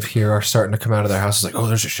orcs that live here are starting to come out of their houses like, oh,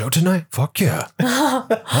 there's a show tonight? Fuck yeah.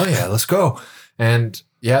 Oh yeah, let's go. And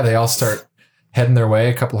yeah, they all start heading their way.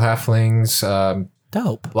 A couple halflings.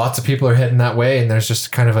 Dope. Lots of people are heading that way, and there's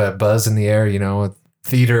just kind of a buzz in the air,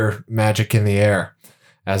 theater magic in the air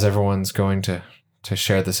as everyone's going to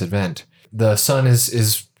share this event. The sun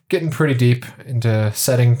is getting pretty deep into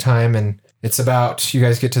setting time, and it's about, you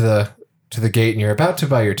guys get to the gate and you're about to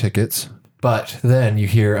buy your tickets, but then you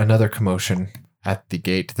hear another commotion at the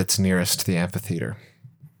gate that's nearest the amphitheater.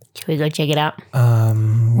 Should we go check it out?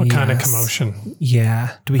 What kind of yes. commotion?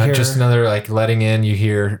 Yeah. Do we Not hear just another letting in, you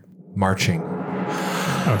hear marching.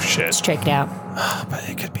 Oh, shit. Let's check it out. But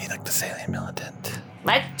it could be like the Salian militant.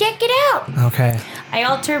 Let's check it out. Okay. I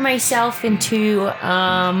alter myself into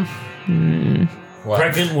What?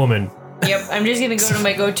 Pregnant woman. Yep, I'm just gonna go to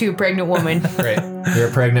my go-to pregnant woman. Great. You're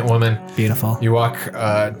a pregnant woman. Beautiful. You walk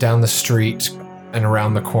down the street and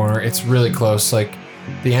around the corner. It's really close. Like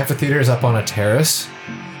the amphitheater is up on a terrace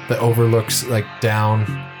that overlooks like down.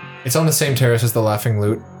 It's on the same terrace as the Laughing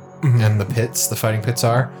Lute and the pits, the fighting pits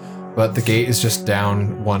are, but the gate is just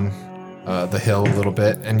down the hill a little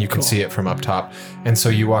bit, and you can see it from up top. And so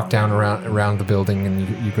you walk down around the building, and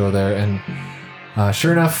you go there, and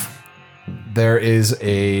sure enough, there is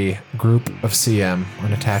a group of CM,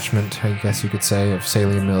 an attachment, I guess you could say, of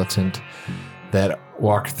Salian Militant that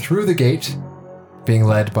walk through the gate, being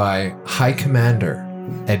led by High Commander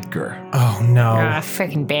Edgar. Oh no.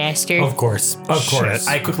 Freaking bastard. Of course. Of course.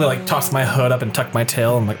 I quickly like toss my hood up and tuck my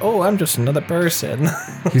tail. I'm like, oh, I'm just another person.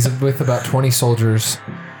 He's with about 20 soldiers,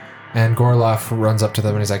 and Gorloff runs up to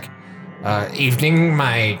them and he's like, evening,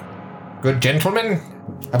 my good gentlemen.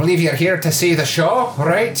 I believe you're here to see the show,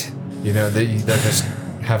 right? You know, they're just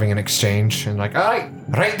having an exchange and like, all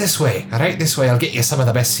right this way. I'll get you some of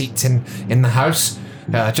the best seats in the house.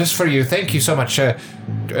 Just for you. Thank you so much.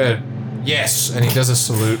 Yes. And he does a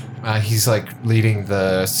salute. He's like leading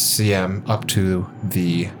the CM up to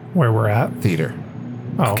the Where we're at? theater.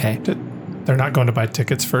 Oh, Okay. They're not going to buy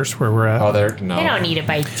tickets first where we're at? Oh, no. I don't need to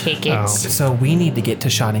buy tickets. So we need to get to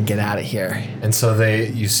Sean and get out of here. And so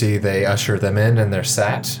they usher them in and they're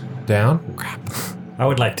sat down. I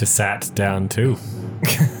would like to sat down too.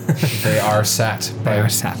 They are sat. They are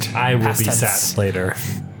sat. I will Past be tense. sat later.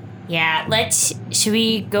 Yeah, should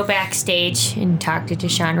we go backstage and talk to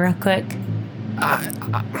Deshaun real quick?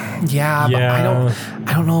 Yeah, but Yeah.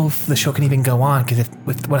 I don't know if the show can even go on because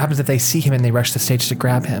what happens if they see him and they rush the stage to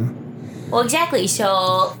grab him? Well, exactly.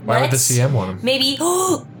 So Why would the CM want him? maybe?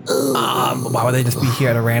 Why would they just be here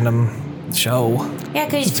at a random show? Yeah,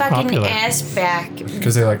 because he's fucking popular. ass back.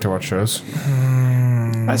 Because they like to watch shows.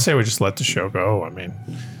 I say we just let the show go. I mean,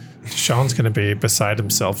 Sean's going to be beside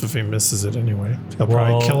himself if he misses it anyway. He'll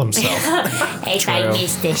probably Well- kill himself. If I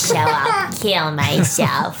miss this show, I'll kill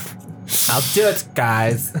myself. I'll do it,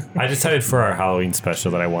 guys. I decided for our Halloween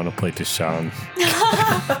special that I want to play Deshaun.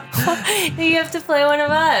 You have to play one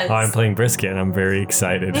of us. Oh, I'm playing Brisket and I'm very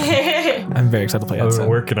excited. I'm very excited to play I've been Edson.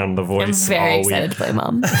 working on the I'm voice very all excited week. to play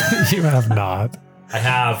Mom. You have not. I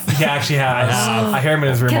have. He actually has. I hear him in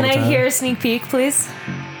his room Can all the I time. hear a sneak peek, please?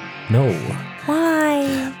 No.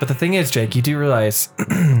 Why? But the thing is, Jake, you do realize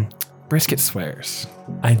Brisket swears.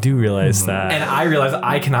 I do realize that. And I realize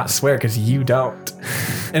I cannot swear because you don't.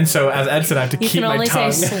 And so as Edson, I have to You keep can my only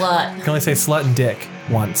tongue. say I slut can only say slut and dick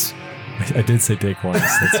once. I did say dick once.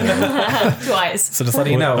 That's right. twice. So just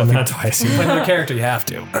letting you know, Well, when you not twice. play another character, you have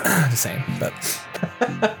to. Just saying. But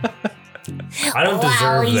I don't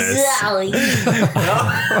deserve this.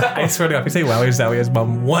 I swear to God, if you say Wowie Zowie as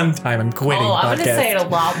mom one time, I'm quitting Oh, I'm podcast. gonna say it a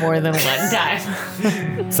lot more than one time.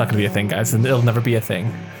 It's not gonna be a thing, guys, and it'll never be a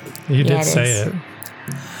thing. You did it say is. it,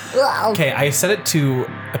 Okay, I said it to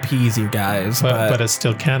appease you guys, but it's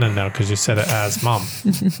still canon now because you said it as mom.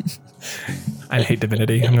 I hate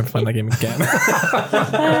Divinity. I'm never playing that game again. No,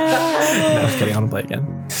 just kidding. I want to play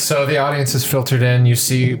again. So the audience is filtered in. You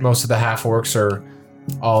see most of the half-orcs are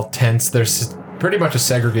all tense. There's pretty much a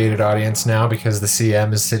segregated audience now because the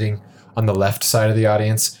CM is sitting on the left side of the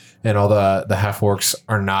audience and all the half-orcs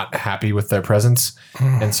are not happy with their presence.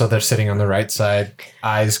 And so they're sitting on the right side,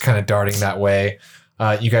 eyes kind of darting that way.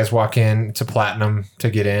 You guys walk in to Platinum to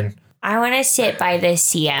get in. I want to sit by the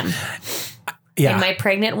CM. Yeah. In my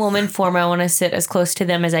pregnant woman form, I want to sit as close to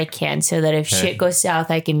them as I can so that if shit goes south,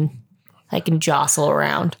 I can jostle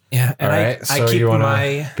around. Yeah. And All right, I so keep you want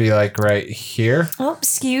my. to be like right here. Oh,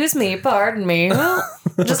 excuse me. Pardon me. Well,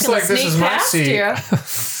 just gonna like this sneak is my past seat.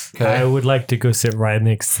 you. I would like to go sit right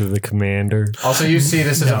next to the commander. Also, you see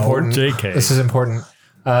this is important. JK. This is important.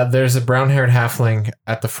 There's a brown-haired halfling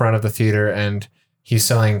at the front of the theater, and he's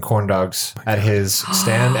selling corn dogs at his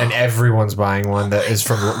stand, and everyone's buying one. That is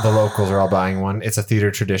from the locals are all buying one. It's a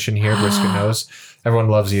theater tradition here. Brisket knows. Everyone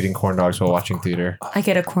loves eating corn dogs while watching theater. I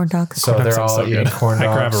get a corn dog. So they're all So eating good. corn dogs.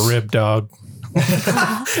 I grab a rib dog. Guy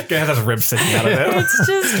has ribs sticking out of it. It's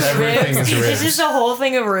just Everything ribs. is ribs. It's just a whole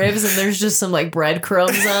thing of ribs, and there's just some like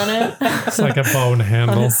breadcrumbs on it It's like a bone on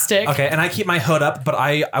handle. a stick. Okay, and I keep my hood up, but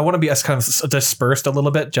I want to be as kind of dispersed a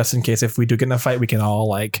little bit just in case if we do get in a fight, we can all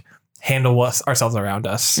like handle ourselves around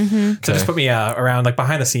us. So just put me around like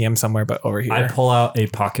behind the CM somewhere, but over here. I pull out a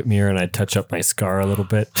pocket mirror and I touch up my scar a little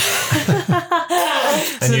bit.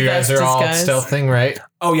 And you guys are all disguise. stealthing, right?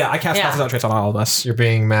 oh yeah, I cast Yeah. Pass traits on all of us. You're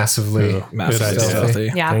being massively Massive idea.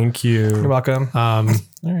 stealthy. Yeah. Thank You're you. welcome. All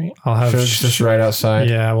right. I'll have just right outside.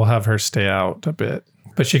 yeah, we'll have her stay out a bit,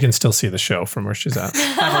 but she can still see the show from where she's at.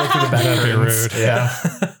 That'd be rude. Yeah.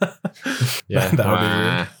 Yeah. That would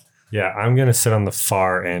be rude. Yeah, I'm going to sit on the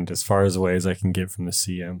far end, as far away as I can get from the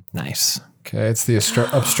CM. Nice. Okay, it's the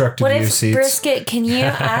obstructed What view if, seats. Brisket, can you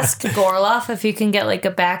ask Gorloff if you can get like a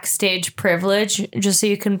backstage privilege just so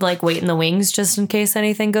you can like wait in the wings just in case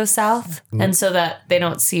anything goes south and so that they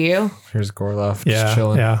don't see you? Here's Gorloff Yeah, just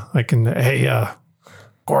chilling. yeah. I can. Hey,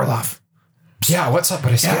 Gorloff. Yeah, what's up?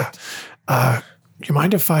 What is Yeah. it? You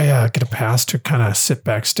mind if I get a pass to kind of sit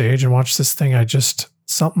backstage and watch this thing?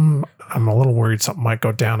 I'm a little worried something might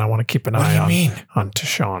go down. I want to keep an What do eye you on mean? on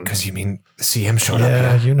Tashawn. Because you mean CM showed up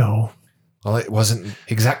Yeah, here? you know. Well, it wasn't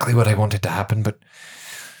exactly what I wanted to happen, but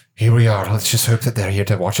here we are. Let's just hope that they're here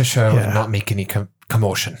to watch a show Yeah. and not make any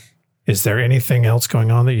commotion. Is there anything else going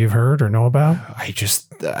on that you've heard or know about? I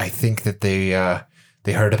think that they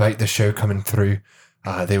heard about the show coming through.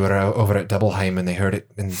 They were over at Doubleheim and they heard it,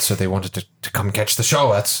 and so they wanted to come catch the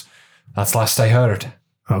show. That's last I heard.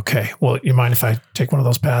 Okay. Well, you mind if I take one of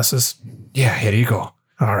those passes? Yeah, here you go.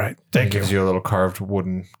 All right. He Thank you. gives you a little carved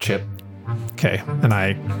wooden chip. Okay. And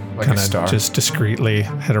I Like a kind star. of just discreetly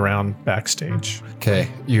head around backstage. Okay,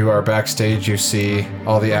 you are backstage. You see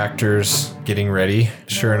all the actors getting ready.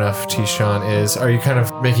 Sure enough, Tishan is. Are you kind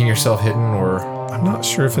of making yourself hidden, or I'm not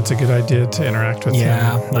sure if it's a good idea to interact with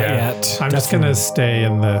Yeah, him. not yet. I'm just going to stay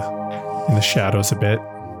in the shadows a bit.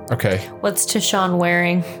 okay? What's Tashawn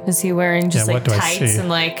wearing? Is he wearing just Yeah, like what do I tights see? and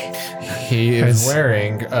like He is Guys.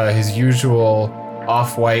 wearing his usual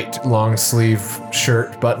off-white long sleeve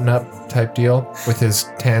shirt, button-up type deal with his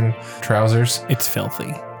tan trousers. It's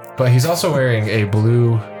filthy. But he's also wearing a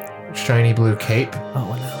blue, shiny blue cape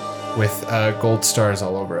Oh, no. with gold stars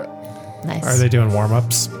all over it. nice? Are they doing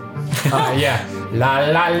warm-ups? Yeah. La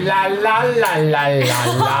la la la la la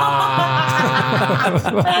la la.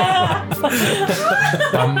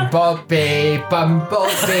 Bumblebee,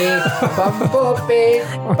 bumblebee, bumblebee,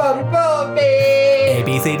 bumblebee, A,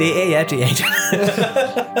 B, C, D, E, F, G, H.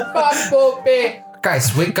 bumblebee.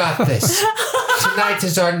 Guys, we got this. Tonight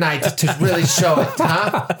is our night to really show it,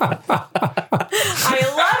 huh? I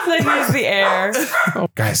love that he's the air.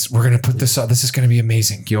 Guys, we're gonna put this on. This is gonna be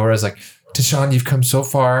amazing. Yora's like, Tashawn, you've come so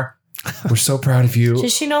far. We're so proud of you.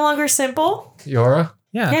 Is she no longer simple? Yora?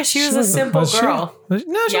 Yeah, she was a simple girl. No,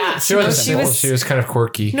 Yeah, She wasn't she simple. was. She was kind of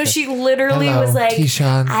quirky. No, she literally Hello, was like,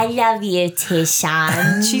 Tishan. "I love you,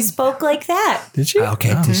 Tishan." She spoke like that. Did she? Okay,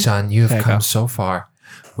 Tishan, you have There you come go. so far.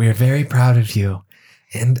 We are very proud of you.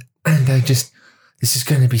 And this is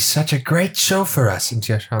going to be such a great show for us. And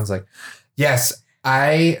Tishan's like, yes,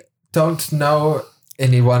 I don't know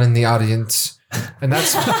anyone in the audience. And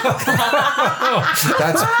that's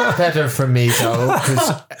that's better for me though,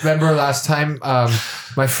 because remember last time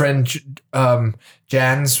my friend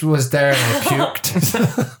Jans was there and I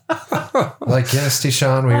puked. Like, yes,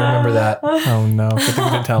 Tishan, we remember that. Oh, no. Good thing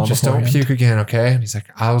we didn't tell him Just don't beforehand. puke again, okay? And he's like,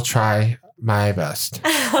 I'll try my best.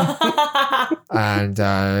 And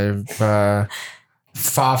fa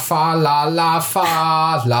fa la la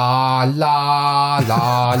fa la la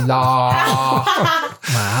la la.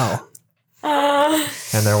 Wow.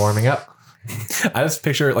 And they're warming up. I just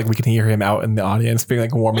picture like we can hear him out in the audience being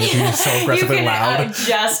like warming up, being so You aggressively can loud.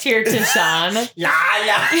 just hear Tashawn.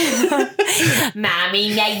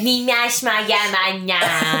 Mommy made me mash my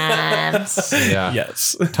yams. Yeah.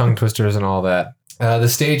 Yes. Tongue twisters and all that. The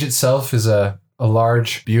stage itself is a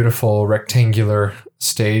large, beautiful, rectangular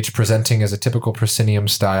stage presenting as a typical proscenium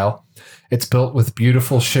style. It's built with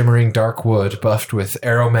beautiful, shimmering dark wood buffed with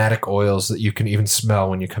aromatic oils that you can even smell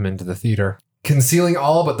when you come into the theater. Concealing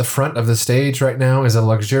all but the front of the stage right now is a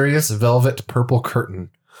luxurious velvet purple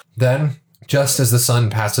curtain. Then, just as the sun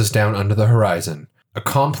passes down under the horizon, a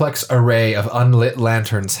complex array of unlit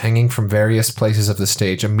lanterns hanging from various places of the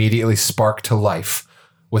stage immediately spark to life,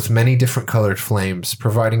 with many different colored flames,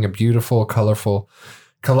 providing a beautiful, colorful,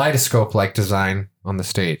 kaleidoscope-like design on the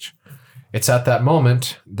stage. It's at that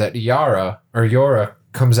moment that Yora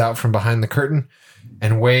comes out from behind the curtain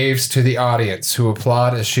and waves to the audience, who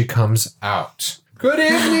applaud as she comes out. Good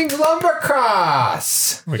evening,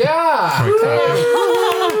 Lumbercross! Yeah!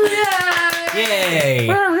 Yay.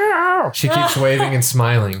 She keeps waving and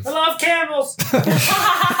smiling. Love camels.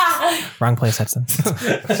 Wrong place, Hudson.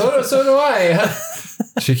 So do I.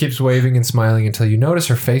 She keeps waving and smiling until you notice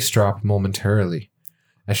her face drop momentarily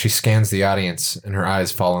as she scans the audience and her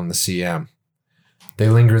eyes fall on the CM. They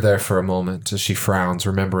linger there for a moment as she frowns,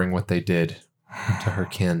 remembering what they did to her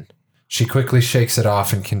kin. She quickly shakes it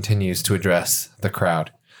off and continues to address the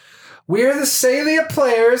crowd. We're the Salia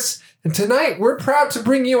Players, and tonight we're proud to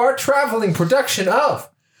bring you our traveling production of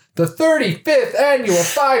the 35th Annual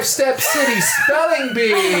 5-Step City Spelling Bee.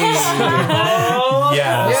 Yes.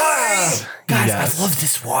 Yeah. Guys, I love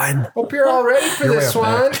this one. Hope you're all ready for You're this way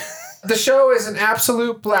up one. The show is an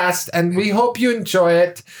absolute blast, and we hope you enjoy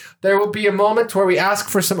it. There will be a moment where we ask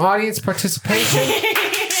for some audience participation,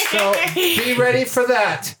 so be ready for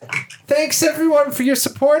that. Thanks, everyone, for your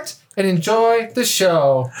support, and enjoy the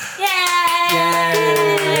show. Yay!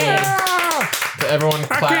 Everyone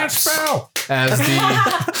claps. I can't spell. As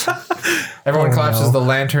everyone claps as the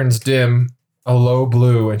lanterns dim a low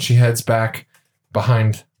blue, and she heads back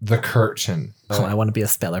behind the curtain. I want to be a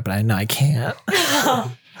speller, but I know I can't.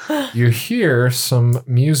 You hear some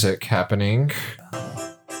music happening.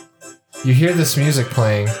 You hear this music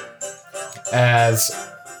playing as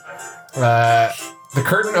the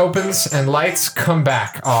curtain opens and lights come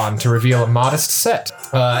back on to reveal a modest set.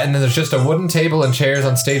 And then there's just a wooden table and chairs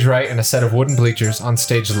on stage right and a set of wooden bleachers on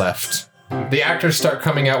stage left. The actors start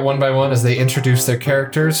coming out one by one as they introduce their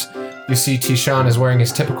characters. You see Tishan is wearing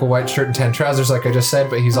his typical white shirt and tan trousers like I just said,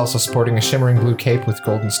 but he's also sporting a shimmering blue cape with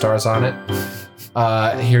golden stars on it.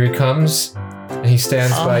 Here he comes, and he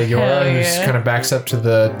stands by Yora, who's kind of backs up to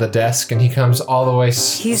the desk, and he comes all the way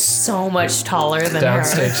He's so much taller than her.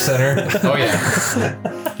 downstage center. Oh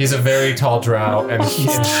yeah, he's a very tall drow, and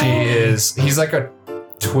he's like a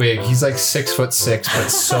twig. He's like 6'6", but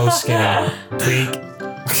so skinny. Tweak.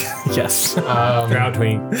 Yes. Drow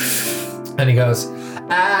twink. And he goes,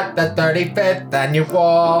 at the 35th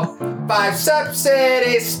annual 5-Sub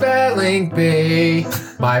City Spelling Bee,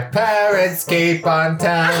 my parents keep on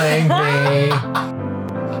telling me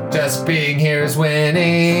just being here is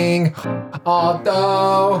winning,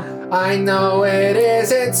 although I know it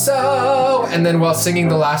isn't so. And then while singing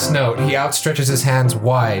the last note, he outstretches his hands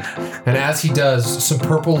wide, and as he does, some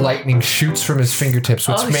purple lightning shoots from his fingertips,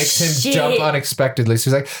 which makes him jump unexpectedly.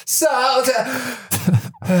 So he's like,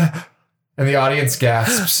 and the audience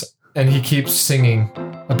gasps, and he keeps singing,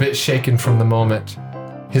 a bit shaken from the moment.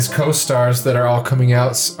 His co-stars that are all coming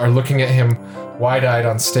out are looking at him wide-eyed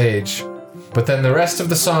on stage. But then the rest of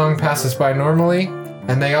the song passes by normally,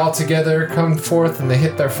 and they all together come forth and they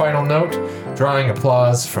hit their final note, drawing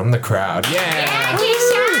applause from the crowd. Yeah!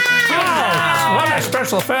 What a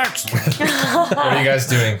special effects. What are you guys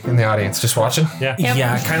doing in the audience? Just watching? Yeah.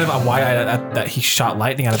 Yeah, kind of a wide-eyed that he shot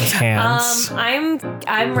lightning out of his hands. I'm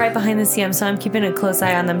right behind the CM, so I'm keeping a close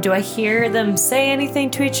eye on them. Do I hear them say anything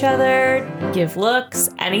to each other? Give looks?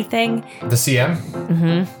 Anything? The CM?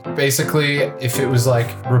 Mm-hmm. Basically, if it was like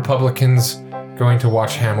Republicans going to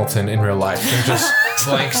watch Hamilton in real life, they're just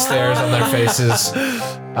blank stares on their faces.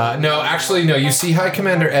 No, you see High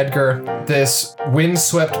Commander Edgar, this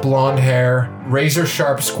windswept blonde hair,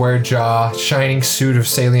 razor-sharp square jaw, shining suit of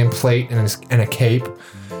Salian plate and a cape.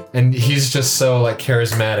 And he's just so, like,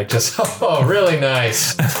 charismatic. Just, oh, really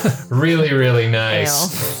nice. Really, really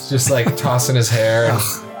nice. Just, like, tossing his hair.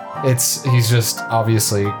 And he's just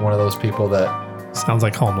obviously one of those people that... Sounds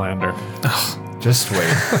like Homelander. Just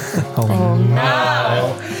wait. Oh,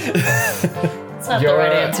 no. That's not the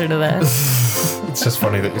right answer to that. It's just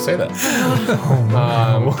funny that you say that.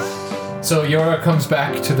 So Yora comes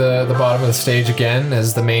back to the bottom of the stage again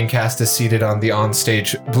as the main cast is seated on the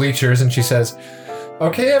onstage bleachers, and she says,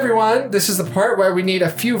 okay, everyone, this is the part where we need a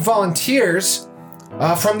few volunteers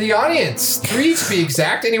from the audience. 3 to be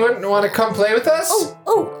exact. Anyone want to come play with us?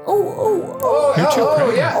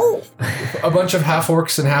 Yeah. A bunch of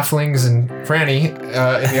half-orcs and halflings and Franny in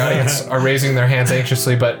the audience are raising their hands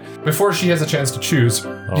anxiously, but before she has a chance to choose,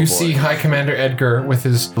 you see High Commander Edgar with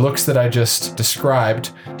his looks that I just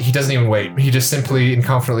described. He doesn't even wait. He just simply and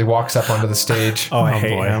confidently walks up onto the stage. I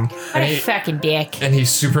hate him. What a fucking dick. And he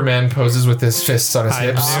Superman poses with his fists on his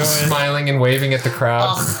hips, smiling and waving at the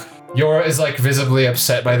crowd. Yora is like visibly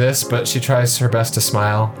upset by this, but she tries her best to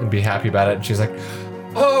smile and be happy about it. And she's like,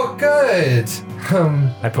 oh, good.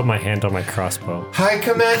 I put my hand on my crossbow. High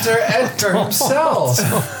Commander Edgar himself.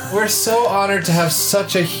 We're so honored to have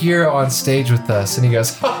such a hero on stage with us. And he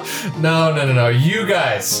goes, no. You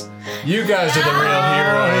guys are the real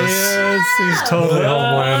heroes. Yes, he's totally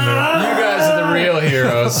Homelander. You guys are the real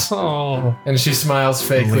heroes. And she smiles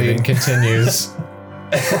fakely and continues.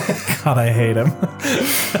 God, I hate him.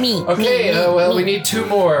 Me. Okay, we need 2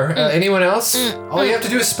 more. Anyone else? All you have to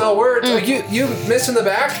do is spell words. Oh, you miss in the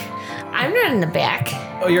back? I'm not in the back.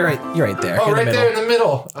 Oh, you're right there. Oh, right there in the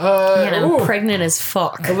middle. And I'm pregnant as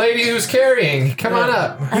fuck. The lady who's carrying. Come on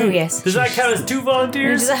up. Oh, yes. Does that count as 2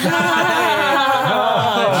 volunteers?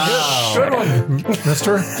 Good one,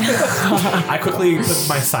 mister. I quickly put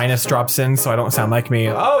my sinus drops in so I don't sound like me.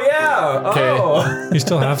 Oh, yeah. Okay. Oh, You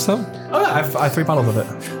still have some? yeah. I have 3 bottles of it.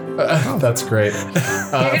 That's great. You're gonna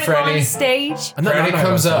go on Franny stage? Franny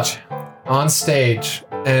comes up on stage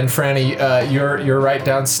And Franny, you're right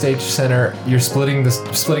down stage center. You're splitting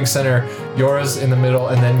center. Yora's in the middle,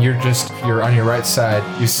 and then you're on your right side.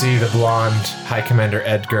 You see the blonde High Commander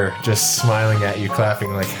Edgar just smiling at you,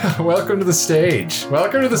 clapping like, "Welcome to the stage.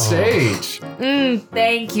 Welcome to the stage."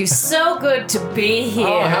 Thank you. So good to be here.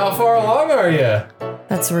 Oh, how far along are you?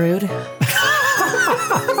 That's rude.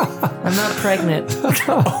 I'm not pregnant.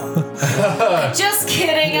 Just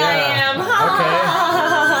kidding, I am. All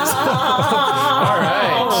right.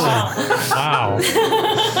 Wow.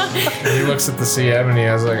 He looks at the CM and he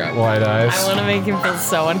has like wide eyes. I want to make him feel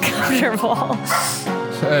so uncomfortable.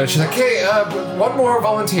 She's like, "Hey, one more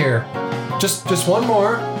volunteer. Just one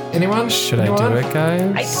more. Anyone? Should I do it,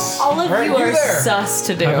 guys? All of Alright, you you are there. sus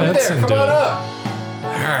to do. There, Edson come do on it. up."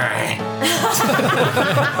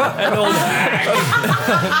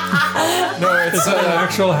 No, it's An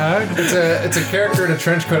actual hag? it's a character in a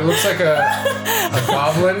trench coat. It looks like a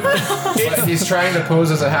goblin, but he's trying to pose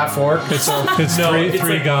as a half orc. It's No,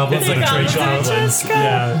 three goblins and a like trench coat. trench coat.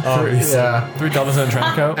 Yeah. Yeah, 3 goblins in a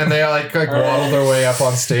trench coat. and they like waddle their way up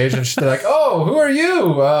on stage, and they're like, "Oh, who are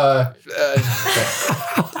you?" I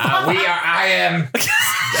am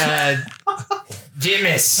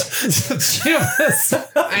Jimis.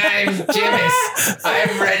 I'm Jimis.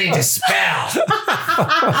 I'm ready to spell.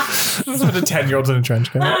 This is a 10-year-old in a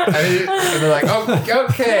trench coat. And they're like, "Oh,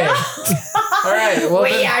 okay. All right. Well,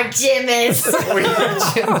 We are Jimmys. we are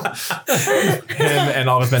Jimis. Him and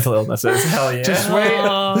all of his mental illnesses. Hell yeah. Just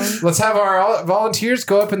wait. Let's have our volunteers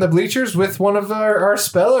go up in the bleachers with one of our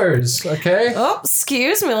spellers, okay?" Oh,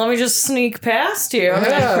 excuse me. Let me just sneak past you. I'm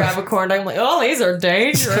Yeah. gonna grab a corn dog. I'm like, oh, these are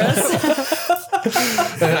dangerous.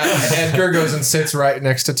 And Edgar goes and sits right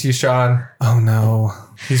next to Tishan. Oh no.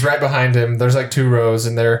 He's right behind him. There's like 2 rows,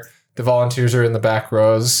 and the volunteers are in the back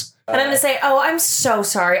rows. And I'm gonna say, oh, I'm so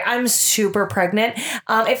sorry. I'm super pregnant.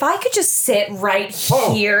 If I could just sit right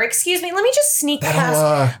Oh. here. Excuse me. Let me just sneak That'll,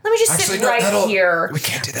 past. Let me just actually, sit no, right that'll- here. we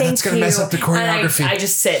can't do that. Thank That's gonna mess you. up the choreography. And I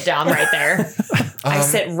just sit down right there. I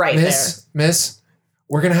sit right Miss,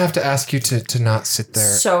 we're gonna have to ask you to not sit there.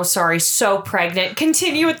 there. So sorry. So pregnant.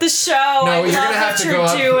 Continue with the show. I No, you're love gonna have what to you're go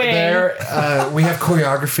up doing. there. We have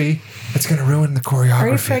choreography. It's gonna ruin the choreography. Are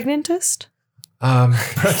you pregnantist?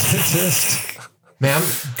 Ma'am,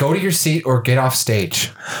 go to your seat or get off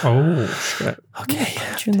stage. Oh, shit. Okay.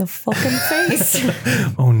 Punch you in the fucking face.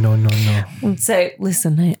 Oh no. And say,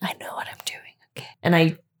 listen, I know what I'm doing. Okay. And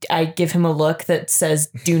I give him a look that says,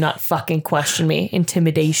 do not fucking question me.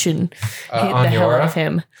 Intimidation. Hit on the hell Yora? out of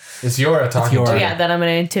him. It's Yora talking Yora. to Oh, you. yeah, then I'm going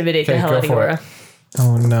to intimidate the Okay, hell go out of for Yora. it.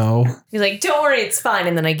 Oh no. He's like, don't worry, it's fine.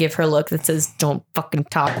 And then I give her a look that says, don't fucking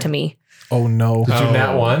talk to me. Oh no. Did you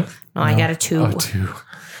nat 1? No, I got a 2. Oh, 2.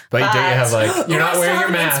 But don't you have like, you're not wearing your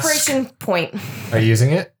mask. Inspiration point. Are you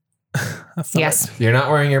using it? Yes, You're not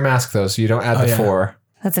wearing your mask though, so you don't add the yeah. 4.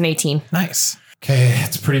 that's an 18. Nice. Okay,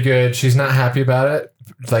 it's pretty good. She's not happy about it.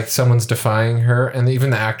 Like someone's defying her, and even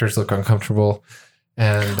the actors look uncomfortable.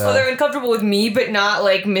 And Oh, they're uncomfortable with me, but not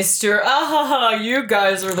like Mr. You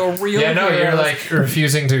guys are the real yeah, no, you're heroes. like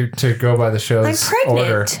refusing to go by the show's I'm pregnant.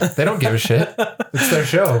 order. They don't give a shit. It's their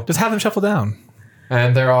show, Just have them shuffle down.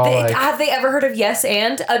 and they're all like. Have they ever heard of yes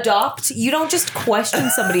and adopt? You don't just question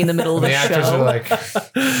somebody in the middle of The a actors show. are like,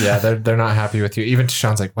 yeah, they're not happy with you. Even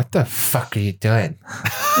Sean's like, "What the fuck are you doing?"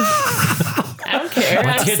 I don't care.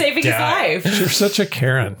 I'm saving his life. You're such a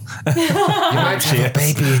Karen. You might have a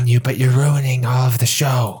baby in you, but you're ruining all of the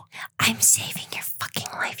show. I'm saving your fucking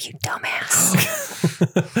life, you dumbass.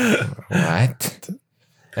 What?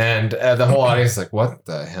 And the whole audience is like, what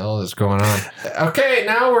the hell is going on? Okay,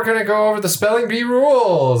 now we're going to go over the spelling bee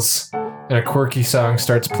rules. And a quirky song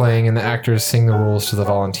starts playing, and the actors sing the rules to the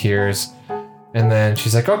volunteers. And then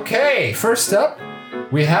she's like, okay, first up,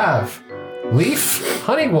 we have Leaf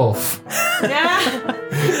Honeywolf.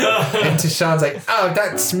 And Tishan's like, oh,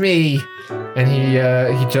 that's me. And he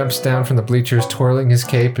jumps down from the bleachers, twirling his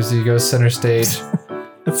cape as he goes center stage.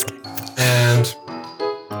 And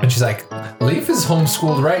she's like, Leaf is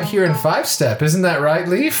homeschooled right here in 5-Step. Isn't that right,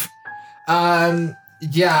 Leaf?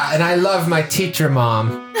 Yeah, and I love my teacher,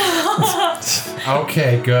 Mom.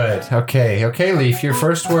 Okay, good. Okay, Leaf, your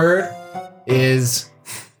first word is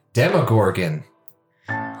Demogorgon.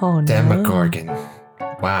 Oh, no. Demogorgon.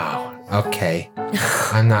 Wow. Okay.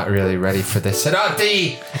 I'm not really ready for this.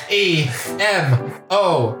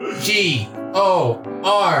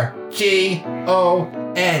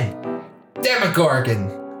 D-E-M-O-G-O-R-G-O-N.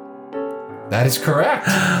 Demogorgon. That is correct.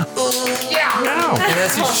 Yeah. And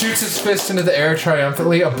as he shoots his fist into the air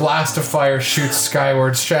triumphantly, a blast of fire shoots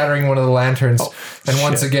skywards, shattering one of the lanterns. And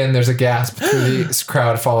once again, there's a gasp through the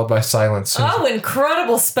crowd, followed by silence. Oh,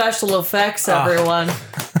 incredible special effects, everyone.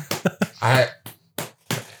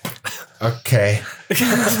 Okay.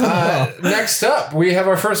 Next up, we have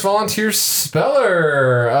our first volunteer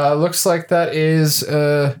speller. Looks like that is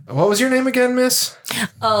what was your name again, Miss?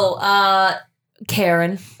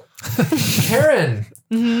 Karen. Karen.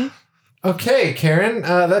 Okay, Karen.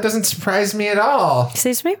 That doesn't surprise me at all.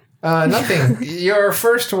 Excuse me? Nothing. Your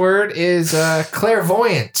first word is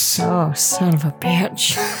clairvoyance. Oh, son of a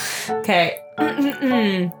bitch. Okay.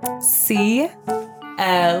 CLAIRVOYANT.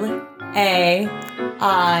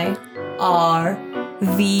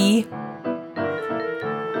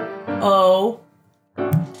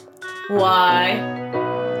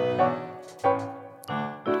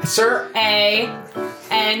 Sir?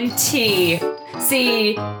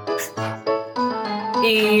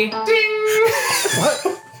 Ding! What?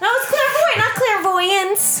 That was clairvoyant, not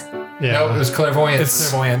clairvoyance. Yeah. No, it was clairvoyance. It's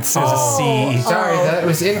clairvoyance. It was a C. Sorry, that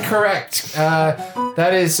was incorrect.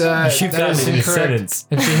 That is Shoot that is in a incorrect. sentence.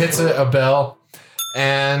 And she hits a bell,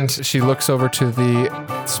 and she looks over to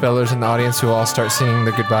the spellers in the audience who all start singing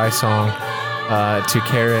the goodbye song to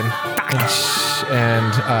Karen,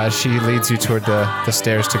 and she leads you toward the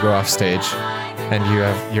stairs to go off stage, and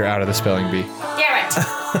you're out of the spelling bee. Damn it.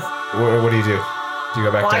 What do you do? Do you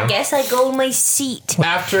go back Well, down? I guess I go in my seat.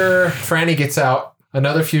 After Franny gets out,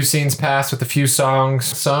 another few scenes pass with a few songs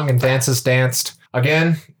sung and dances danced.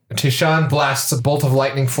 Again, Tishan blasts a bolt of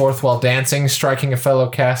lightning forth while dancing, striking a fellow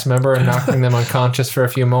cast member and knocking them unconscious for a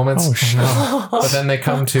few moments. Oh, no. But then they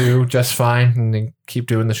come to just fine and they keep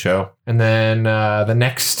doing the show. And then the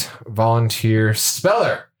next volunteer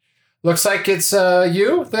speller. Looks like it's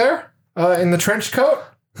you there in the trench coat.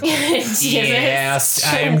 Yes,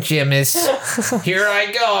 I'm Jimis. Here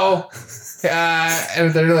I go.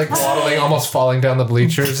 And they're like waddling, almost falling down the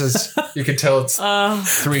bleachers. As you can tell, it's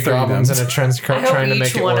three goblins in a trench coat I hope trying to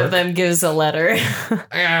make each it one work. of them gives a letter.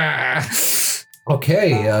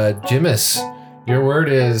 Okay, Jimis, your word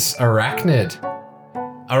is arachnid.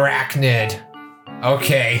 Arachnid.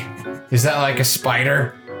 Okay, is that like a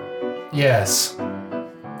spider? Yes.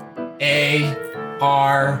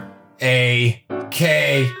 ARAKNID.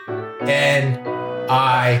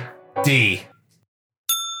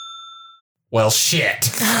 Well,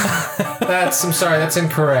 shit. I'm sorry, that's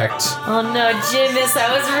incorrect. Oh no, Jimis,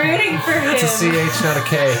 I was rooting for him. It's a CH, not a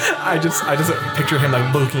K. I just picture him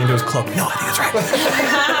like looking into his cloak. No, I think that's right.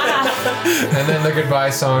 And then the goodbye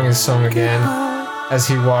song is sung again as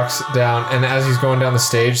he walks down. And as he's going down the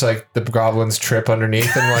stage, like the goblins trip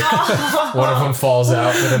underneath and like one of them falls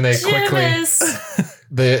out. But then they quickly, Jimis.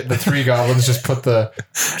 the three goblins just put the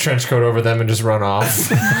trench coat over them and just run off.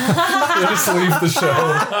 They just leave the show.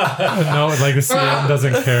 No, like the CM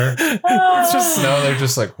doesn't care. They're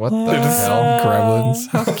just like, what the hell? Gremlins.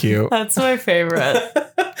 How cute. That's my favorite.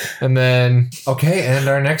 And then, okay, and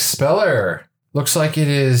our next speller looks like it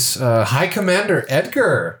is High Commander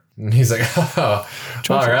Edgar. And he's like, oh,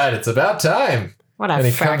 all right, it's about time. What a And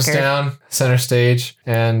he fracker. comes down center stage,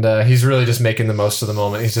 and he's really just making the most of the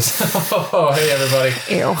moment. He's just, oh, hey, everybody.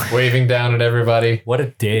 Ew. Waving down at everybody. What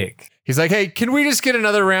a dick. He's like, hey, can we just get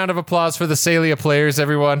another round of applause for the Salia players,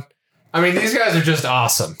 everyone? I mean, these guys are just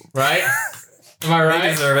awesome, right? Am I They right?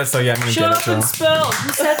 deserve it, so yeah, I'm gonna Shut get up it. and So. spell. Who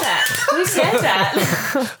said that? Who said that?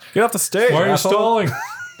 Get off the stage. Why are you asshole. stalling?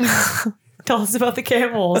 Tell us about the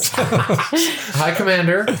camels. Hi,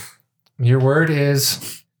 Commander. Your word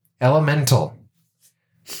is elemental.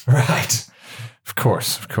 Right. Of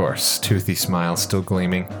course. Toothy smile still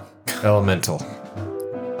gleaming. Elemental.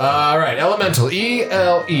 All right, elemental.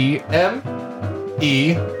 ELEMENTLE.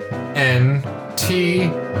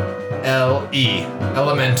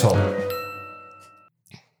 Elemental.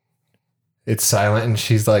 It's silent, and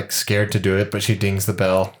she's like scared to do it, but she dings the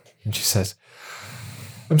bell, and she says,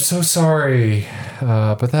 I'm so sorry,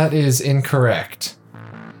 but that is incorrect.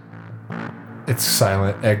 It's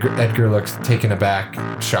silent. Edgar looks taken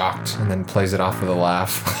aback, shocked, and then plays it off with a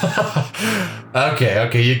laugh.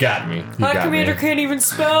 Okay, you got me. My commander can't even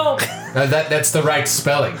spell. That's the right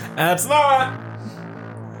spelling. That's not.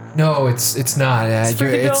 No, it's not.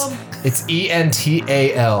 It's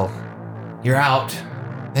ENTAL. You're out.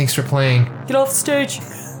 Thanks for playing. Get off the stage.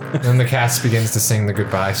 Then the cast begins to sing the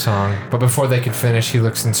goodbye song. But before they can finish, he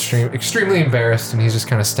looks extremely embarrassed, and he's just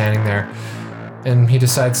kind of standing there. And he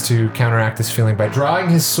decides to counteract this feeling by drawing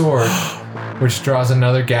his sword, which draws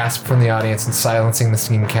another gasp from the audience and silencing the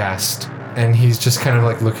singing cast. And he's just kind of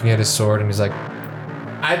like looking at his sword, and he's like,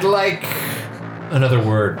 I'd like another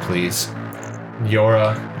word, please.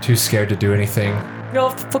 Yora, too scared to do anything. Get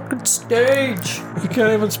off the fucking stage. You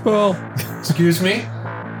can't even spell. Excuse me?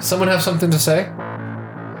 Someone have something to say?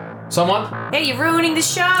 Someone? Hey, you're ruining the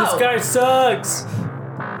show. This guy sucks.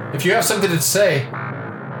 If you have something to say,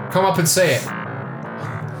 come up and say it.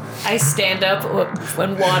 I stand up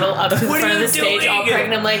and waddle up to the front of the stage all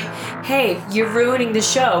pregnant. I'm like, hey, you're ruining the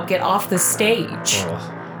show. Get off the stage.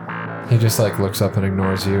 He just like looks up and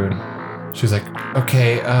ignores you, and she's like,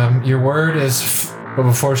 "Okay, your word is." But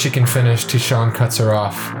before she can finish, Tishan cuts her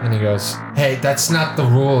off, and he goes, "Hey, that's not the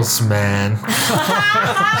rules, man."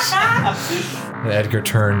 And Edgar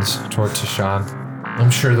turns toward Tishan. "I'm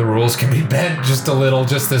sure the rules can be bent just a little,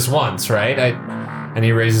 just this once, right?" And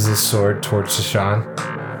he raises his sword towards Tishan.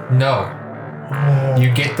 "No, you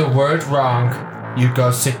get the word wrong. You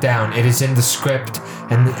go sit down. It is in the script,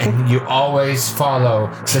 and you always follow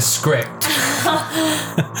the script."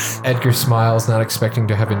 Edgar smiles, not expecting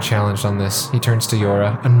to have been challenged on this. He turns to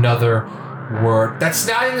Yora. "Another word. That's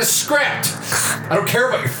not in the script. I don't care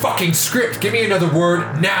about your fucking script. Give me another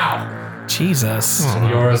word now." Jesus. And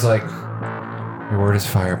Yora's like, "Your word is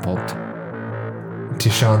firebolt."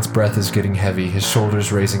 Tishan's breath is getting heavy, his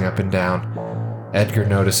shoulders raising up and down. Edgar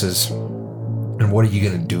notices. "And what are you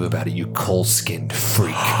gonna do about it, you coal-skinned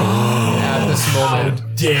freak?" At this moment,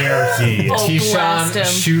 Dare he? blast Tishan him.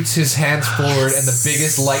 shoots his hands forward, and the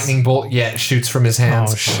biggest lightning bolt yet shoots from his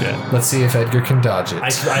hands. Oh, shit. Let's see if Edgar can dodge it. I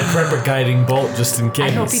prep a guiding bolt just in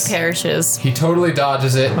case. I hope he perishes. He totally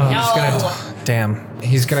dodges it. No. Damn.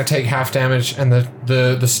 He's gonna take half damage, and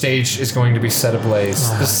the stage is going to be set ablaze.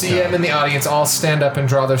 The CM and the audience all stand up and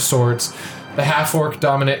draw their swords. The half-orc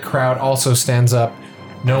dominant crowd also stands up.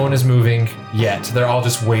 No one is moving yet. They're all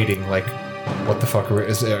just waiting, like, what the fuck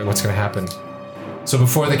what's gonna happen? So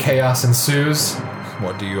before the chaos ensues,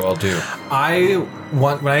 what do you all do?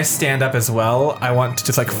 When I stand up as well, I want to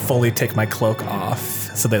just like fully take my cloak off,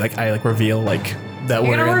 so I reveal like that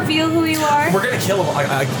You're gonna reveal who you are? we're gonna kill him.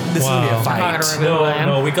 This is gonna be a Wow. fight. I'm not gonna reveal who I am.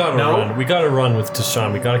 No, we gotta No? run. We gotta run with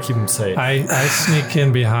Tishan. We gotta keep him safe. I sneak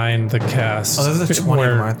in behind the cast. Oh, there's a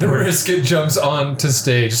 20 more. The Brisket jumps onto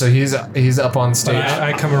stage, so he's up on But stage.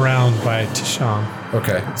 I come around by Tishan.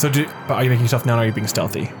 Okay. So, but are you making yourself known, or are you being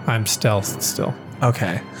stealthy? I'm stealth still.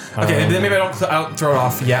 Okay. Okay. Then maybe I don't throw it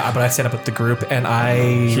off. Yeah, but I stand up with the group and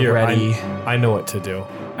I ready. I know what to do.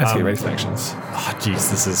 I get ready for actions. Oh,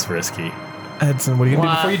 jeez, this is risky. Edson, what are you gonna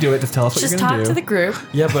do Wow. before you do it? Just tell us what Just you're gonna talk do. to the group.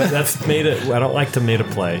 Yeah, but that's I don't like to meta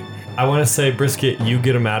play. I want to say, Brisket, you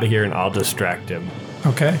get him out of here, and I'll distract him.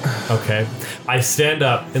 Okay. Okay. I stand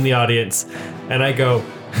up in the audience, and I go.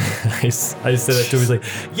 I said that to him. He's like,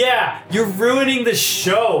 "Yeah, you're ruining the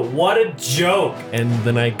show. What a joke!" And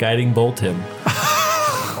then I guiding bolt him.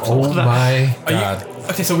 Oh my god.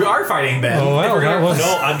 Okay, so we are fighting then. Oh, well, that was...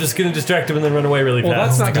 No, I'm just gonna distract him and then run away really Well,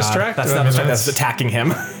 fast. that's not God, distracting. That's not distracting. That's attacking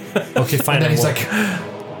him. Okay, fine. And then I he's won't.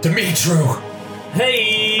 like, "Dimitru,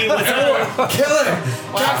 "Hey, what's up? kill him!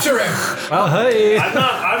 Capture him!" Well, hey.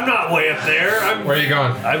 I'm not way up there. Where are you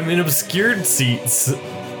going? I'm in obscured seats.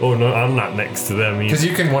 Oh no, I'm not next to them. Because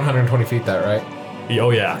you can 120 feet that, right? Oh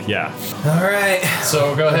yeah. All right.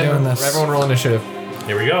 So go ahead. doing this. Everyone roll initiative.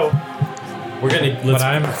 Here we go. We're gonna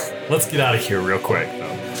But let's get out of here real quick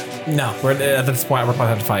though. No, we're at this point. We're probably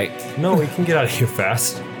have to fight No, we can get out of here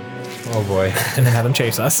fast. Oh boy. and then have them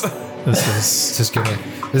chase us.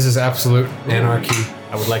 This is absolute anarchy.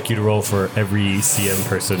 I would like you to roll for every CM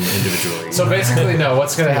person individually. So basically, no.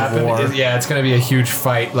 What's gonna happen war. is, it's gonna be a huge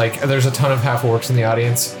fight. Like, there's a ton of half orcs in the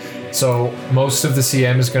audience, so most of the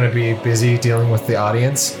CM is gonna be busy dealing with the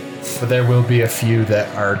audience, but there will be a few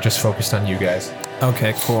that are just focused on you guys.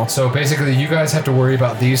 Okay, cool. So basically, you guys have to worry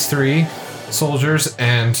about these three soldiers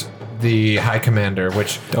and the High Commander,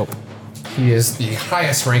 which Dope. he is the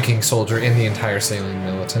highest ranking soldier in the entire Sailing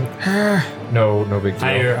Militant. No big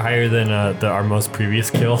deal. higher than our most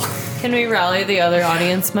previous kill. Can we rally the other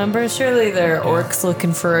audience members? Surely they're orcs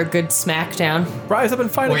looking for a good smackdown. Rise up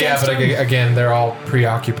and fight Well, yeah, against but him. again, they're all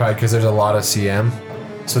preoccupied because there's a lot of CM,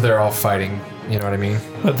 so they're all fighting. You know what I mean?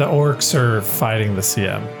 But the orcs are fighting the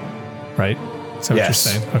CM, right? Is that Yes.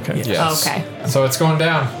 what you're saying? Okay. Yes. Okay. So it's going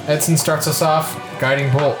down. Edson starts us off.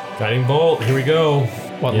 Guiding bolt. Guiding bolt. Here we go.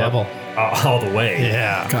 What Yep. level? All the way.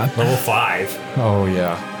 Yeah. God. Level 5. Oh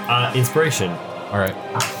yeah. Inspiration. All right.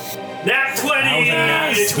 Nat 20.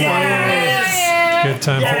 Good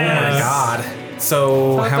time for Oh my that. god.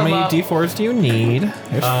 So Fuck how 'em many up. D4s do you need?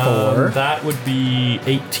 There's 4. That would be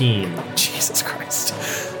 18. Jesus Christ.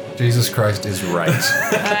 Jesus Christ is right. Wait,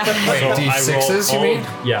 So D6s? I You roll mean?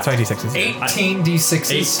 all- Yeah. Sorry, D6s. 18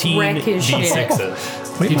 D6s. 18 Wreck his shit.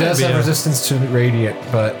 D6s. He does have resistance to radiant,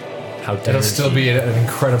 but How it'll damage still be an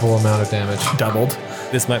incredible amount of damage. Doubled.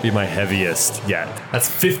 This might be my heaviest yet. That's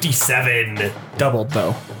 57. Doubled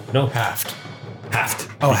though. No, Halved. halved.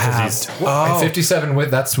 Oh, Because halved. he's- Oh. 57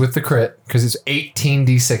 that's with the crit because it's 18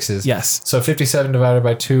 D6s. Yes. So 57 divided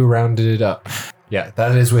by 2 rounded it up. Yeah,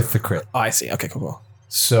 that is with the crit. Oh, I see. Okay, cool.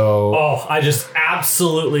 So Oh, I just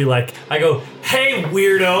absolutely I go, hey,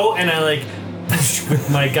 weirdo, and I push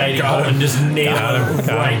with my guiding bolt and just nail him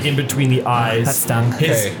right in between the eyes. That stung.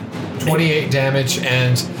 okay, 28 damage,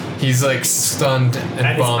 and he's stunned and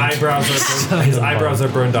And bummed. his eyebrows are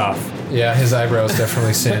burned off. Yeah, his eyebrows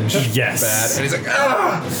definitely singed. Yes. Bad. And he's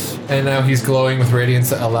ah! And now he's glowing with radiance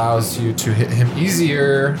that allows you to hit him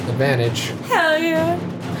easier. Advantage. Hell yeah.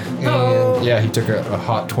 And yeah, he took a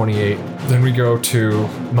hot 28. Then we go to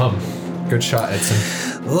Mum. Good shot,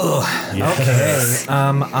 Edson.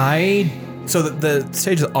 Okay. So the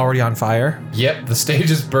stage is already on fire. Yep, the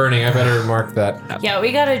stage is burning. I better mark that. Yeah,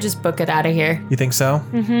 we gotta just book it out of here. You think so?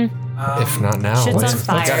 If not now, Shit's let's on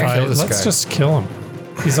fire. gotta kill this Let's guy. just kill him.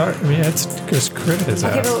 He's our, it's just crit his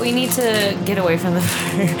Okay, ass. but we need to get away from the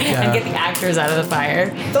fire and get the actors out of the fire.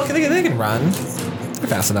 They can run. They're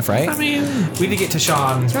fast enough, right? I mean, we need to get to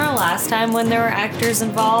Sean. Remember last time when there were actors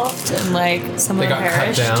involved and some of They them got cut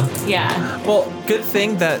perished? down. Yeah. Well, good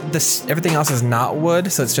thing that everything else is not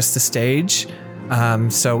wood, so it's just the stage.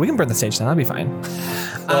 So we can burn the stage down. That'll be fine.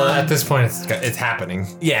 Well, at this point, it's happening.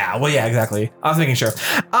 Yeah. Well, yeah, exactly. I was making sure.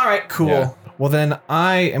 All right. Cool. Yeah. Well, then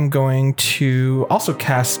I am going to also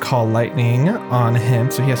cast Call Lightning on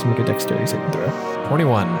him, so he has to make a dexterity saving throw.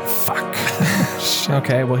 21. Fuck.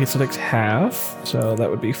 Okay, well, he still takes half, so that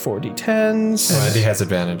would be 4d10s. And he has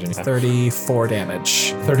advantage. 34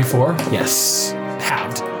 damage. 34? Yes.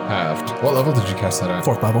 Halved. Halved. What level did you cast that at?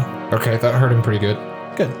 4th level. Okay, that hurt him pretty good.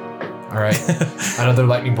 Good. All right. Another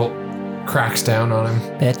lightning bolt cracks down on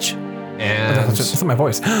him. Bitch. And That's not my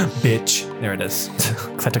voice. Bitch. There it is.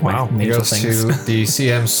 'Cause I took my he nasal goes to things. the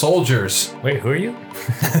CM soldiers. Wait, who are you?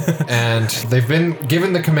 And they've been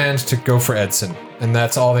given the command to go for Edson. And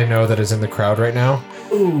that's all they know that is in the crowd right now.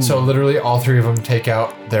 So literally all three of them take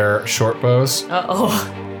out their short bows.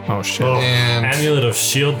 Uh-oh. Oh shit. Oh, And- Amulet of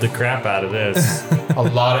shield the crap out of this. A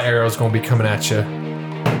lot of arrows going to be coming at you.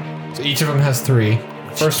 So each of them has 3.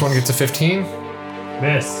 First one gets a 15.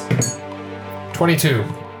 Miss. 22.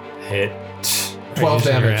 Hit. 12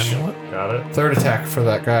 Using your damage. amulet? Got it. Third attack for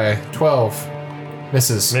that guy. 12.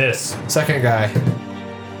 Misses. Miss. Second guy.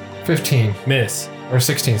 15. Miss. Or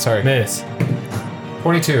 16, sorry. Miss.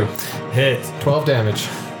 22. Hit. 12 damage.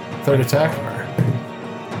 Third attack.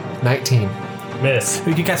 19. Miss.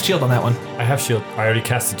 You can cast shield on that one. I have shield. I already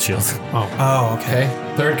casted shield. Oh, okay.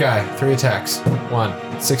 Okay. Third guy. 3 attacks.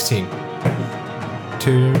 1. 16.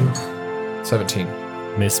 2. 17.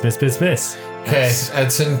 Miss. Okay.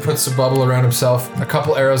 Edson puts a bubble around himself. A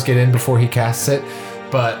couple arrows get in before he casts it.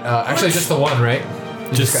 But actually just the one, right?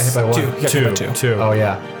 You just got hit by one. Two. Oh,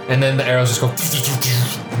 yeah. And then the arrows just go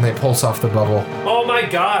and they pulse off the bubble. Oh my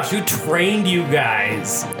gosh, who trained you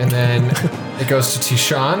guys? And then it goes to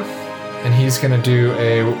Tishan, and he's gonna do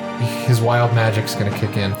his wild magic's gonna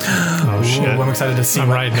kick in. Oh shit. Ooh, I'm excited to see I'm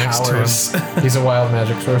what right next to him. powers. He's a wild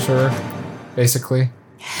magic sorcerer, basically.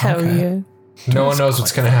 Hell yeah. No one knows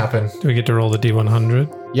what's gonna happen. Do we get to roll the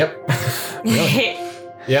D100? Yep.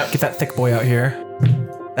 Yep. Get that thick boy out here.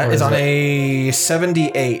 That Or is is on it- a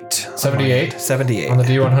 78. 78? 78. On the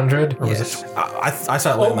D100? Or was Yes. it? I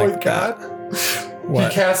saw it Oh looking my like god. What?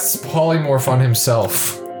 He casts polymorph on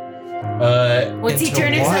himself. What's he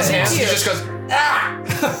turn His himself hands, he into? just goes, ah!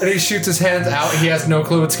 And he shoots his hands out. He has no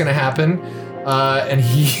clue what's gonna happen. And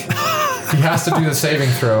he has to do the saving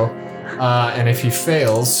throw. And if he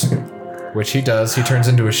fails, which he does, he turns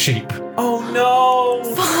into a sheep. Oh no!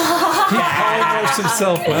 Almost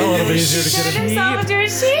himself. Well, it'll be easier to get Turn him. himself into a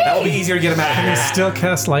sheep. That will be easier to get him out of Can he here. still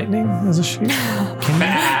cast lightning as a sheep? Just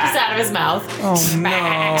out of his mouth. Oh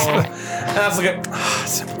no! That's like a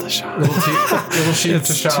simple to shot. Little sheep It's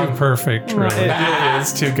to too Sean. perfect, It really. really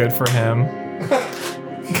is too good for him.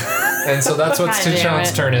 And so that's what God damn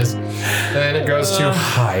Tishan's it. turn is. Then it goes to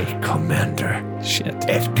High Commander Shit.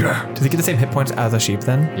 Edgar. Does he get the same hit points as a sheep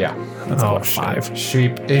then? Yeah. That's Oh, about shit. 5.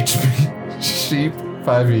 Sheep HP. Sheep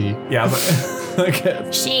 5e. Yeah, but okay.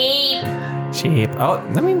 Sheep. Sheep. Oh,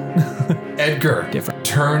 I mean, Edgar Different.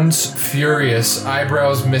 turns furious,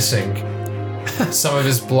 eyebrows missing, some of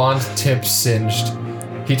his blonde tips singed.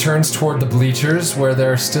 He turns toward the bleachers where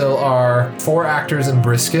there still are 4 actors in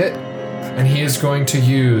Brisket, and he is going to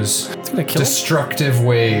use it's gonna kill him. Destructive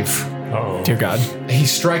Wave. Oh. Dear God. He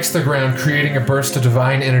strikes the ground, creating a burst of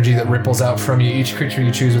divine energy that ripples out from you. Each creature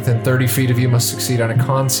you choose within 30 feet of you must succeed on a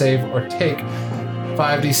con save or take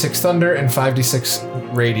 5d6 thunder and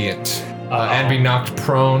 5d6 radiant. And be knocked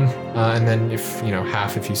prone, and then if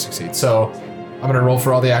half if you succeed. So I'm gonna roll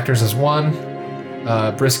for all the actors as 1.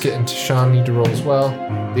 Brisket and Tishan need to roll as well.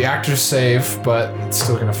 The actors save, but it's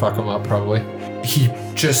still gonna fuck them up probably. He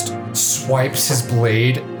just swipes his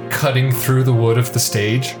blade, cutting through the wood of the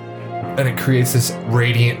stage, and it creates this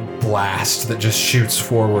radiant blast that just shoots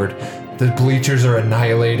forward. The bleachers are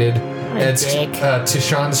annihilated.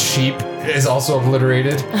 Tishan's sheep is also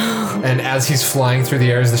obliterated. And as he's flying through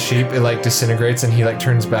the air as the sheep, it like disintegrates and he like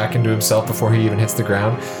turns back into himself before he even hits the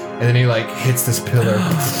ground. And then he like hits this pillar.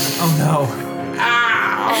 Oh no.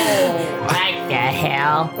 What the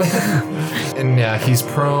hell? And yeah, he's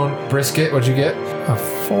prone. Brisket, what'd you get? A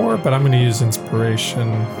 4, but I'm going to use inspiration.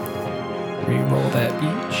 Reroll that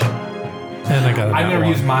each. And I got it. I'm going to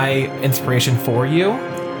use my inspiration for you.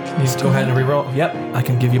 He's Go ahead and reroll. Yep, I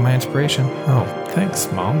can give you my inspiration. Oh,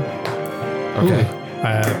 thanks, Mom. Okay.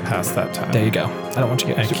 I passed that time. There you go. I don't want you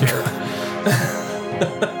to get Thank you.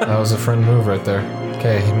 That was a friend move right there.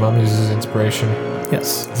 Okay, Mom uses inspiration.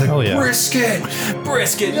 Yes. It's like, Hell yeah. Brisket!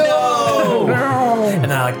 Brisket, no!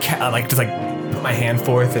 And I like just like put my hand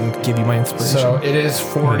forth and give you my inspiration. So it is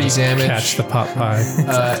 40 Just damage. Catch the pot pie.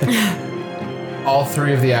 All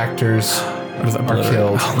 3 of the actors are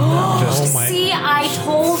killed. Oh my. See, I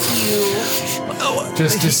told you.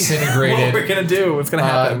 Just what disintegrated. we're gonna do? What's gonna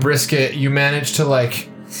happen? Brisket, you managed to like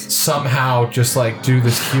somehow just like do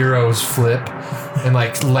this hero's flip and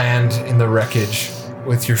like land in the wreckage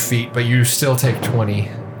with your feet, but you still take 20.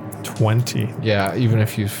 20. Yeah, even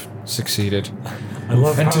if you've succeeded. I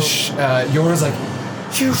love And how Yora's like,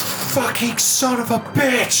 you fucking son of a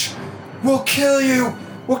bitch! We'll kill you!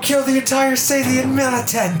 We'll kill the entire Sathian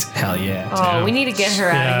militant! Hell yeah. Oh, we need to get her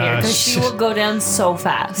out of here because she will go down so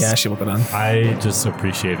fast. Yeah, she will go down. I just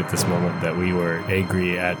appreciated this moment that we were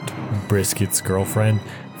angry at Brisket's girlfriend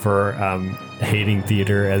for hating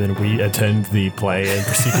theater, and then we attend the play and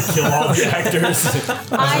proceed to kill all the actors.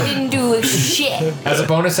 I didn't do shit. As a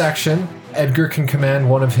bonus action, Edgar can command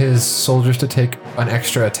one of his soldiers to take an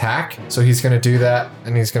extra attack. So he's going to do that,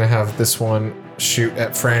 and he's going to have this one shoot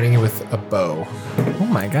at Franny with a bow. Oh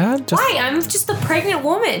my god. Just Why? I'm just a pregnant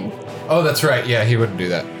woman. Oh, that's right. Yeah, he wouldn't do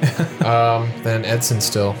that. Then Edson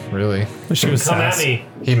still, really. She was Come at sassy. me.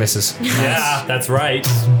 He misses. Yeah, that's right.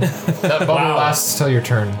 That bow Wow. lasts till your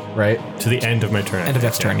turn, right? To the end of my turn. end of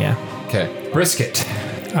next turn, yeah. Okay. Brisket.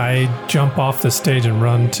 I jump off the stage and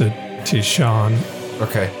run to Tishan.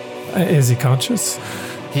 Okay. Is he conscious?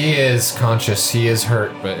 He is conscious. He is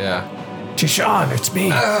hurt, but yeah. Tishan, it's me.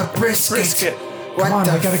 Brisket. Come on,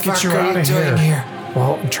 I gotta get you out of here.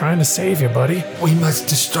 Well, I'm trying to save you, buddy. We must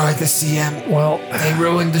destroy the CM. Well, They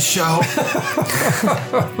ruined the show.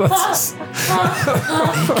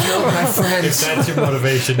 He killed my If friends. that's your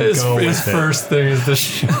motivation, go his with it. first thing is the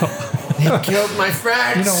show. He killed my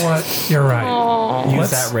friends. You know what? You're right.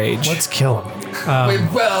 Use that rage. Let's kill him. We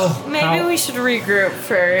will. Maybe we should regroup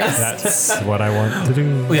first. That's what I want to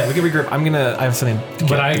do. Well, yeah, we can regroup. I have something to But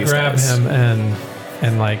get I these grab guys. him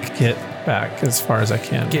and like get back as far as I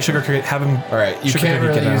can. Get Sugar, have him. All right. You Sugar can't Cookie,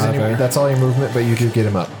 really get use out any. of there. That's all your movement, but you do get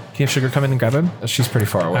him up. Can you have Sugar come in and grab him? She's pretty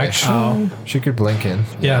far away. Actually, She could blink in.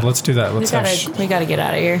 yeah, let's do that. We Let's have. we gotta get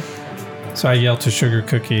out of here. So I yell to Sugar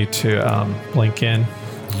Cookie to blink in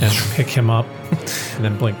and pick him up, and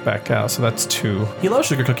then blink back out. So that's 2. He loves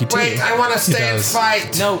Sugar Cookie too. I want to stay and does.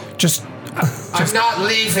 fight. No, Just I'm not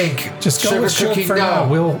leaving. just go Sugar with Sugar Cookie, for no. now.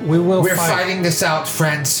 We will We're fight. fighting this out,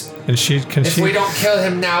 friends. And she If we don't kill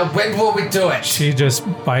him now, when will we do it? She just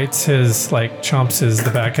bites his, like, chomps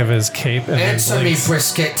the back of his cape and Answer then me, blinks.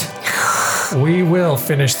 Brisket. We will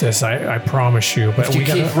finish this, I promise you. But You we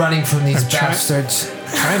keep gotta, running from these I'm trying- bastards.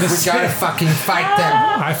 trying to We gotta say, fucking fight them.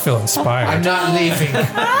 I feel inspired. I'm not leaving.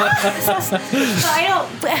 I don't.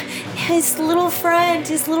 His little friend,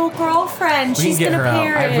 his little girlfriend. We can She's get gonna her out.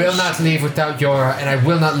 perish. I will not leave without Yora, and I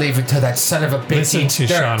will not leave until that son of a bitch Listen eats to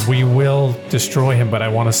dirt. Sean. We will destroy him, but I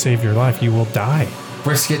want to save your life. You will die.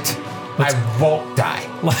 Brisket, I won't die.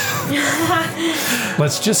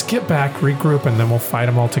 Let's just get back, regroup, and then we'll fight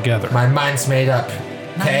them all together. My mind's made up.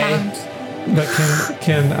 Okay? But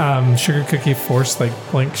can Sugar Cookie force like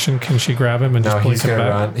blink? Can she grab him and No, just blink he's him gonna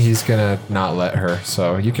back? run. He's gonna not let her.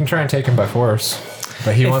 So you can try and take him by force,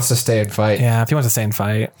 but he wants to stay and fight. yeah, if he wants to stay and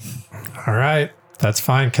fight. All right, that's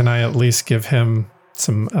fine. Can I at least give him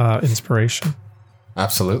some inspiration?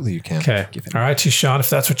 Absolutely, you can. Okay. All right, Tishan, if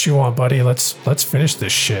that's what you want, buddy, let's finish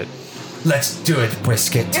this shit. Let's do it,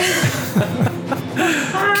 Brisket.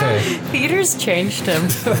 Okay, Theater's changed him.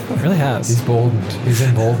 It really has. he's boldened. He's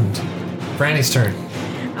emboldened. Franny's turn.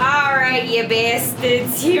 All right, you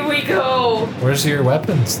bastards, here we go. Where's your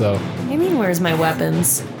weapons, though? What do you mean, where's my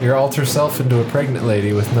weapons? Your alter self into a pregnant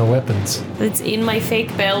lady with no weapons. It's in my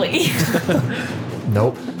fake belly.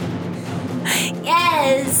 Nope.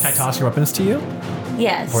 Yes. Can I toss your weapons to you?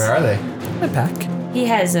 Yes. Where are they? My pack. He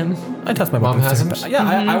has him. I toss my Mom weapons. has to them?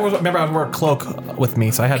 him. Yeah, I was, remember I wore a cloak with me,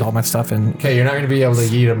 so I had all my stuff in. Okay, you're not going to be able to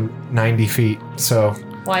yeet him 90 feet. So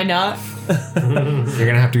Why not? You're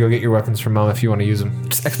gonna have to go get your weapons from Mom if you want to use them.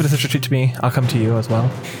 Just expeditious retreat to me. I'll come to you as well.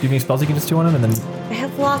 Do you have any spells you can just do on him? And then, I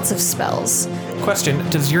have lots of spells. question: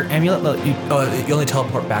 does your amulet let you? You only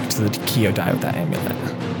teleport back to the Kyodai with that amulet.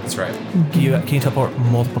 That's right. Can you teleport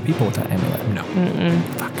multiple people with that amulet? No.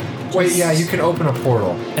 Wait, yeah, you can open a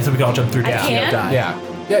portal. And so we can all jump through I the can?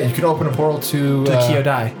 Kyodai. Yeah, you can open a portal to To the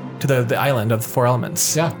Kyodai, to the island of the four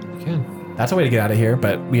elements. Yeah, you can. That's a way to get out of here,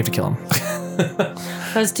 but we have to kill him.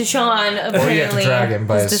 Because Tashawn apparently drag him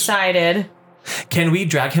by has his- decided. Can we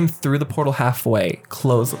drag him through the portal halfway?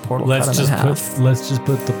 Close the portal. Let's cut him just in half.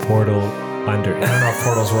 put the portal under I don't know if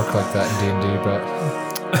portals work like that in D&D, but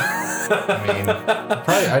I mean,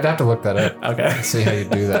 probably I'd have to look that up. Okay. See how you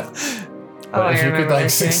do that. Oh, But I if you could remember like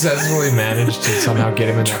this thing. successfully manage to somehow get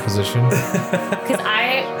him in that position, Because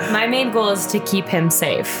my main goal is to keep him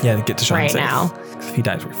safe. Yeah, to get to Sean Right safe. now. If he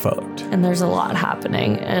dies, we're fucked. And there's a lot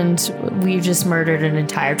happening. And we've just murdered an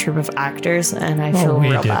entire troupe of actors. And I feel we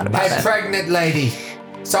real bad didn't. about hey, it. pregnant lady.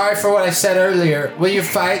 Sorry for what I said earlier. Will you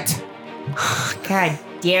fight? God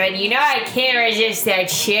damn it. You know I can't resist that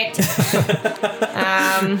shit.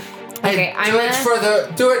 Okay, I'm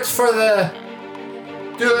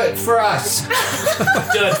do it for us.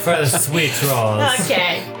 Do it for the sweet rolls.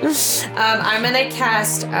 Okay. I'm gonna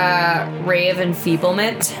cast Ray of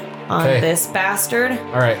Enfeeblement on Okay. this bastard.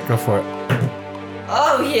 All right, go for it.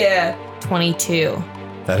 Oh yeah. 22.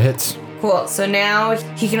 That hits. Cool. So now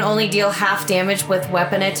he can only deal half damage with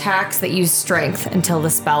weapon attacks that use strength until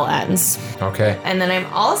the spell ends. Okay. And then I'm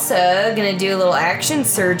also gonna do a little action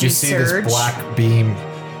surge. You see this black beam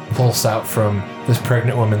pulse out from this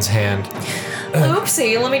pregnant woman's hand.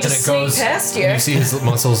 Oopsie, let me And just it sneak goes, past you. and you see his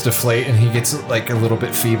muscles deflate, and he gets like a little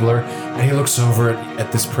bit feebler. And he looks over at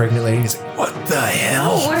this pregnant lady. He's like, "What the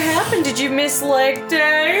hell?" Oh, what happened? Did you miss leg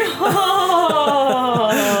day? Oh.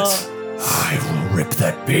 I will rip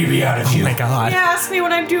that baby out of you. Oh my god. You ask me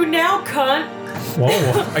what I'm doing now, cunt. Whoa.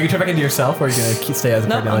 Are you turning back into yourself, or are you gonna stay as a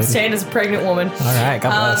Nope, pregnant I'm lady? staying as a pregnant woman. All right, God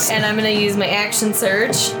bless. And I'm gonna use my action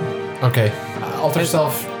surge. Okay. Alter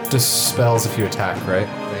self dispels if you attack, right?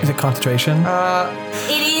 Is it concentration? It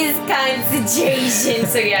is concentration.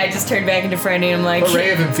 So yeah, I just turned back into Franny and I'm like, But Ray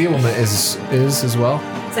of Enfeeblement is as well.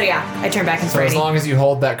 so yeah, I turned back into So as Franny. long as you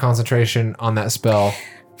hold that concentration on that spell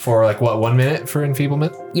for like what, 1 minute for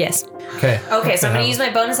enfeeblement? Yes. Okay. Okay, so I'm gonna use my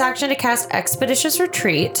bonus action to cast Expeditious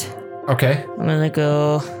Retreat. Okay. I'm gonna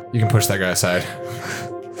go. You can push that guy aside.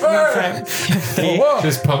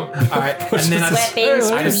 Just pump. All right, and then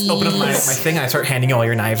I just open up my thing and I start handing you all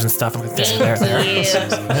your knives and stuff. I'm like, there.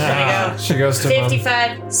 There She goes to we go. mom.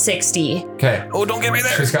 55, 60. Okay. Oh, don't get me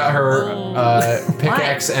there. She's got her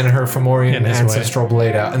pickaxe and her Fomorian his way. ancestral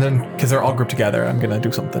blade out, and then Because they're all grouped together, I'm gonna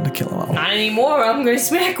do something to kill them all. Not anymore. I'm gonna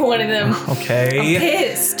smack one of them. Okay.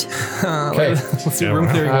 Pissed. okay. Let's do room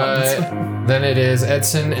clearing ones. Then it is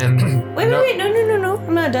Edson and Wait. No.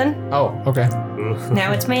 I'm not done. Oh, okay.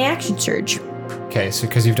 Now it's my action surge. Okay, so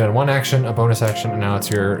because you've done one action, a bonus action, and now it's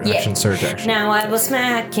your Yeah. action surge action. Now I will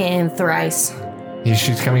smack him thrice.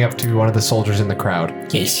 She's coming up to one of the soldiers in the crowd.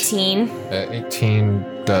 18. 18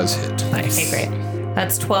 does hit. Nice. Okay, great.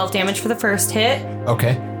 That's 12 damage for the first hit.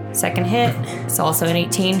 Okay. Second hit, it's also an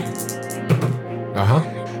 18. Uh huh.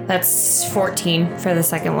 That's 14 for the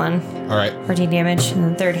second one. All right. 14 damage.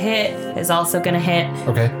 And the third hit is also gonna hit.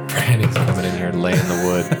 Okay. Brandy's coming in here and laying the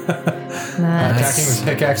wood. Attacking with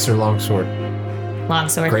pickaxe or longsword?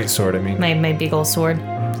 Longsword. Great sword, I mean. My big old sword.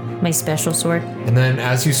 My special sword. And then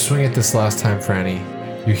as you swing it this last time, Franny,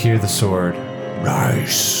 you hear the sword.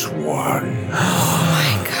 Nice one.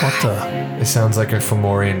 What the? It sounds like a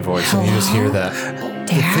Fomorian voice, and you just hear that.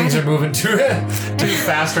 Things are moving too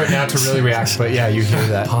fast right now to really react, but yeah, you hear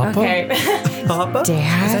that. Okay. Papa?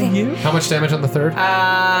 Dad? Is that you? How much damage on the third?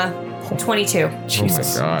 22.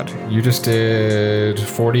 Jesus. Oh my god. You just did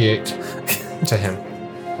 48 to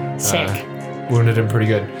him. Sick. Wounded him pretty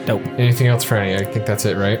good. Nope. Anything else, Franny? I think that's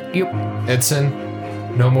it, right? Yep.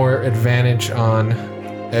 Edson, no more advantage on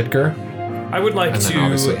Edgar. I would like And then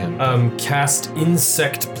obviously him. to cast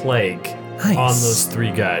Insect Plague Nice. on those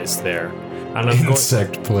three guys there. And I'm going.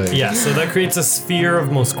 Insect plague. Yeah, so that creates a sphere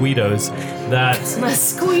of mosquitoes that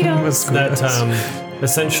Mosquitoes.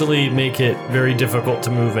 essentially make it very difficult to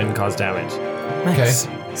move and cause damage. Okay.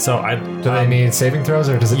 So I Do they need saving throws,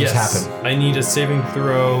 or does it yes, just happen? I need a saving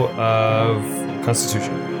throw of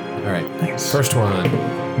Constitution. All right. First one,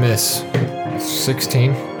 miss.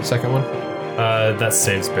 16. Second one, That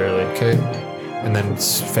saves barely. okay. And then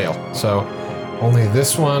fail. So only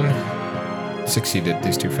this one succeeded.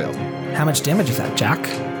 These two failed. How much damage is that, Jack?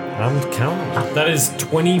 I'm counting. That is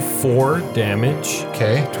 24 damage,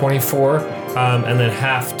 Okay. 24. and then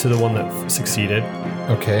half to the one that succeeded.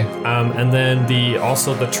 Okay. And then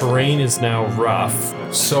the terrain is now rough.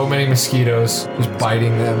 So many mosquitoes just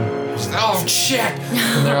biting them. Just, oh shit!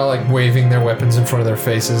 And they're all like waving their weapons in front of their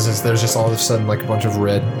faces as there's just all of a sudden like a bunch of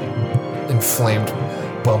red inflamed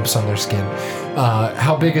bumps on their skin.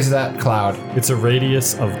 How big is that cloud? It's a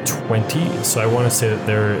radius of 20, so I want to say that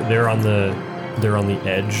they're on the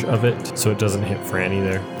edge of it, so it doesn't hit Franny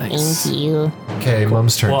there. Thank you. Okay,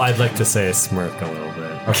 Mum's turn. Well, I'd like to say smirk a little bit.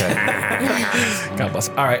 Okay. God bless.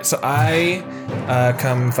 All right, so I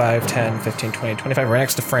come 5, 10, 15, 20, 25 right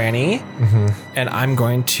next to Franny. And I'm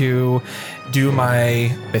going to do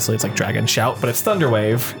my, basically it's like Dragon Shout, but it's Thunder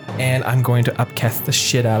Wave. And I'm going to upcast the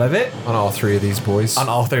shit out of it. On all three of these boys. On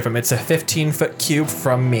all three of them. It's a 15-foot cube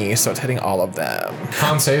from me, so it's hitting all of them.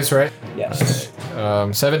 Con saves, right? Yes.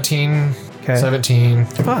 17, Okay. 17,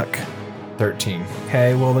 Fuck. 13.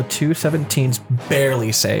 Okay, well, the two 17s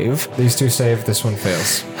barely save. These two save, this one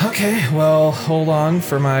fails. Okay, well, hold on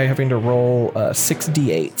for my having to roll 6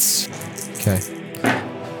 d8s. Okay.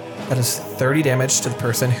 That is 30 damage to the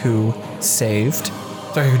person who saved.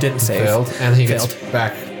 Sorry, who didn't save. Failed. And he Failed. gets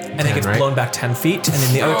back. And he gets blown back 10 feet. And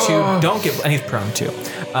then the other two don't get, and he's prone too.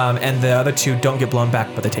 And the other two don't get blown back,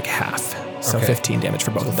 but they take half. So Okay. 15 damage for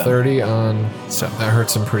both of them. 30 on. So That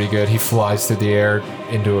hurts him pretty good. He flies through the air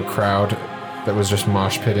into a crowd that was just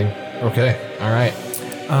mosh pitting. Okay. All right.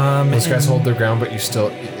 Those guys hold their ground, but you still,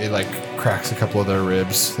 it like cracks a couple of their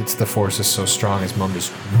ribs. It's the force is so strong. His mum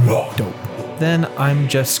just dope. then I'm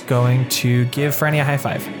just going to give Franny a high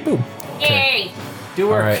five. Boom. Yay! Do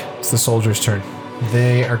All work. right. It's the soldiers' turn.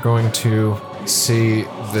 They are going to see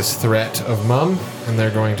this threat of Mum, and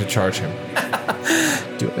they're going to charge him.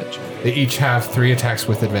 Do it, bitch. They each have 3 attacks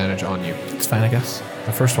with advantage on you. It's fine, I guess.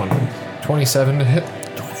 The first one, 27 to hit.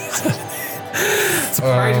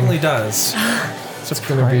 Surprisingly does. It's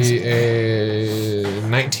going to be a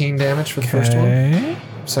 19 damage for the first one. Okay.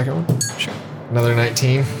 Second one, sure. Another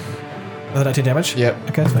 19. Another 19 damage? Yep.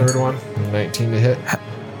 Okay, that's fine. Third one, 19 to hit.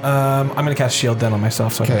 I'm going to cast shield then on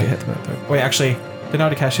myself so I Okay. can get hit. Wait, actually, didn't I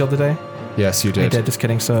already cast shield today? Yes, you I did. did, just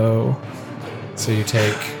kidding. So, So you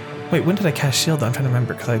take wait, when did I cast shield? I'm trying to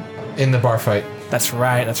remember because in the bar fight. That's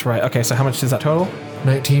right. Okay, so how much is that total?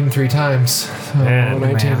 19 3 times. So And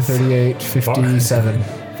 19, math. 38, 57,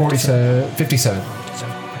 47, 57.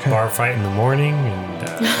 Bar fight in the morning and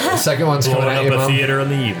The second one's coming blowing at up you, a Mum. theater in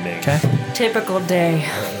the evening. Okay. Typical day.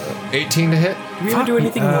 18 to hit. Do we ever do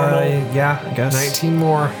anything normal? Yeah, I guess. 19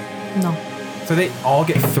 more. No. So they all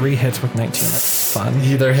get 3 hits with 19. That's fun.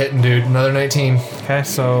 They're hitting, dude. Another 19. Okay,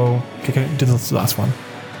 so okay, do the last one.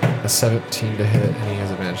 A 17 to hit, and he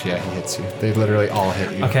has advantage. Yeah, he hits you. They literally all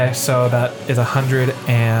hit you. Okay, so that is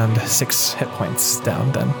 106 hit points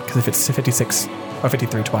down then, because if it's 56 or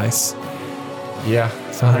 53 twice, Yeah.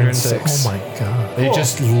 it's 106. Oh my god. They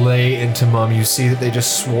just lay into Mum. You see that they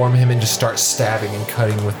just swarm him and just start stabbing and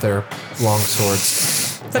cutting with their long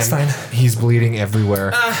swords. That's And fine. He's bleeding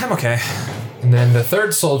everywhere. I'm okay. And then the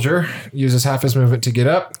third soldier uses half his movement to get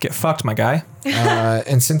up. Get fucked, my guy.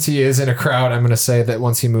 And since he is in a crowd, I'm going to say that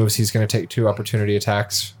once he moves, he's going to take 2 opportunity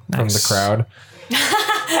attacks from the Nice. crowd.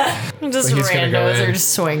 Just But he's gonna go randos in. are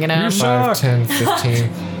just swinging at him. 5, 10, 15.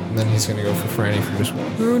 And then he's going to go for Franny for just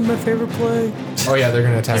 1. Ruined my favorite play. Oh, yeah, they're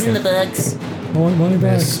going to attack He's in the him. bugs.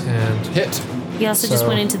 Miss and hit. He also just So-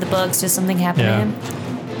 went into the bugs. Did something happen Yeah. to him?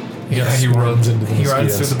 Yeah, he runs into the He runs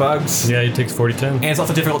mosquitoes. through the bugs. Yeah, he takes 40-10. And it's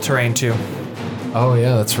also difficult terrain too. Oh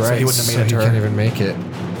yeah, that's right. he wouldn't have made it he to her. can't even make it.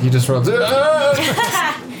 He just runs.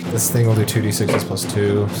 Ah! This thing will do 2d6s plus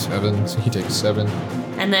 2, 7. So he takes 7.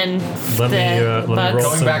 And then Let me bugs. roll.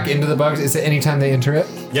 Going back into the bugs. Is it anytime they enter it?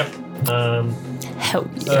 Yep. Hell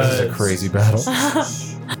yeah. This is a crazy battle.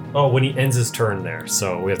 Oh, when he ends his turn there,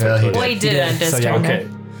 so we have to. Well, he include Well, it. he did end his So, yeah, turn. Okay.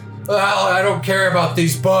 Well, I don't care about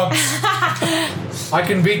these bugs. I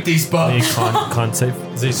can beat these The bugs. con save.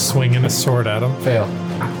 Is he swinging a sword at him? Fail.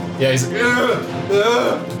 Yeah, he's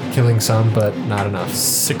killing some, but not enough.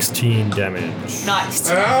 16 damage. Nice.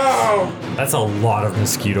 Oh! That's a lot of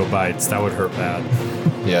mosquito bites. That would hurt bad.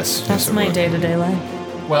 Yes. That's yes, it my would. day-to-day life.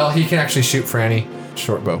 Well, he can actually shoot Franny.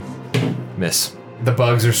 Short bow. Miss. The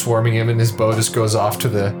bugs are swarming him, and his bow just goes off to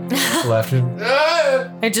the left. And,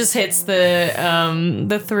 It just hits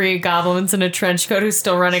the 3 goblins in a trench coat who's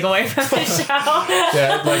still running away from the show.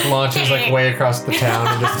 yeah, it like launches like way across the town.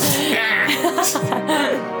 And just...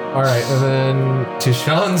 All right, and then to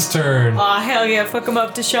Sean's turn. Aw, hell yeah, fuck him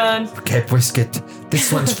up to Sean. Okay, Brisket,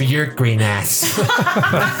 this one's for your green ass.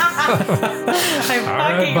 I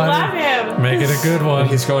fucking buddy. love him. Make it a good one.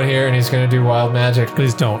 He's going here, and he's going to do wild magic.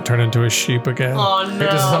 Please don't turn into a sheep again. Oh Hey,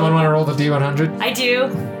 does someone no. want to roll the D100? I do.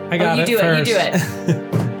 I got you it do first. it. You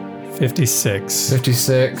do it. 56.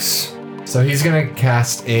 56. So he's gonna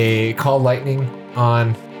cast a Call Lightning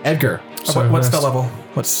on Edgar. So What's the missed. level?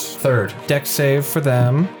 What's Third, dex save for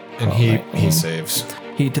them? and he saves.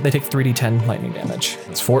 They take 3d10 lightning damage.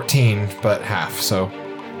 It's 14, but half. So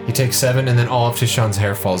he takes 7, and then all of Tishan's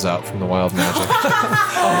hair falls out from the wild magic.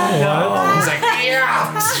 He's like,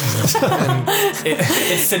 yeah.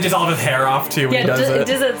 It singes all of his hair off too when Yeah, he does it.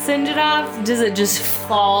 does it singe it off? Does it just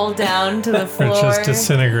fall down to the Or floor? just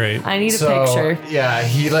disintegrate. I need a So picture. yeah,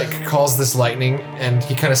 he like calls this lightning, and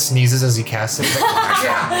he kind of sneezes as he casts it. He's like,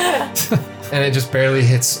 "Ah!" And it just barely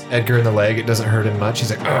hits Edgar in the leg. It doesn't hurt him much. He's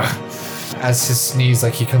like, ugh. As his sneeze,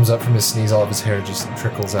 like he comes up from his sneeze, all of his hair just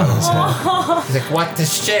trickles out of his head. He's like, what the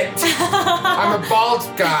shit? I'm a bald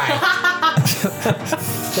guy.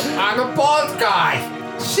 I'm a bald guy.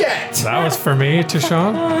 Shit. That was for me,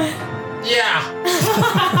 Tishan. Yeah.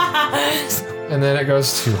 And then it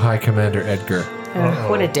goes to High Commander Edgar.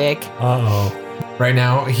 What a dick. Uh-oh. Right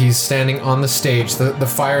now, he's standing on the stage. The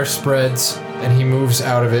fire spreads, and he moves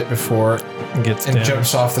out of it before Gets and damaged.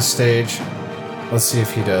 jumps off the stage. Let's see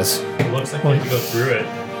if he does. It looks like we can go through it.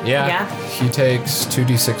 Yeah. He takes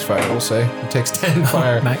 2d6 fire, we'll say. He takes 10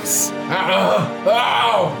 fire. Nice.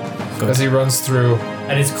 As he runs through.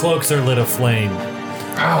 And his cloaks are lit aflame.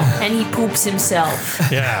 Ow. And he poops himself.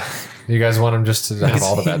 Yeah. You guys want him just to have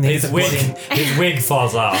all the bad things. His wig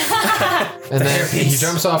falls off. And then he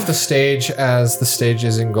jumps off the stage as the stage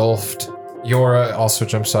is engulfed. Yora also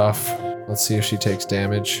jumps off. Let's see if she takes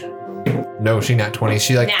damage. No, she nat 20.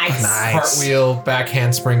 She like Nice. cartwheel, back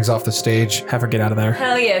handsprings off the stage Have her get out of there.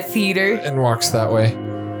 Hell yeah, feeder. and walks that way.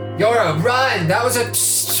 Yora, run! That was a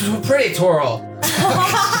pretty twirl.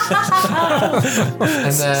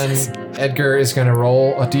 And then Edgar is going to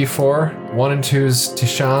roll a d4. 1 and 2 is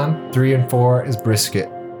Tishan. 3 and 4 is Brisket.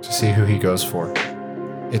 To see who he goes for.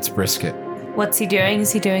 It's Brisket, What's he doing?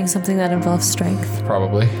 Is he doing something that involves strength?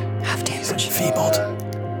 probably. Half damage. Feebled.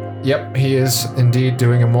 Yep, he is indeed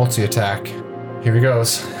doing a multi-attack. Here he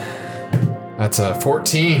goes. That's a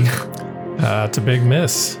 14. It's a big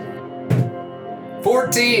miss.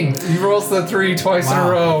 14! He rolls the 3 twice in a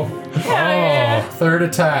row. Third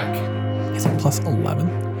attack. He's a plus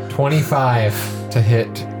 11. 25 to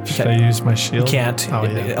hit. Should I use my shield? Can't. Oh,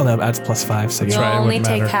 It yeah. only adds plus 5. So You'll right, it only wouldn't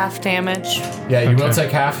take matter. half damage. Yeah, you will Okay.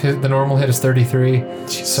 take half. The normal hit is 33.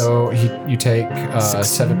 So you take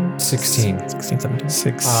 16. 16, 17.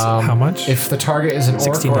 6. How much? If the target is an orc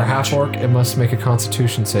 16 or a damage. half orc, it must make a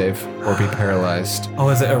constitution save or be paralyzed. Oh,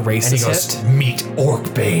 is it a racist hit? Meet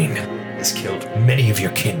Orcbane has killed many of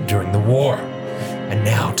your kin during the war. And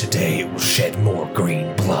now today it will shed more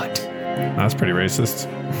green blood. That's pretty racist.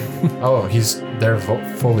 Oh, they're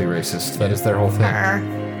fully racist. That is their whole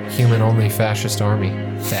thing. Human only fascist army.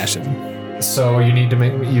 Fashion. So you need to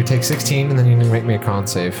you take 16 and then you need to make me a con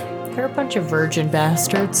save. They're a bunch of virgin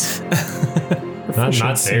bastards. Not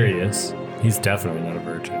Darius. He's definitely not a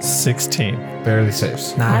virgin. 16. Barely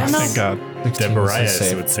saves. Nice. Thank God. 16 is a Debarius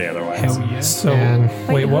save. would say otherwise. Hell yeah. So, And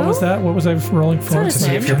wait, what who? was that? What was I rolling for? That's to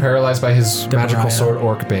see if name? you're paralyzed by his magical Debariah. sword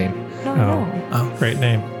Orcbane. No, Oh. no. Great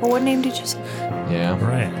name. Well, what name did you say? Yeah.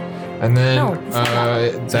 Right. And then No, it's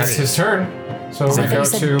not. that's his turn. So I we thought go you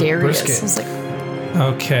said to Darius. I Brisket. was like,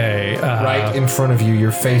 Okay. Right in front of you,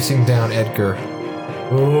 you're facing down Edgar.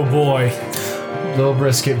 Oh boy. Little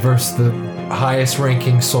Brisket versus the highest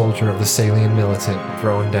ranking soldier of the Salian militant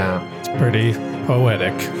thrown down. It's pretty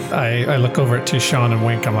poetic. I look over at Tishan and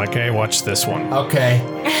wink. I'm like, hey, watch this one. Okay.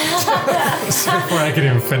 Before I can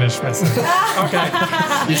even finish my sentence.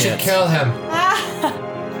 Okay. You should kill him.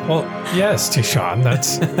 Well, yes, Tishan.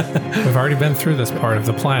 That's we've already been through this part of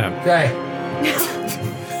the plan. Okay.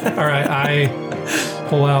 All right, I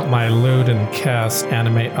pull out my lute and cast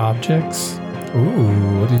animate objects.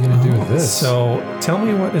 Ooh, what are you gonna do with this? So tell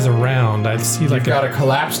me what is around. I see You've like got a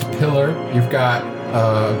collapsed pillar. You've got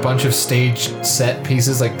a bunch of stage set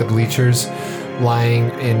pieces, like the bleachers, lying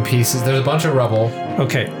in pieces. There's a bunch of rubble.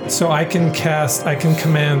 Okay, so I can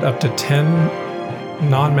command up to 10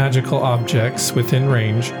 non-magical objects within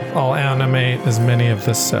range. I'll animate as many of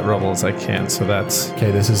this set rubble as I can. So that's Okay,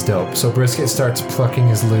 this is dope. So Brisket starts plucking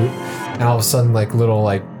his loot, and all of a sudden, like little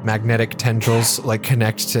like magnetic tendrils like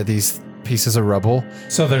connect to these pieces of rubble.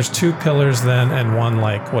 so there's 2 pillars then, and one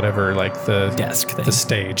like whatever, like the Desk thing. the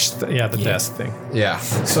stage, the desk thing. Yeah.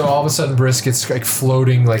 So all of a sudden, Brisket's like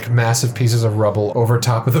floating like massive pieces of rubble over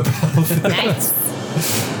top of the battlefield. nice.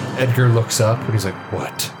 Edgar looks up and he's like,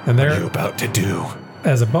 "What And are there, you about to do?"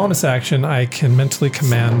 as a bonus action, I can mentally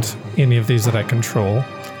command any of these that I control.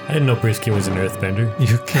 I didn't know Brisket was an earthbender.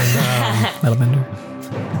 You can Metal bender.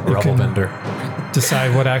 Rubble bender.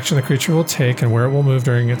 decide what action the creature will take and where it will move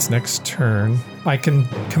during its next turn. I can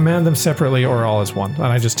command them separately or all as one, and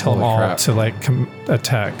I just tell them Holy all crap. to like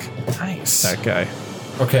attack Nice. that guy.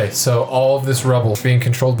 Okay, so all of this rubble being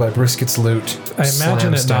controlled by Brisket's loot. I imagine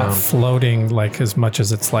slams it not down. floating like as much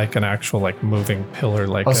as it's like an actual like moving pillar,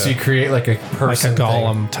 like Oh, so you create like a like a person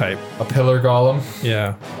golem type. thing. A pillar golem.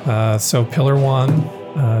 Yeah. So pillar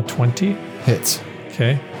 1, 20. Hits.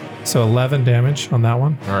 Okay. So 11 damage on that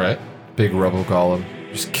one. All right. Big rubble golem.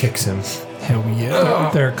 Just kicks him. Hell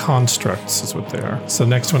yeah. They're constructs, is what they are. So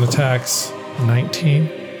next one attacks 19.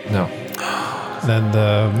 No. Then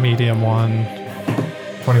the medium one,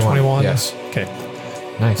 21. 21. Yes. Okay.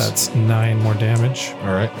 Nice. That's 9 more damage.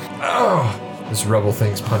 All right. Oh, this rubble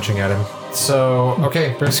thing's punching at him. So,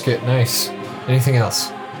 okay, Brisket, nice. Anything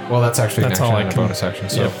else? Well, that's actually That's an all action I and a can. bonus action.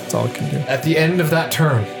 So, Yep, that's all I can do. at the end of that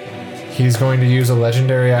turn, he's going to use a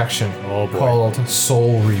legendary action called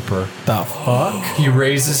Soul Reaper. The fuck? He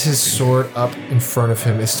raises his sword up in front of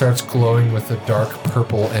him. It starts glowing with a dark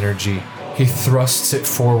purple energy. He thrusts it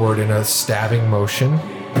forward in a stabbing motion.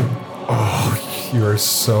 Oh, you are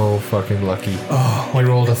so fucking lucky. Oh, we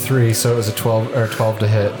rolled a 3, so it was a 12 to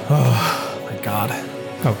hit. Oh my god.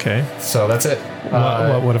 Okay. So that's it.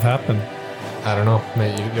 What would have happened? I don't know.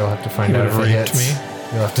 Mate, you'll have to find He out if would've he raped hits. me.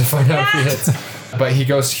 You'll have to find out if he hits. But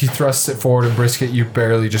he thrusts it forward, and Brisket, you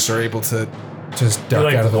barely just are able to just You duck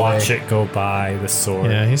like out of the watch way. it go by the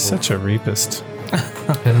sword. Yeah, he's such a rapist.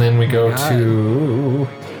 And then we go to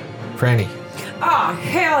Franny. Oh,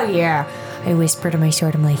 hell yeah. I whisper to my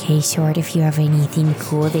sword, I'm like, hey, sword, if you have anything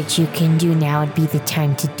cool that you can do, now would be the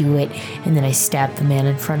time to do it. And then I stab the man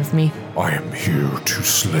in front of me. I am here to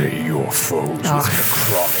slay your foes with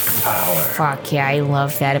necrotic power. Fuck yeah, I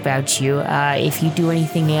love that about you. If you do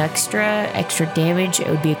anything extra damage, it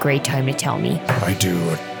would be a great time to tell me. I do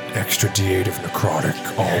an extra D8 of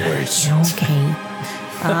necrotic always. Okay.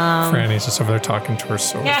 Franny's just over there talking to her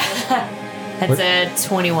sword. That's a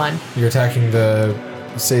 21. You're attacking the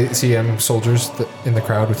CM soldiers in the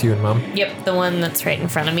crowd with you and Mum. Yep, the one that's right in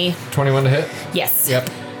front of me. 21 to hit. Yes. Yep.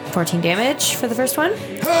 14 damage for the first one.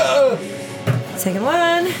 Second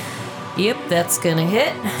one. Yep, that's gonna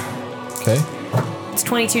hit. Okay. It's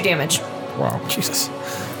 22 damage. Wow. Jesus.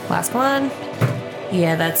 Last one.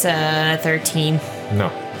 Yeah, that's a 13.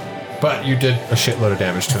 No. But you did a shitload of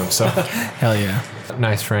damage to him, so Hell yeah.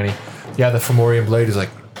 nice, Franny. Yeah, the Fomorian blade is like,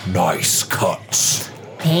 Nice cuts.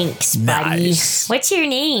 Thanks, buddy. Nice. What's your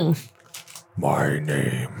name? My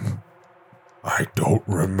name. I don't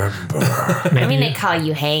remember. I'm gonna call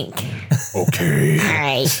you Hank. Okay. All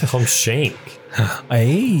right. I'm Shank.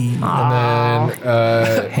 Hey. and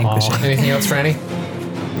then, Hank the Shank. anything else, Franny?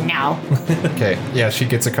 No. Okay, yeah, she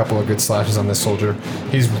gets a couple of good slashes on this soldier.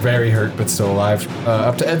 He's very hurt, but still alive.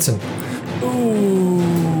 Up to Edson.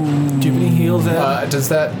 Do you have any heals at Does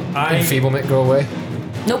that enfeeblement go away?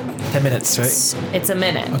 Nope. 10 minutes, right? It's a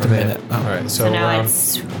minute. A minute. Oh. All right, so So now around,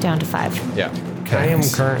 it's down to 5. yeah. Okay. I am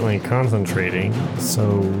currently concentrating, so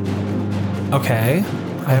Okay. I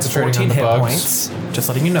have Concentrating 14 on the hit bugs. points. Just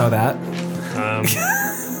letting you know that.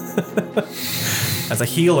 As a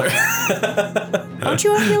healer. Don't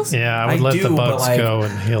you have heals? Yeah, I would I let do, the but, bugs like- go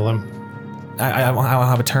and heal him. I won't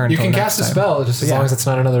have a turn. You till can next cast a time. spell just as Yeah. long as it's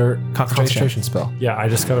not another Concentration. concentration spell. yeah, I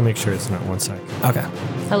just gotta make sure it's not 1 sec. Okay.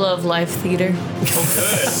 I love live theater.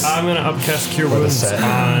 I'm gonna upcast Cure Or the Wounds set.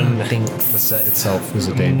 on The set itself is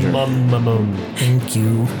a danger. Mum. Thank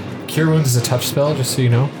you. Cure Wounds is a touch spell, just so you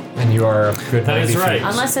know, and you are a good That 90 is right. feet.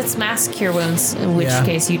 Unless it's mass cure wounds, in which Yeah.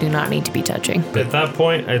 case you do not need to be touching. At that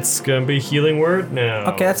point, it's gonna be healing word now.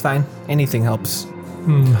 Okay, that's fine. Anything helps.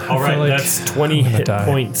 All right, like that's 20 I'm gonna hit die.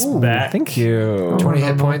 points back. Thank you. 20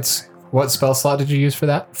 hit points. What spell slot did you use for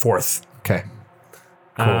that? 4th. Okay.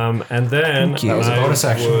 And then Thank you. That was a bonus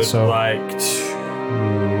I action, would so- like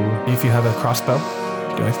to. If you have a crossbow,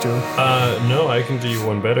 do I do it? No, I can do you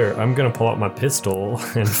one better. I'm gonna pull out my pistol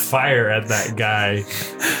and fire at that guy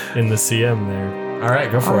in the CM there. All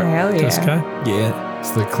right, go for it. hell This guy? Yeah. It's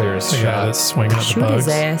the clearest The guy shot. that's swinging at the Shoot bugs. his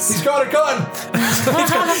ass. He's got a gun!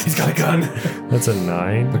 He's got a gun. That's a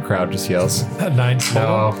 9. The crowd just yells. At 9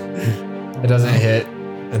 total. No, it doesn't hit.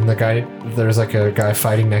 And the guy, there's like a guy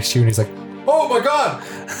fighting next to you, and he's like, "Oh my god!"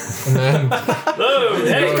 And then, Oh,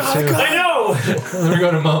 hey, I know. then we go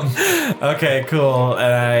to Mum. Okay, cool.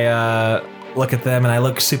 And I look at them and I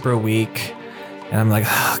look super weak. And I'm like,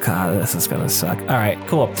 oh god, this is gonna suck. All right,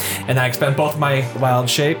 cool. And I expend both my wild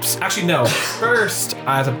shapes. Actually, no. First,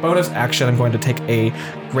 as a bonus action, I'm going to take a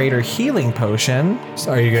greater healing potion.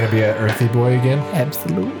 So are you going to be an earthy boy again?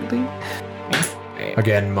 Absolutely.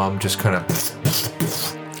 Again, Mum just kind of.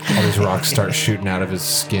 All these rocks start shooting out of his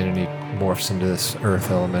skin, and he morphs into this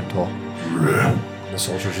earth elemental. The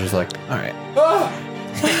soldier's just like, All right.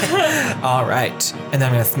 ah, All right. And then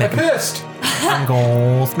I'm gonna smack him. pissed. I'm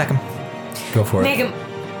gonna smack him. Go for Make it.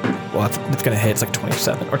 him. Well, it's gonna hit. It's like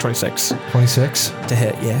 27 or 26 26. to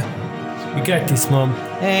hit. Yeah. You got this, Mom.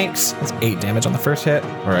 Thanks. That's 8 damage on the first hit.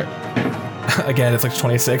 All right. Again, it's like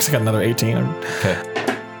 26. I got another 18. Okay.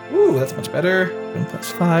 Ooh, that's much better. 1 +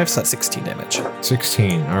 5, so that's 16 damage.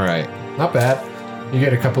 16. All right. Not bad. You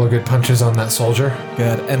get a couple of good punches on that soldier.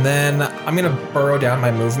 Good. And then I'm gonna burrow down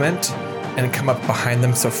my movement and come up behind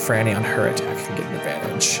them so Franny on her attack can get an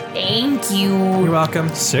advantage. Thank you. You're welcome.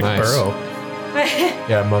 Sick Nice. burrow.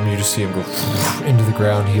 Yeah, Mum, you just see him go into the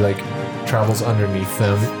ground. He like travels underneath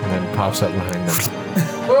them and then pops up behind them.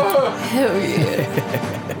 Hell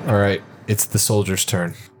yeah. All right, it's the soldier's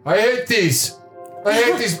turn. I hate these. I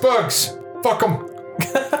hate these bugs. Fuck them.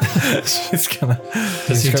 She's gonna.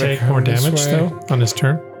 Does he He's gonna take come more this damage way. though on his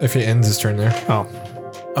turn? If he ends his turn there. Oh,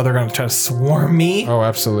 Oh, they're gonna try to swarm me. Oh,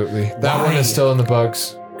 absolutely. That one Why? is still in the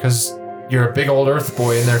bugs because you're a big old earth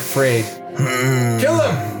boy and they're afraid. Kill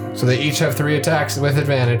them. So they each have 3 attacks with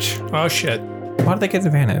advantage oh shit! Why do they get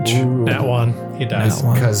advantage? That one, he dies. That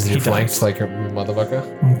one. because He you're flanked dies. like a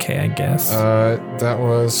motherfucker. Okay, I guess. That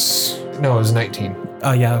was it was 19.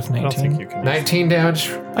 Oh yeah, it was I don't 19. think you can. 19 damage.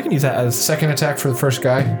 I can use that as. Second attack for the first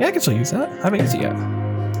guy. Yeah, I can still use that. I haven't used it yet.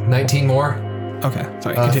 19 more. Okay,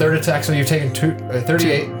 sorry. continue. Third attack. So you've taken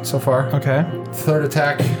 38 so far. Okay. Third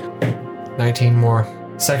attack. 19 more.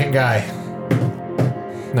 Second guy.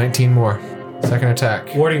 19 more. Second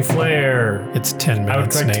attack. Warding Flare. It's 10 I would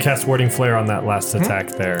minutes. like to Nate. cast Warding Flare on that last attack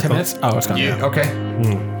there. 10 minutes? Oh, it's gone. Okay.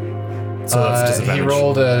 So that's He disadvantage.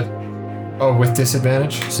 rolled a. Oh, with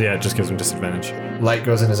disadvantage. So yeah, it just gives him disadvantage. Light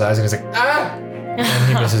goes in his eyes and he's like, ah! And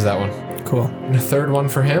he misses that one. Cool. And a third one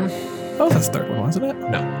for him. Oh, that's the third one, wasn't it?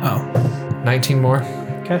 No. Oh. 19 more.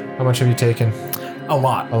 Okay. How much have you taken? A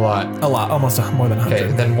lot. A lot. A lot. Almost more than 100.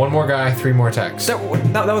 Okay, then one more guy, 3 more attacks. That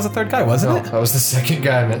was the third guy, wasn't No, it? that was the second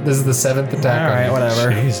guy. Man. This is the 7th attack. All right, on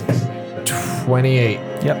whatever. Jesus. 28.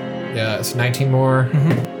 Yep. Yeah, it's 19 more.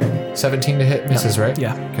 17 to hit misses, right?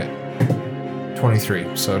 Yeah. Okay.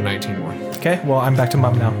 23, so 19 more. Okay, well, I'm back to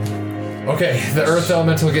Mum now. Okay, the Earth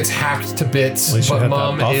Elemental gets hacked to bits, At least you but had that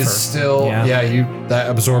Mum buffer. is still. Yeah. That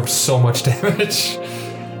absorbs so much damage.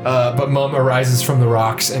 But Mum arises from the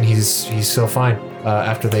rocks and he's still fine.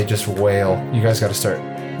 After they just wail, you guys got to start.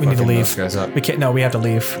 We need to fucking leave. those guys up. We can't. No, we have to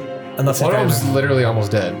leave. Unless One of I them's literally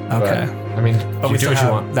almost dead. Okay. But, I mean, But you we do still what you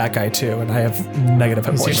have want. that guy too, and I have negative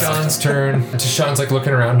hit points. Tashawn's turn. Tashawn's like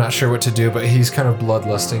looking around, not sure what to do, but he's kind of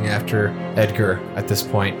bloodlusting after Edgar at this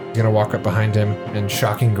point. He's gonna walk up behind him and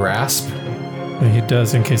shocking grasp. He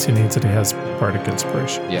does, in case he needs it, he has Bardic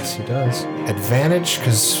Inspiration. Yes, he does. Advantage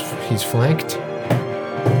because he's flanked.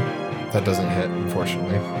 That doesn't hit,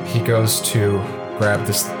 unfortunately. He goes to grab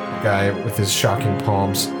this guy with his shocking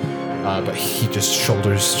palms, but he just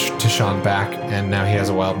shoulders Tashawn back, and now he has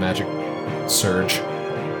a wild magic surge.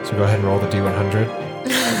 So go ahead and roll the D100.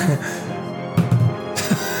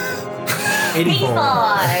 84.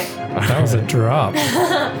 That was a drop.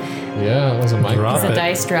 Yeah, that was a mic Drop It's drop. a it.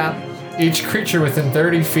 dice drop. Each creature within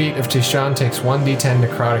 30 feet of Tishan takes 1d10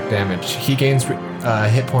 necrotic damage. He gains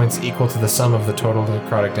hit points equal to the sum of the total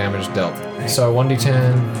necrotic damage dealt. So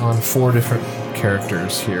 1d10 on 4 different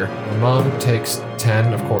characters here. Mom takes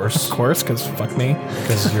 10, of course, Of course, because fuck me.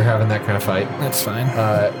 because you're having that kind of fight. That's fine.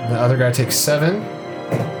 The other guy takes 7.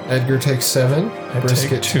 Edgar takes 7.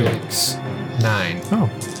 Brisket take 2. takes 9. Oh,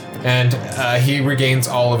 And he regains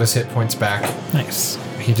all of his hit points back. Nice.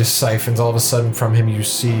 He just siphons. All of a sudden from him you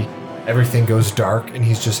see everything goes dark and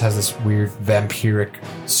he just has this weird vampiric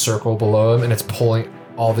circle below him and it's pulling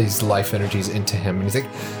all these life energies into him and he's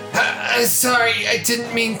like, sorry, I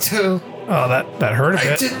didn't mean to. oh, that hurt a I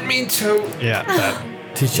bit. didn't mean to. Yeah, that.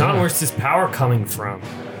 Tishan, where's this power coming from?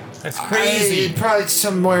 That's crazy. Probably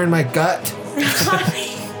somewhere in my gut.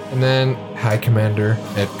 And then High Commander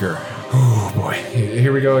Edgar. Oh boy.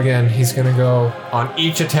 Here we go again. He's gonna go on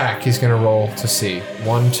each attack. He's gonna roll to see.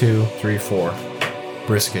 1, 2, 3, 4.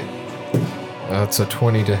 Brisket. That's a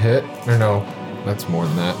 20 to hit. Or no, that's more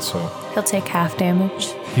than that. So He'll take half damage.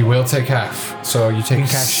 he will take half. So you take You can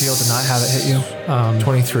cast shield and not have it hit you.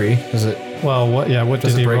 23. Is it? Well, what? Yeah, what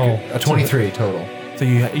Does did it he break roll? it? A 23 total. So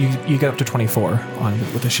you get up to 24 on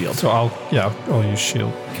with the shield. So I'll use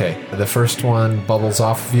shield. Okay. The first one bubbles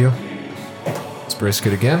off of you. It's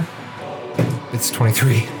Brisket again. It's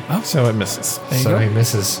 23. So it misses. So he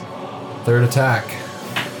misses. Third attack.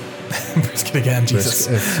 Brisket again, Jesus.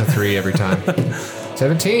 It's a 3 every time.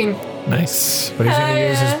 17. Nice. But he's going to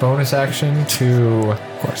use his bonus action to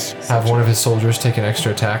Of course. have one of his soldiers take an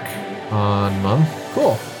extra attack on Mum.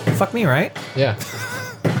 Cool. Fuck me, right? Yeah.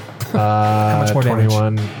 How much more damage?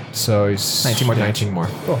 21. So he's 19 more damage. 19 more.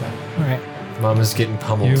 Cool. All right. Mama's getting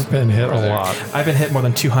pummeled. You've been hit over a there. lot. I've been hit more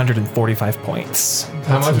than 245 points.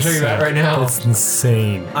 How much are you at right now? That's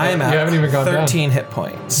insane. I am You at haven't even gone down. 13 hit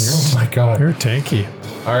points. Oh my god. You're tanky.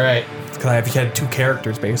 All right. Because I've had 2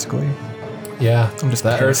 characters, basically. Yeah. I'm just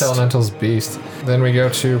that pissed. Earth Elemental's beast. Then we go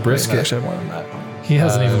to Brisket. Actually, more than that. He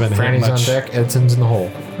hasn't even been hit Franny's on much. deck. Edson's in the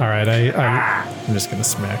hole. All right, I'm just gonna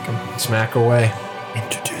smack him. Smack away.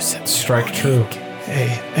 Introduce him. Strike true. Hey,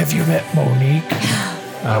 have you met Monique?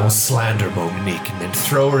 I will slander Monique and then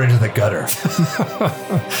throw her into the gutter.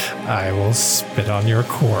 I will spit on your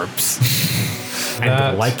corpse.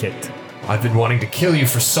 And like it. I've been wanting to kill you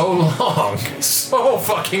for so long. So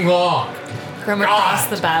fucking long. From across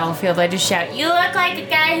the battlefield, I just shout, "You look like a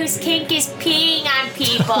guy whose kink is peeing on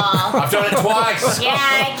people." I've done it twice. Yeah,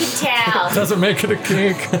 I can tell. Doesn't make it a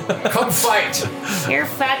kink. Come fight. You're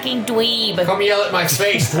fucking dweeb. Come yell at my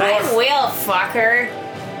face, I dwarf. will, fucker.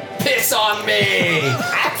 Piss on me.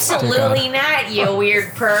 Absolutely not, you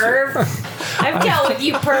weird perv. I've dealt with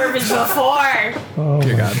you pervs before. Oh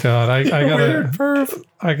my god!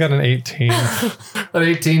 I got an 18. An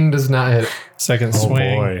 18 does not hit. Second Oh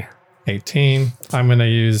swing. boy. 18. I'm gonna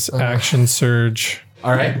use action surge,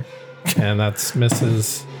 All right. and that's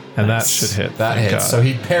misses, and that should hit. That Thank hits. God. So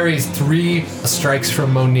he parries 3 strikes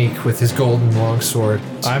from Monique with his golden longsword.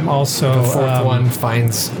 I'm also The fourth one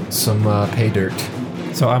finds some pay dirt.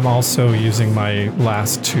 So I'm also using my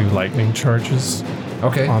last 2 lightning charges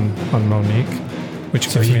Okay. on Monique, which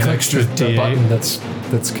So gives he me an clicks extra the button D8.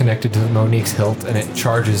 that's connected to Monique's hilt, and it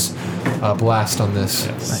charges blast on this.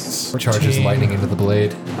 Nice. Charges 14. lightning into the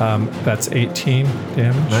blade. That's 18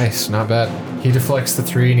 damage. Nice, not bad. He deflects the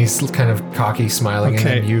 3, and he's kind of cocky, smiling,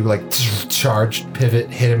 Okay. and then you like charge, pivot,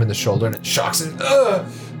 hit him in the shoulder, and it shocks him.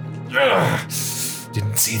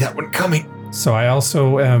 Didn't see that one coming. So I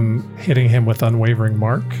also am hitting him with Unwavering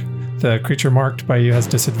Mark. The creature marked by you has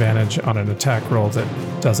disadvantage on an attack roll that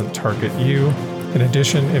doesn't target you. In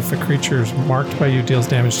addition, if a creature marked by you deals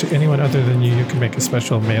damage to anyone other than you, you can make a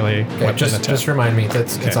special melee Okay, weapon just attack. remind me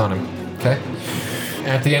that's it's Okay. on him. Okay.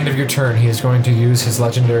 At the end of your turn, he is going to use his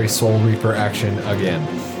legendary Soul Reaper action again.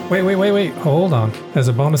 Wait. Hold on. As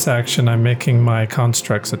a bonus action, I'm making my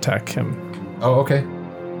constructs attack him. Oh, okay.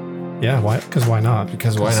 Yeah, why? Because why not?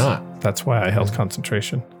 Because why not? That's why I held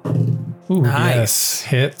concentration. Ooh, Nice. yes.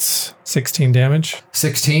 Hits. 16 damage.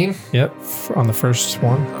 16. Yep, on the first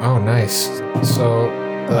one. Oh, nice. So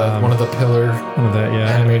one of the pillar One of that, yeah.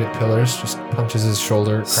 animated pillars just punches his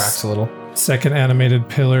shoulder, cracks a little. Second animated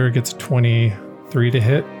pillar gets a 23 to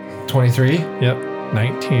hit. 23. Yep,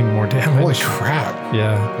 19 more damage. Holy crap!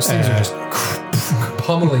 Yeah. Those things are just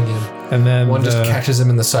pummeling him. And then One just the- catches him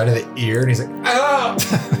in the side of the ear, and he's like, "Ah!"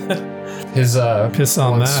 His Piss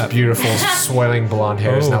on once that. beautiful swelling blonde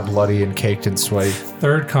hair is Oh. now bloody and caked and sweaty.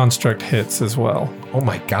 third construct hits as well. Oh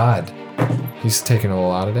my god, he's taking a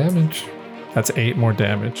lot of damage. That's 8 more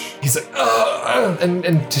damage. He's like, and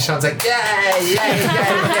Tishan's like,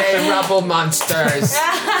 yay, rubble monsters.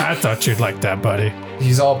 I thought you'd like that, buddy.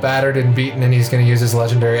 He's all battered and beaten, and he's going to use his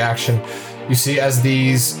legendary action. You see, as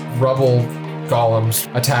these rubble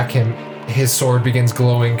golems attack him, his sword begins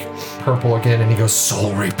glowing purple again, and he goes,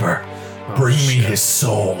 Soul Reaper, bring me his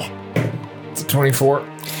soul. It's a 24.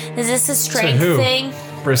 Is this a strength who? thing?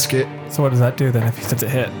 Brisket, So what does that do then if he does a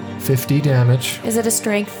hit? 50 damage. Is it a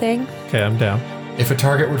strength thing? Okay, I'm down. If a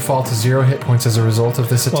target would fall to 0 hit points as a result of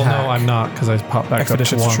this attack, Well, no, I'm not, because I popped back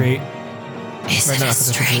Expeditions up to 1. retreat. Is Right it now, a it's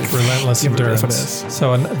a strength? Relentless Yeah, but endurance. that's what it is.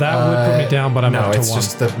 So that would put me down, but I'm no, up to it's 1.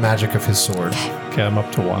 just the magic of his sword. Okay, I'm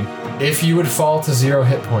up to 1. If you would fall to 0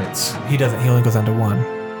 hit points, He doesn't. He only goes down to 1.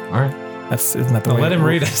 all right. Isn't that the Now way? let him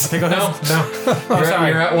read it. Okay, go ahead. No,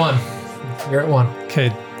 you're at 1. You're at 1.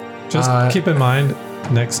 Okay, just keep in mind,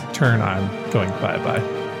 next turn I'm going bye-bye.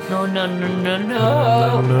 No. No.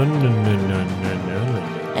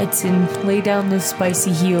 Edson, lay down those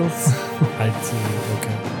spicy heels. I see.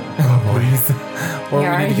 Okay. Or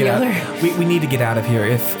You're we need to get our out. We need to get out of here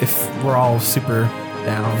if we're all super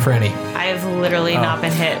down. Franny, I've literally not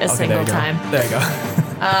been hit a Okay, single there you go. time. There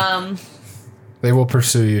you go. they will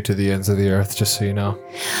pursue you to the ends of the earth, just so you know.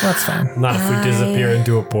 That's fine. Not if we disappear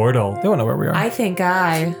into a portal. They won't know where we are. I think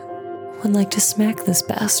I would like to smack this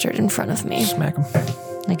bastard in front of me. Smack him.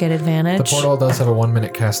 I get advantage. The portal does have a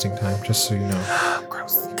 1-minute casting time, just so you know.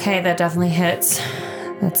 Okay, that definitely hits.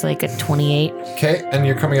 That's like a 28. Okay, and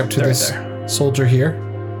you're coming up to this soldier here.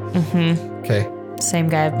 Mm-hmm. Okay, Same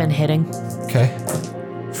guy I've been hitting. okay.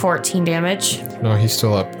 14 damage. No, he's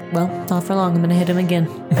still up. Well, not for long. I'm gonna hit him again.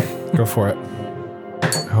 Go for it.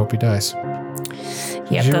 I hope he dies. Yep,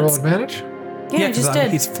 Did you roll that's advantage? yeah. I 'cause, just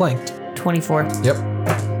did. He's flanked. 24. Yep.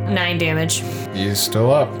 9 damage. He's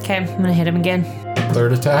still up. Okay, I'm gonna hit him again.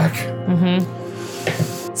 Third attack.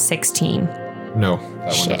 16. No,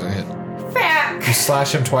 that Shit. one doesn't hit. You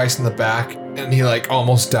slash him twice in the back, and he like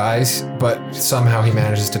almost dies, but somehow he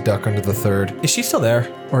manages to duck under the third. Is she still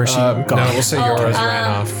there? Or is she No, gone? we'll say yours ran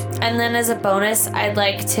off. And then as a bonus, I'd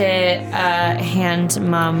like to hand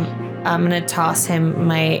Mom. I'm gonna toss him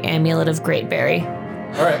my amulet of Great Berry.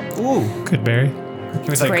 All right. Ooh. Good berry. Can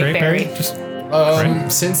we say Great Berry. Just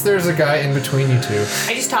Since there's a guy in between you two,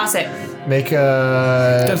 I just toss it. make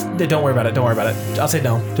a. don't worry about it. Don't worry about it. I'll say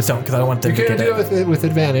no. Just don't, because I don't want them You to can get do it. it with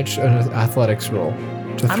advantage, an athletics roll.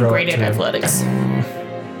 I'm great at athletics.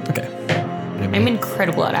 Okay. I'm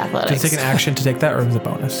incredible at athletics. Does it take an action to take that, or is it a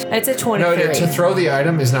bonus? It's a 23. No, to throw the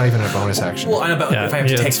item is not even a bonus action. Well, I know, but Yeah, if I have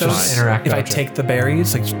to yeah, take it's those, just interact if I object. take the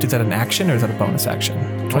berries, like, is that an action or is that a bonus action?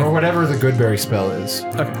 Or whatever the good berry spell is.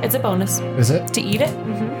 It's a bonus. Is it? To eat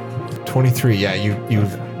it? 23. Yeah, you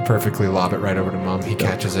perfectly lob it right over to Mom. He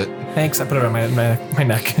catches it. Thanks. I put it on my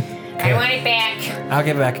neck. I want it back. I'll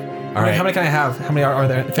give it back. All right. How many can I have? How many are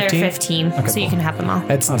there? 15? They're 15, so you can have them all.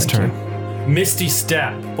 Edson's thank turn. Misty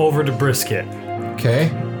step over to Brisket. Okay,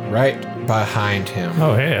 right behind him.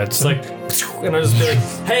 Oh, hey, it's It's like, and I just be like,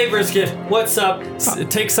 "Hey, Brisket, what's up?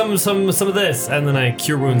 Take some of this," and then I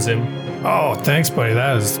cure wounds him. Oh, thanks, buddy.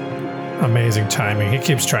 That is amazing timing. He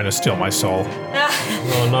keeps trying to steal my soul.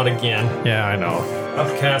 No, not again. Yeah, I know.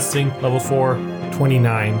 Upcasting level 4,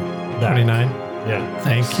 29. That. 29. Yeah,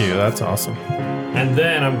 Thank you. That's awesome. and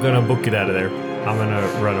then I'm gonna book it out of there. I'm gonna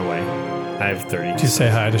run away. I have 30. Did you say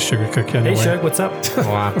hi to Sugar Cookie on Hey, your way? Shug, what's up?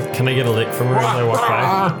 Wow. Can I get a lick from her as I walk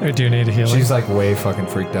by? Or do you need a healing? She's like way fucking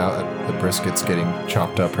freaked out that the brisket's getting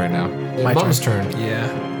chopped up right now. My Mom's turn. Yeah.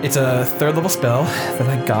 It's a 3rd level spell that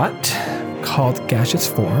I got called Gaseous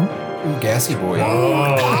Form. Ooh, gassy boy.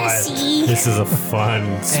 Oh, Gassy. this is a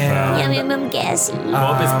fun spell. And I'm gassy.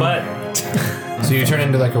 Whoop his butt. So you turn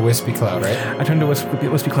into like a wispy cloud, right? I turn to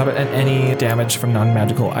Wispy Cloud, and any damage from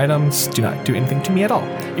non-magical items do not do anything to me at all.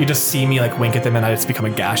 You just see me like wink at them, and I just become a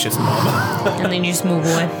gaseous mob. And then you just move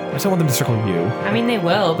away. I just don't want them to circle you. I mean, they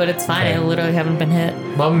will, but it's fine. I literally haven't been hit.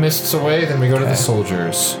 Mom mists away, then we go to the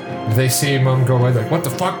soldiers. They see Mom go away, like, what the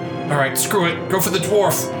fuck? All right, screw it. Go for the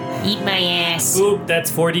dwarf. Eat my ass. Oop, that's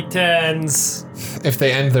 40 10s. If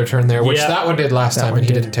they end their turn there, which Yeah. that one did last time, one and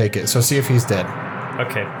he did. didn't take it. So see if he's dead.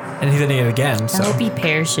 Okay. And he's ending it again, I so. hope he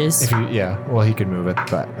perishes. If he, yeah, well, he could move it,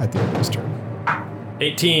 but at the end of his turn.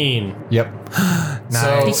 18. Yep.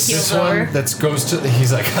 So He this keels one over. that goes to,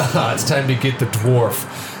 he's like, haha, it's time to get the dwarf.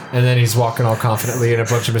 And then he's walking all confidently, and a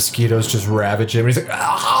bunch of mosquitoes just ravage him. He's like,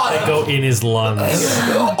 ah! They go in his lungs.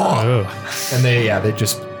 Oh, And they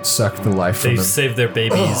just suck the life from They him. save their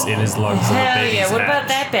babies in his lungs. and the Hell babies yeah! What about hatch.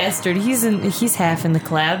 that bastard? He's half in the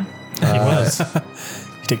cloud. he was.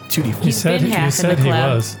 You take 2d4. He said, been he, half in said the he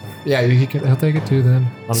cloud. was. Yeah, he'll take it too then.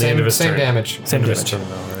 On the end of his same turn. damage. Same Just damage.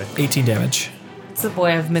 turn it, all right. 18 damage. It's the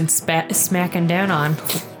boy I've been smacking down on.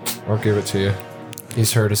 I'll give it to you.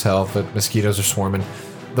 He's hurt as hell, but mosquitoes are swarming.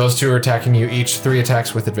 Those two are attacking you, each 3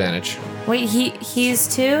 attacks with advantage. Wait,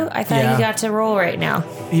 he's 2? I thought Yeah. he got to roll right now.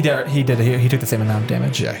 He did. He took the same amount of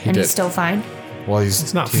damage. Yeah, he And did. he's still fine? well,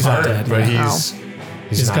 he's not he's fine, hurt, but yeah.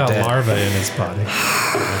 he's not got dead. larvae in his body.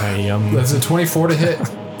 That's a 24 to hit,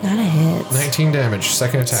 Not a hit. 19 damage,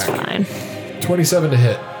 second It's attack. fine. 27 to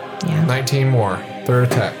hit, Yeah. 19 more, third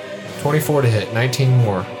attack. 24 to hit, 19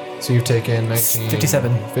 more. So you've taken 19.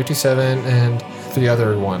 57. 57 and the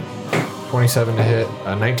other one. 27 to hit,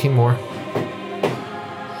 19 more.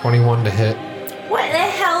 21 to hit. What the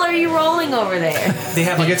hell are you rolling over there? They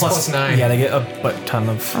have He like gets plus 9. Yeah, they get a butt ton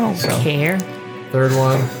of. I don't care. Third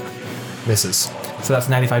one misses. So that's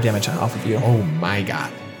 95 damage off of you. Oh my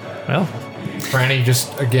god. Well, Franny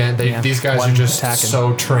just, again, Yeah, these guys one are just attack and-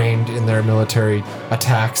 so trained in their military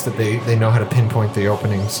attacks that they know how to pinpoint the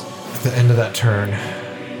openings. At the end of that turn,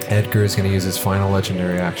 Edgar is going to use his final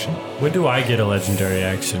legendary action. When do I get a legendary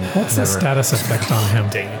action? what's the Never. status effect on him?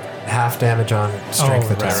 Dang it. Half damage on strength Oh,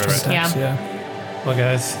 right, attacks. right, right. Yeah. Yeah. Well,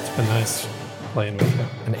 guys, it's been nice playing with you.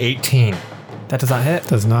 An 18. That does not hit.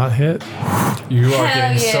 Does not hit. You are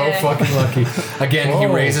Hell getting so yeah. fucking lucky. Again, he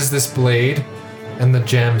Whoa. raises this blade, and the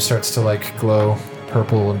gem starts to like glow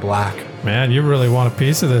purple and black, Man, you really want a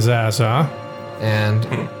piece of this ass, huh? and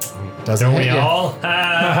doesn't Don't hit we you. all?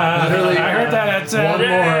 Literally, I heard that. It's one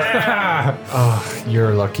more. Oh,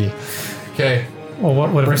 you're lucky. Okay, Well,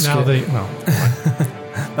 what would have now the Brisket. no?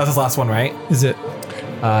 That was his last one, right? Is it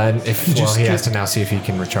and if Did you well, he has to skip- now see if he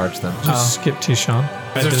can recharge them. just skip Tishan?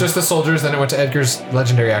 There's just the soldiers. Then it went to Edgar's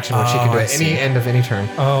legendary action, which he can do I at see. any end of any turn.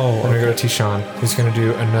 Oh, Then we go to Tishan, who's going to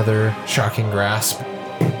do another shocking grasp.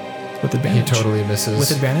 With He advantage. totally misses.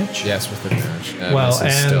 With advantage? Yes, with advantage. Well,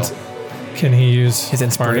 misses and still. can he use His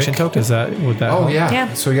inspiration Bardic? token? Would that Oh, help? yeah.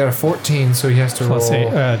 Yeah. So he got a 14, so he has to Plus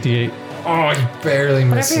roll. D8. Oh, he barely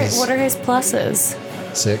misses. What are his pluses?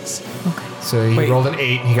 6. Okay. So he Wait. rolled an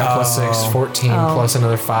 8. He got plus 6. 14 Oh. plus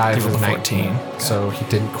another 5 He rolled is a 19. 14. So he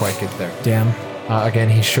didn't quite get there. Damn. Again,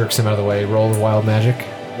 he shirks him out of the way. Roll with wild magic.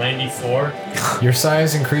 94. Your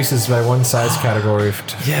size increases by 1 size category for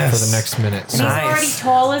Yes. the next minute. He's already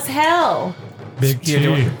tall as hell. Big Here,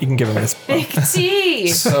 T. you can give him this. Big T.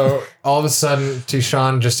 So all of a sudden,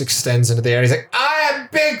 Tishan just extends into the air. He's like, I am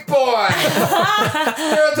big boy.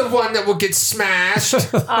 You're the one that will get smashed.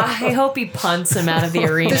 I hope he punts him out of the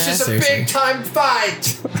arena. This is a big time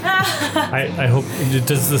fight. I hope.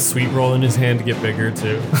 Does the sweet roll in his hand get bigger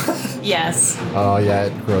too? Yes. Oh, yeah,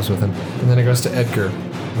 it grows with him. And then it goes to Edgar.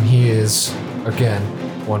 And he is, again,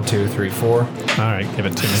 1, 2, 3, 4. All right, give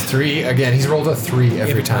it to me. 3. Again, he's rolled a 3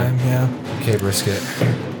 every time. Yeah. Okay, Brisket.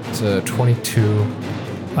 It's a 22.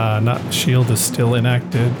 Not shield is still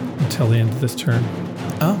enacted until the end of this turn.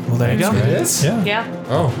 Oh, well, there you go. It is? Yeah. Yeah.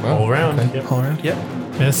 Oh, well. All around. Okay. Yep. All around. Yep.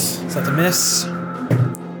 Miss. So that's a miss.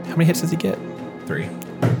 How many hits does he get? 3.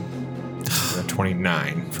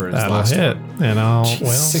 29 for his That'll last hit. one. And I'll,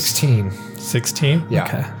 16. 16? Yeah.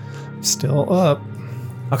 Okay. Still up.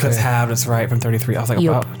 Okay, it's halved. That's right. From 33. I was like,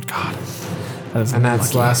 Yup. oh, God. That is And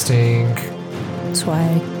that's unlucky. lasting That's why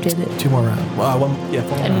I did it. 2 more rounds. Well, 4 more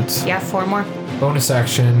And rounds. yeah, 4 more. bonus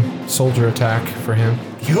action, soldier attack for him.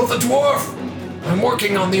 Kill the dwarf! I'm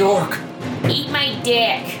working on the orc. Eat my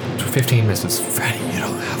dick. 15 misses. Fanny, you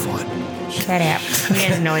don't have one. Shut up. He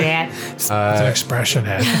doesn't know that. It's an expression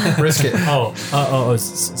head. Brisket.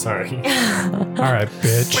 Sorry. All right,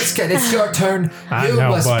 bitch. Brisket, it's your turn. I You know,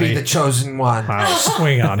 must buddy. be the chosen one. I'll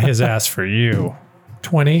swing on his ass for you.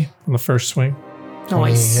 20 on the first swing.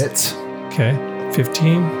 20 Nice. hits. Okay.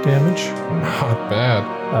 15 damage. Not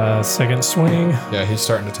bad. Second swing. Yeah, he's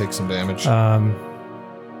starting to take some damage.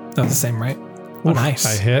 Not the same, right? Oh, nice.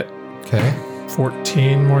 I hit. Okay.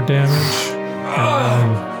 14 more damage.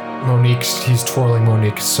 And Monique, he's twirling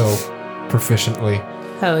Monique so proficiently.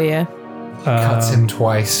 Hell yeah. Cuts him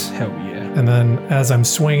twice. Hell yeah. and then as I'm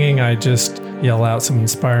swinging, I just yell out some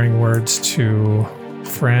inspiring words to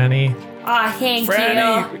Franny. Aw, thank you.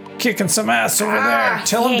 Franny, kicking some ass over Ah, there.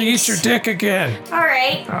 Tell him to thanks. eat your dick again. All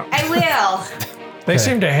right, I will. They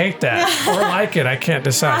seem to hate that or like it. I can't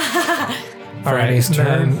decide. All right, Franny's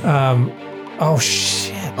and then, oh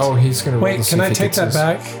shit. Oh, he's gonna roll Wait, to see can if I he take gets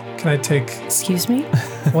that his- back? Can I take? Excuse me?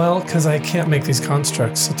 Well, because I can't make these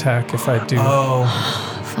constructs attack if I do. Oh,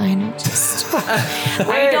 Fine. Just.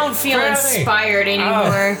 I don't feel Franny. inspired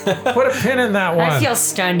anymore. Put a pin in that one. I feel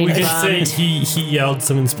stunned We and just say bummed. he yelled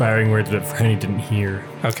some inspiring words, but Franny didn't hear.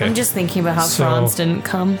 Okay. I'm just thinking about how So- Franz didn't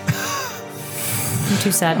come. I'm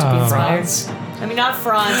too sad to be inspired. I mean, not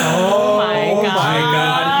Franz. Oh my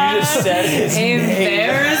god. you just said his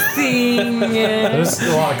Embarrassing. There's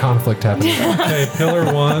a lot of conflict happening. Okay,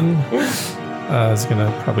 pillar 1 is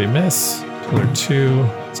gonna probably miss. Pillar 2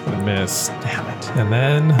 is gonna miss. Damn it. And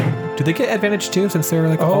then, Do they get advantage too since they're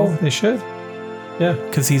like, oh, they should. Yeah,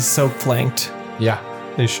 because he's so flanked? Yeah.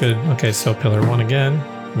 they should. Okay, so pillar 1 again,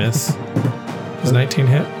 miss. Does 19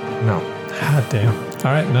 hit? No. God damn.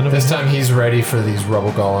 All right, none of This them. time he's ready for these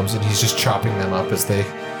rubble golems, and he's just chopping them up as they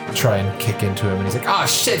try and kick into him. And he's like, "Oh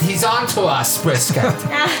shit, he's onto us, Brisket!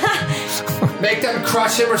 Make them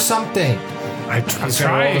crush him or something." He's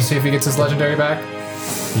gonna roll to see if he gets his legendary back.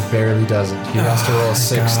 He barely doesn't. He has to roll a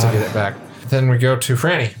 6 to get it back. Then we go to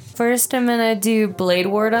Franny. First, I'm gonna do Blade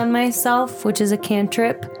Ward on myself, which is a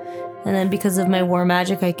cantrip. And then because of my war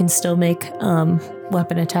magic, I can still make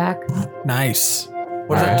weapon attack. Nice.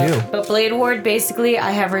 What does it do? But Blade Ward, basically,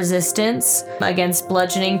 I have resistance against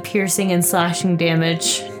bludgeoning, piercing, and slashing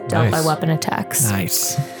damage dealt by Nice. weapon attacks.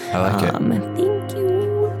 Nice. I like it. Thank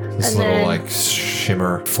you. This and little then- like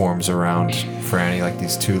shimmer forms around Franny, like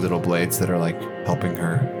these 2 little blades that are like helping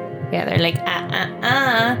her. Yeah, they're like,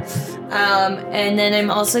 and then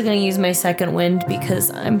I'm also gonna use my second wind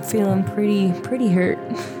because I'm feeling pretty hurt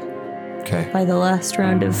Okay. by the last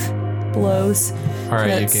round of blows. All right, you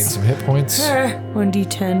That's- gain some hit points,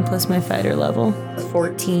 1d10 plus my fighter level,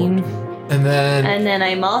 14. and then And then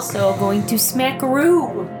I'm also going to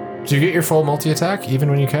smackaroo. do you get your full multi attack even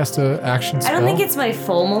when you cast a action I spell? don't think it's my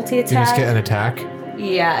full You just get multi-attack. an attack.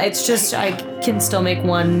 Yeah, it's just I can still make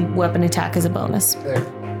one weapon attack as a bonus. There.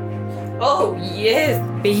 Oh, yes,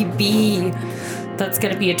 baby. That's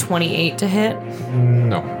going to be a 28 to hit.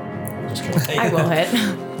 No. Just kidding. I will hit.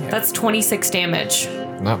 That's 26 damage.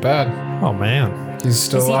 Not bad. Oh man. He's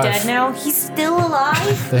still Is he alive. dead now? He's still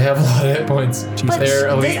alive? They have a lot of hit points. They're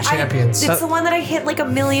elite I- champions. It's the one that I hit like a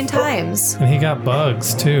million times. And he got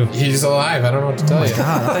bugs too. He's alive. I don't know what to tell you.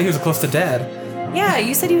 God, I thought he was close to dead. Yeah,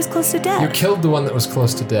 you said he was close to You death. killed the one that was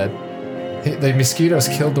close to dead. The mosquitoes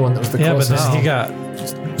killed the one that was the Yeah, but closest. then he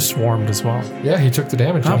got swarmed as well. Yeah, he took the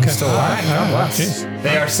damage. and He's still alive. God bless. Jeez.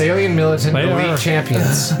 They are Salian militant They elite are.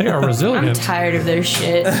 champions. They are I'm resilient. tired of their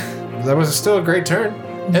shit. That was still a great turn.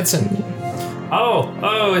 Edson.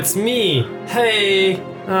 Oh, it's me. Hey,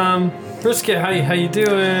 Brisket, how you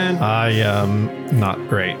doing? I not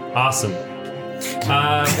great. Awesome.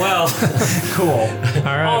 Well, cool. All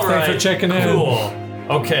right, All thanks for right, checking in. Cool.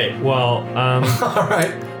 Okay, well, All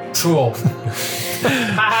right. Cool.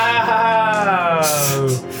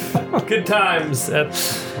 good times at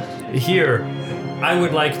here. I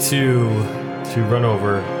would like to run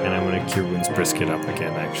over, and I'm going to Cure Wounds Brisket up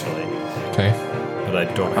again, actually. Okay. But I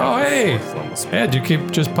don't have Oh, hey. fourth level spell. Ed, you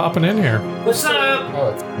keep just popping in here. What's up?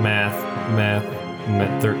 Oh, it's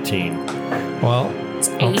Math, 13. Well,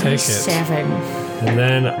 I'll take it. 87. And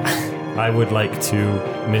then I would like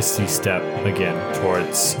to Misty Step again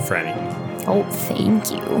towards Franny. Oh,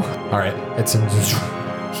 thank you. all right. Edson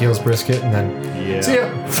heals Brisket and then Yeah. see ya.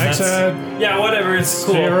 Thanks, Ed. Yeah, whatever. It's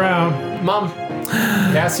cool. See you around. Mom.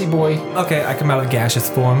 Gassy boy. Okay, I come out of gaseous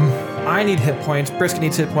form. I need hit points. Brisket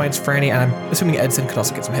needs hit points. Franny, and I'm assuming Edson could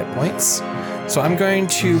also get some hit points. So I'm going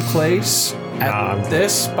to place at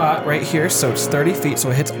this spot right here. So it's 30 feet, so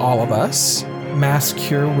it hits all of us. Mass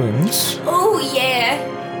Cure Wounds. Oh,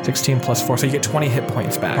 yeah. 16 plus 4, so you get 20 hit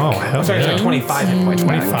points back. Oh, hell I'm sorry, yeah. 25 hit points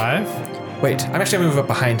back. 25? Wait, I'm actually going to move up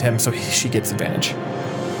behind him so she gets advantage.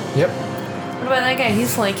 Yep. What about that guy?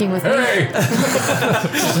 He's flanking with me. Hey.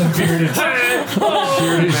 Bearded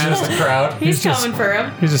man in the crowd. He's coming for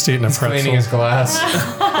him. He's just eating a pretzel. Cleaning his glass.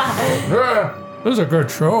 This is a good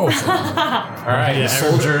show. All right,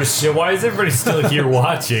 soldiers. Yeah, why is everybody still here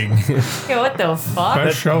watching? Yeah, what the fuck?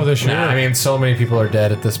 Best show this year. I mean, so many people are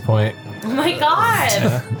dead at this point. Oh my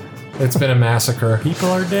god. It's been a massacre, People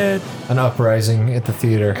are dead. an uprising at the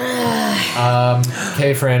theater.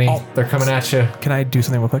 Okay, Franny, they're coming at you. Can I do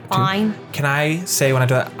something real quick? too? Fine. Can I say when I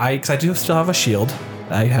do that, because I do still have a shield.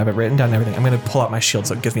 I have it written down and everything. I'm going to pull out my shield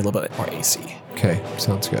so it gives me a little bit more AC. Okay,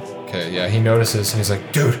 sounds good. Okay, yeah, he notices and he's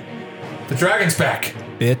like, dude, the dragon's back.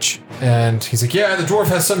 Bitch. And he's like, yeah, the dwarf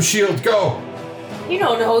has some shield, go. You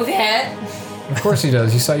don't know that. Of course he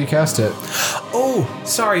does. You saw you cast it. Oh,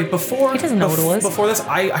 sorry. Before He doesn't know what it was. Before this,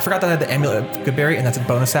 I forgot that I had the amulet of good berry, and that's a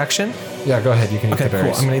bonus action. Yeah, go ahead. You can eat Okay, the cool.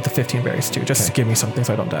 berries. I'm gonna eat the 15 berries too, just to give me something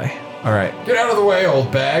so I don't die. All right. Get out of the way,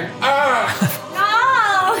 old bag.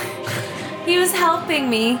 Ah! No! He was helping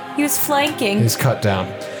me. He was flanking. He's cut down.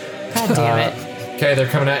 God damn it. Okay, they're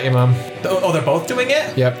coming at you, Mom. Oh, they're both doing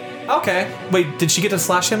it? Yep. Okay. Wait, did she get to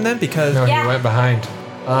slash him then? Because No, Yeah. he went behind.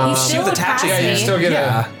 You still was attaching passed Yeah, you me. still get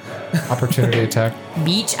yeah. an opportunity attack.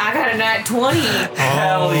 Beach, I got a nat 20.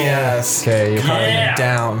 Hell yes. Okay, you Yeah.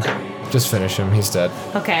 Down. just finish him. He's dead.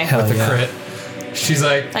 Okay. Hell With the yeah. crit. She's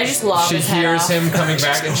like, I just lob she his head hears off. him coming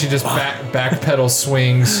back and she just backpedal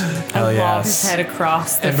swings. Hell I lob yes. his head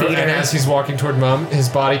across the And theater. as he's walking toward Mom, his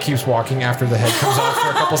body keeps walking after the head comes off for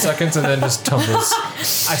a couple seconds and then just tumbles.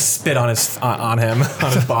 I spit on his on him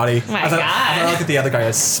on his body. My I thought God. I look at the other guy.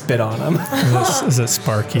 I spit on him. Is it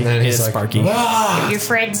Sparky? And then It he's is like, Sparky. "Ah, Your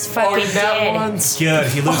friend's fucking only that dead. once." Good.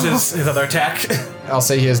 He loses his other attack. I'll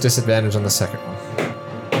say he has disadvantage on the second one.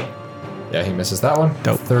 Yeah, he misses that one.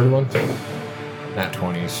 Dope. Third one. Nat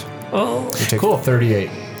 20s. Oh. You take cool. 38.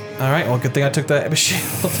 All right. Well, good thing I took the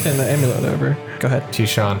shield and the amulet over. Go ahead.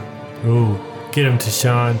 Tishan. Ooh, get him to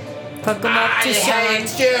Sean. Fuck him up to Sean.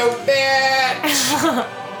 you, bitch!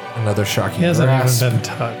 Another shocking He hasn't grasp. even been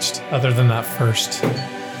touched, other than that first.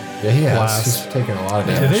 Yeah, he has. blast. He's taken a lot of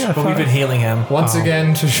Did damage. he? I But we've thought- been healing him. Once Oh.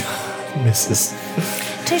 again, Tishan misses.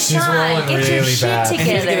 Tashawn, rolling get your really shit bad. And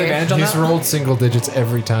he doesn't get together. advantage on He's that? rolled single digits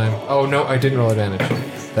every time. Oh, no, I didn't roll advantage.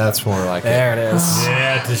 That's more like There it is.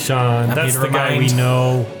 Yeah, to Sean. Happy That's to the guy we remind.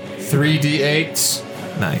 know. it. 3d8,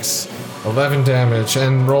 Nice. 11 damage.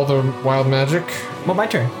 And roll the wild magic. Well, my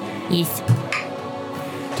turn. Yes.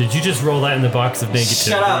 Did you just roll that in the box of negativity?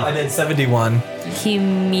 Shut up. I did 71. He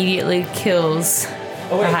immediately kills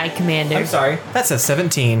Oh, the High Commander. I'm sorry. That's a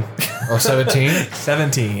 17. Oh, 17.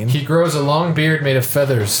 17. He grows a long beard made of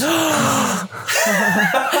feathers. So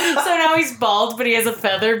now he's bald, but he has a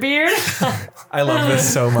feather beard. I love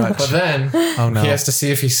this so much. But then Oh, no. he has to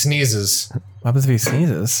see if he sneezes. What happens if he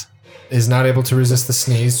sneezes? Is not able to resist the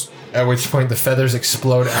sneeze. At which point the feathers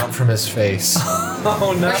explode out from his face.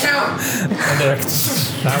 Oh no! And they're like,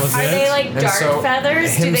 That was Are it. they like And dart so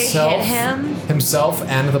feathers? Do they himself- hit him? himself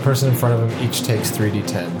and the person in front of him each takes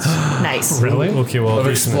 3d10s Nice. Really? Okay, well, of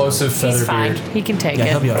decent. explosive feather He's fine. beard. He can take Yeah,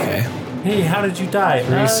 he'll it. be okay. Hey, how did you die?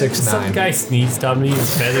 3, 6, Some 9. guy sneezed on me.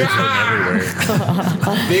 His feathers went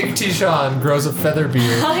everywhere. Big Tishan grows a feather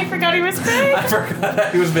beard. I forgot he was big.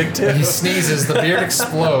 He was big too. He sneezes, the beard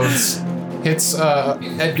explodes, hits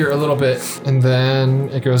Edgar a little bit, and then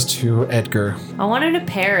it goes to Edgar. I wanted to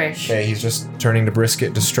perish. Okay, he's just turning to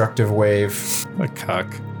Brisket, destructive wave. A cuck.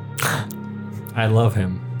 I love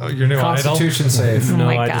him. Oh, your new idol? Constitution save. No,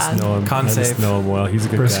 my I God. just know him. Con I just save. know him well. He's a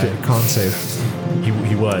good Brisket, guy. con save.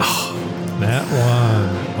 He was. That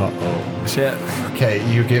one. Uh-oh. Shit. Okay,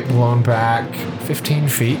 you get blown back 15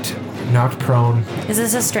 feet, knocked prone. Is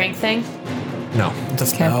this a strength thing? No, It's a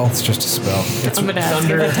spell. it's just a spell. I'm gonna ask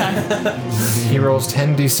every time. He rolls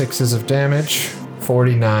 10 d6s of damage,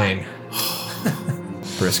 49.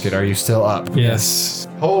 Brisket, are you still up? Yes.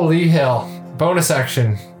 Holy hell. Bonus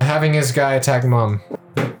action. Having his guy attack Mom.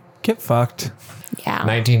 Get fucked. Yeah.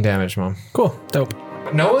 19 damage, Mom. Cool. Dope.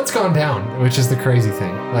 No one's gone down, which is the crazy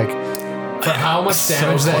thing. Like, for how much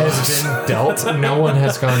damage that has been dealt, no one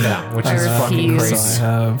has gone down, which is I fucking refuse. crazy. So I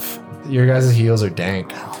have. Your guys' heals are dank.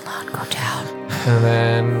 Will not go down. And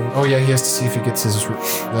then, oh yeah, he has to see if he gets his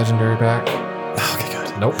legendary back. Okay,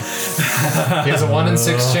 good. Nope. He has a 1 in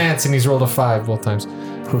 6 chance, and he's rolled a 5 both times.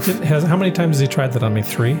 How many times has he tried that on me?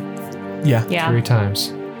 3? Yeah. Yeah. 3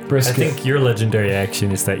 times. I Brisket. think your legendary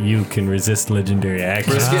action is that you can resist legendary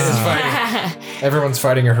action. Brisket is fighting. Everyone's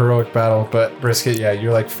fighting a heroic battle, but Brisket, yeah,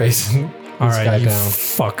 you're like facing All this right, guy you down.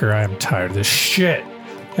 fucker, I am tired of this shit.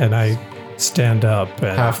 And I stand up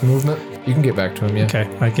and Half movement. You can get back to him, yeah.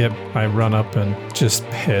 okay, I run up and just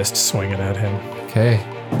pissed swinging at him. Okay.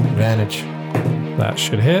 Advantage. That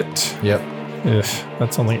should hit. Yep. Ugh,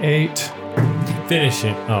 that's only 8. Finish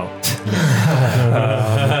it. Oh.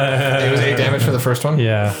 It was 8 damage for the first one.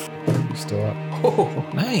 Yeah, Still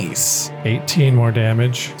up. Nice. 18 more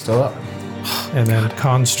damage, Still up. and then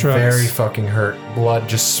constructs. Very fucking hurt. Blood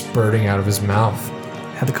just spurting out of his mouth.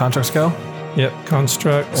 How'd the contracts go? Yep,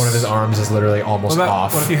 constructs. One of his arms is literally What almost about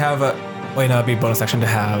off. what if you have a? Wait, no, it'd be bonus action to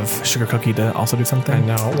have Sugar Cookie to also do something. I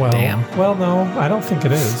know. Well, Damn. Well, no, I don't think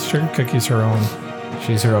it is. Sugar Cookie's her own.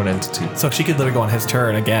 She's her own entity. So she could literally go on his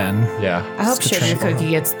turn again. Yeah. I hope Just to Sugar trample. Cookie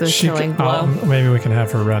gets the She killing could- blow. maybe we can have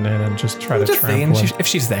her run in and just try to Just saying, trample him. if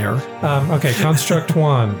she's there. Okay, construct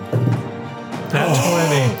 1.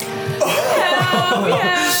 Nat 20.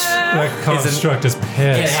 That construct is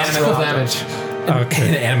pissed. Roll damage. An Okay,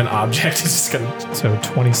 inanimate object is just gonna. so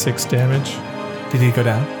 26 damage. Did he go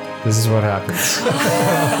down? This is what happens.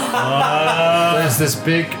 There's this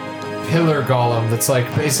big pillar golem that's like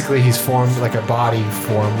basically he's formed like a body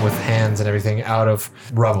form with hands and everything out of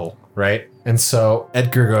rubble, right? And so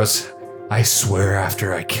Edgar goes, I swear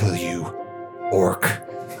after I kill you, orc,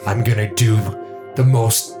 I'm gonna do the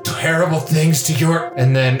most terrible things to your.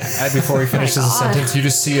 And then before he finishes the sentence, you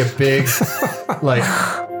just see a big, like,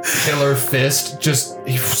 killer fist just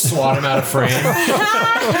swat him out of frame,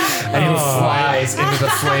 and he flies into the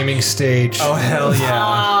flaming stage. Oh hell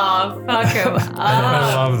yeah! Oh, fuck him I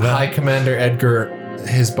up. love High that. Commander Edgar,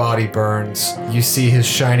 his body burns. You see his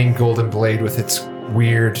shining golden blade with its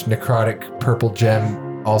weird necrotic purple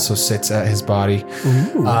gem also sits at his body.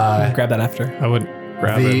 Grab that after. I wouldn't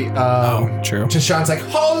grab The it. True. Tashawn's like,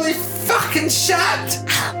 holy fucking shit!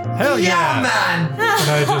 Hell yeah! man!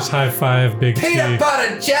 And I just high five Big T. Peanut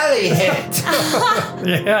butter jelly hit!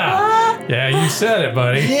 Yeah. Yeah, you said it,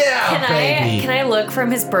 buddy. Yeah, baby! Can I look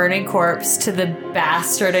from his burning corpse to the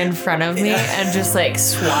bastard in front of me and just like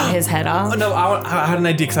swat his head off? Oh no! I had an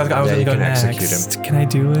idea because I was Yeah, going you to go can next. execute Can I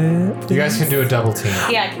do it? You guys can do a double team.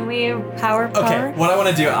 Yeah, can we power? Okay, what I want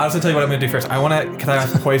to do, I'll also tell you what I'm going to do first. Can I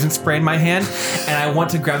have poison spray in my hand? And I want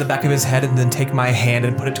to grab the back of his head and then take my hand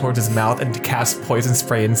and put it towards his mouth and to cast poison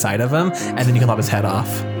spray inside of him, and then you can lop his head off.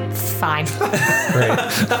 Fine. Great.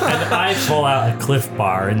 And I pull out a Cliff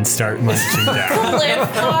Bar and start munching down.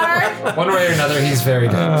 Cliff bar. One way or another, he's very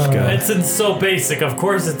good. It's so basic. Of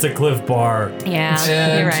course, it's a Cliff Bar. Yeah,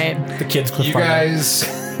 And you're right. The kids clip You farm. guys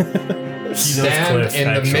stand Cliff, in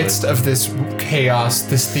the actually. midst of this chaos.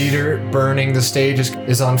 This theater burning. The stage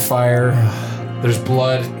is on fire. There's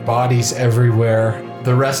blood, bodies everywhere.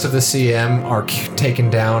 The rest of the CM are taken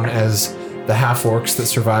down as the half orcs that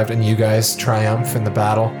survived and you guys triumph in the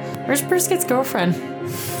battle. Where's Brisket's girlfriend?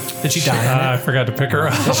 Did she die? I forgot to pick her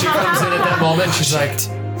up. She comes in at that moment. She's like,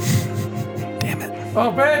 Damn it.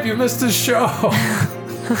 Oh, babe, you missed the show.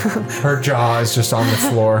 her jaw is just on the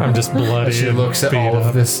floor. I'm just bloody. As she and looks at beat all up.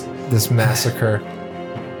 of this massacre.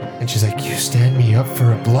 And she's like, you stand me up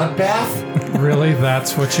for a bloodbath? Really?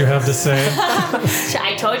 That's what you have to say?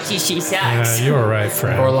 I told you she sucks. Yeah, you were right,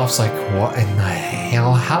 Fred. Orloff's like, what in the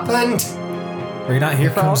hell happened? Are you not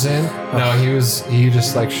here for all? Comes in. No, he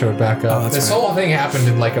just like showed back up. that's This right. whole thing happened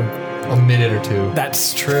in like a minute or two.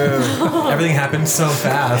 That's true. Everything happened so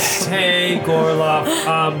fast. Hey, Gorloff.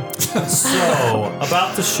 So,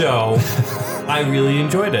 about the show, I really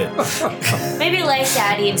enjoyed it. Maybe less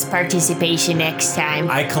audience participation next time.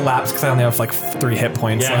 I collapsed because I only have like 3 hit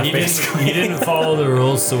points Yeah, left, he basically. didn't follow the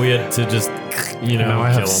rules, so we had to just, Now I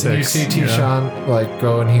have kill him. You 6. see Tishan like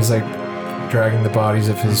go and he's like dragging the bodies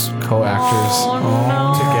of his co-actors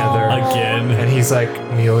together. Again. And he's like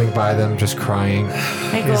kneeling by them, just crying.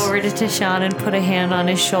 I go over to Tashawn and put a hand on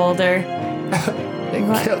his shoulder. They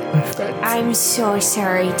killed my friend. I'm so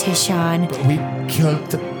sorry, Tashawn. We killed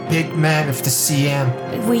the big man of the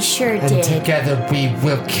CM. We sure And did. together we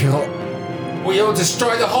will kill. We'll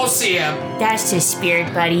destroy the whole CM. That's the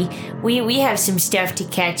spirit, buddy. We have some stuff to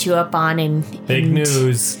catch you up on and Big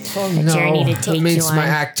news. a journey to that take means you on. my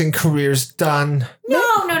acting career's done. No.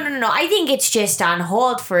 I think it's just on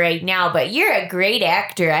hold for right now, but you're a great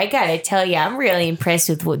actor. I gotta tell you, I'm really impressed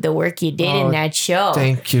with the work you did in that show.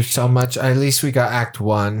 Thank you so much. At least we got Act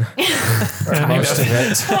 1. Most of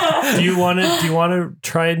it. Do you want to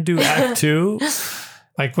try and do Act 2?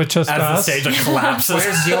 Like with just As the us? stage like, collapses.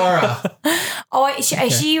 Where's Yora? Oh,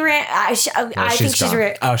 she ran. I think she's she's gone.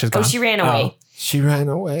 ran. Oh, she's gone. Oh, she ran away. She ran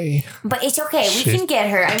away. But it's okay. We can get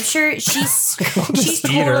her. I'm sure she's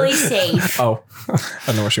totally safe. Oh, I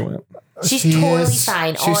don't know where she went. She's She totally is.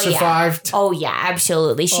 fine. She Oh survived. yeah. Oh yeah,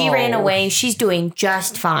 absolutely. She ran away. She's doing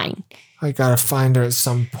just fine. I gotta find her at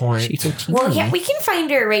some point. Well, yeah, we can find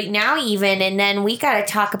her right now, even, and then we gotta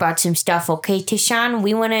talk about some stuff, okay, Tashawn?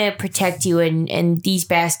 We want to protect you, and these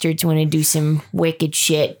bastards want to do some wicked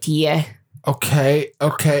shit to you. Okay.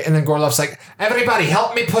 And then Gorloff's like, everybody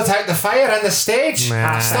help me put out the fire on the stage.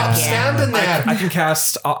 Stop standing there. I can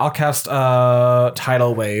cast. I'll cast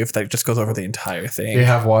tidal wave that just goes over the entire thing. Do you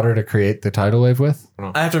have water to create the tidal wave with?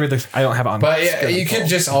 I have to read the. I don't have it on. But yeah, you could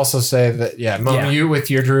just also say that, Mom, you with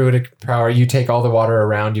your druidic power, you take all the water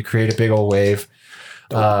around, you create a big old wave.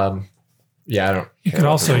 I don't. You could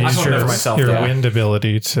also I'm use going your, for myself, your yeah. wind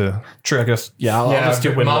ability to. True. I guess. Yeah. I'll just do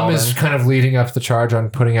wind Mom wall is then. kind of leading up the charge on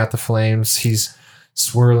putting out the flames. He's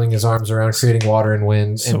swirling his arms around, creating water and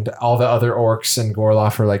wind, and all the other orcs and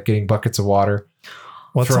Gorloff are like getting buckets of water,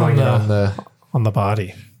 What's throwing on it the, on the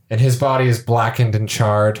body? and his body is blackened and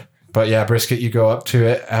charred. But yeah, Brisket, you go up to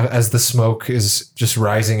it as the smoke is just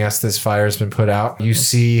rising as this fire has been put out. You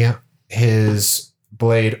see his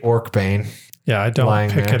blade, Orcbane. Yeah, I don't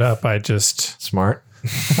Lying pick there. it up. I just. Smart.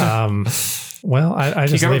 Well, I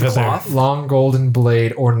just grab leave a it there. cloth? Long golden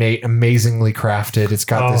blade, ornate, amazingly crafted. It's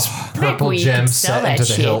got this purple where you gem could sell set into that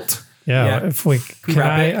the shit. hilt. Yeah, Yeah. if we can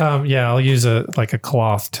wrap I it? I'll use a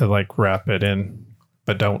cloth to like wrap it in,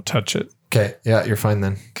 but don't touch it. Okay, yeah, you're fine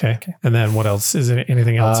then. Okay. And then what else? Is there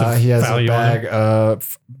anything else of He has a value on bag it?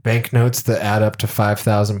 of banknotes that add up to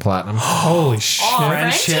 5,000 platinum. Holy shit.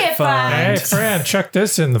 Friendship fund. Hey, Fran, chuck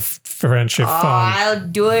this in the friendship fund. I'll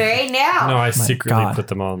do it right now. No, I secretly God. put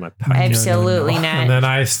them all in my pack. Absolutely And not. then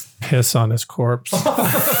I piss on his corpse.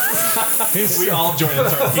 We all join and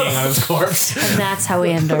start peeing on his corpse. And that's how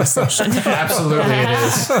we end our session. Absolutely it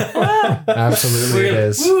is. Absolutely it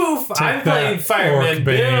is. Woof! I'm playing Fireman Orcbane.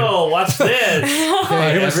 Bill. Watch this.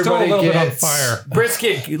 Okay, He was still a everybody little bit on gets- fire.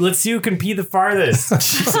 Brisket, let's see who can pee the farthest.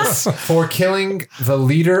 For killing the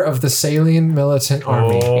leader of the Salian militant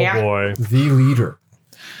army. Oh Yeah. boy. The leader.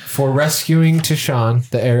 For rescuing Tishan,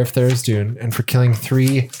 the heir of Tharizdun, and for killing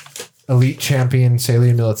 3 elite champion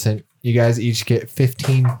Salian militant, you guys each get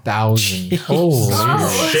 15,000. Holy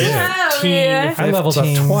shit. I leveled up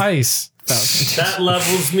 15. twice. That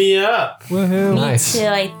levels me up. Woohoo. Nice. Too,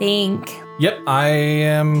 I think. Yep, I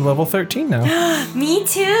am level 13 now. Me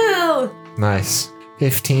too. Nice.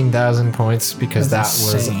 15,000 points because That's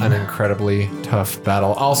that was insane. an incredibly tough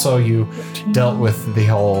battle. Also, you dealt with the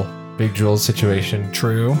whole Big Jewels situation.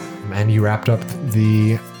 True. And you wrapped up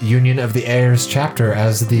the Union of the Heirs chapter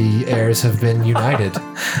as the heirs have been united. Got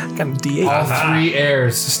a D8. All 3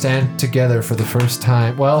 heirs stand together for the first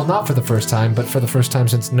time. Well, not for the first time, but for the first time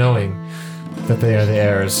since knowing that they are the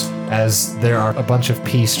heirs, as there are a bunch of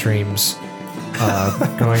pee streams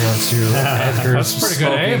going on to Edgar's That's pretty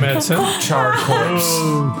good aim, Edson. charred corpse.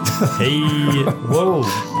 Hey, whoa.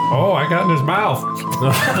 Oh, I got in his mouth.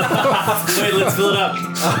 Wait, let's fill it up.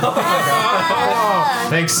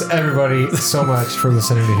 Thanks everybody so much for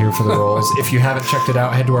listening to Here for the Rolls. If you haven't checked it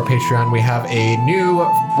out, head to our Patreon. We have a new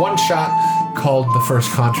one-shot called The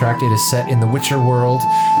First Contract. It is set in the Witcher world.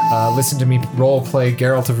 Listen to me roleplay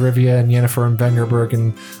Geralt of Rivia and Yennefer and Vengerberg,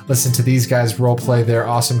 and listen to these guys roleplay their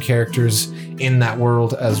awesome characters in that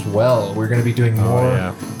world as well. We're going to be doing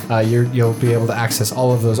more. You'll be able to access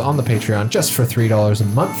all of those on the Patreon just for $3 a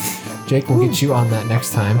month. Jake, we'll get you on that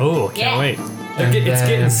next time. Oh, can't wait. It's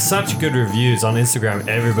getting such good reviews on Instagram.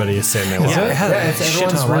 Everybody is saying they love it.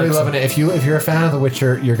 Everyone's really loving it. If you're a fan of The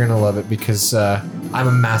Witcher, you're gonna love it because I'm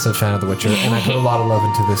a massive fan of The Witcher, and I put a lot of love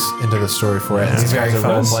into this story for it. And these guys are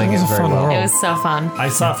role playing it very well. It was so fun. I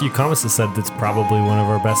saw a few comments that said that's probably one of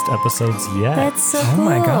our best episodes yet. That's so cool. Oh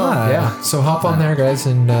my god. Yeah, so hop on there, guys,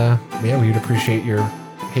 and we would appreciate your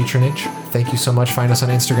patronage. Thank you so much. Find us on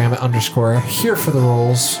Instagram at _here for the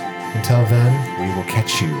rolls. Until then, we will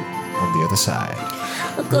catch you on the other side.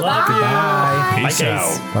 Goodbye. Bye. Peace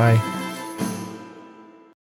out. Bye.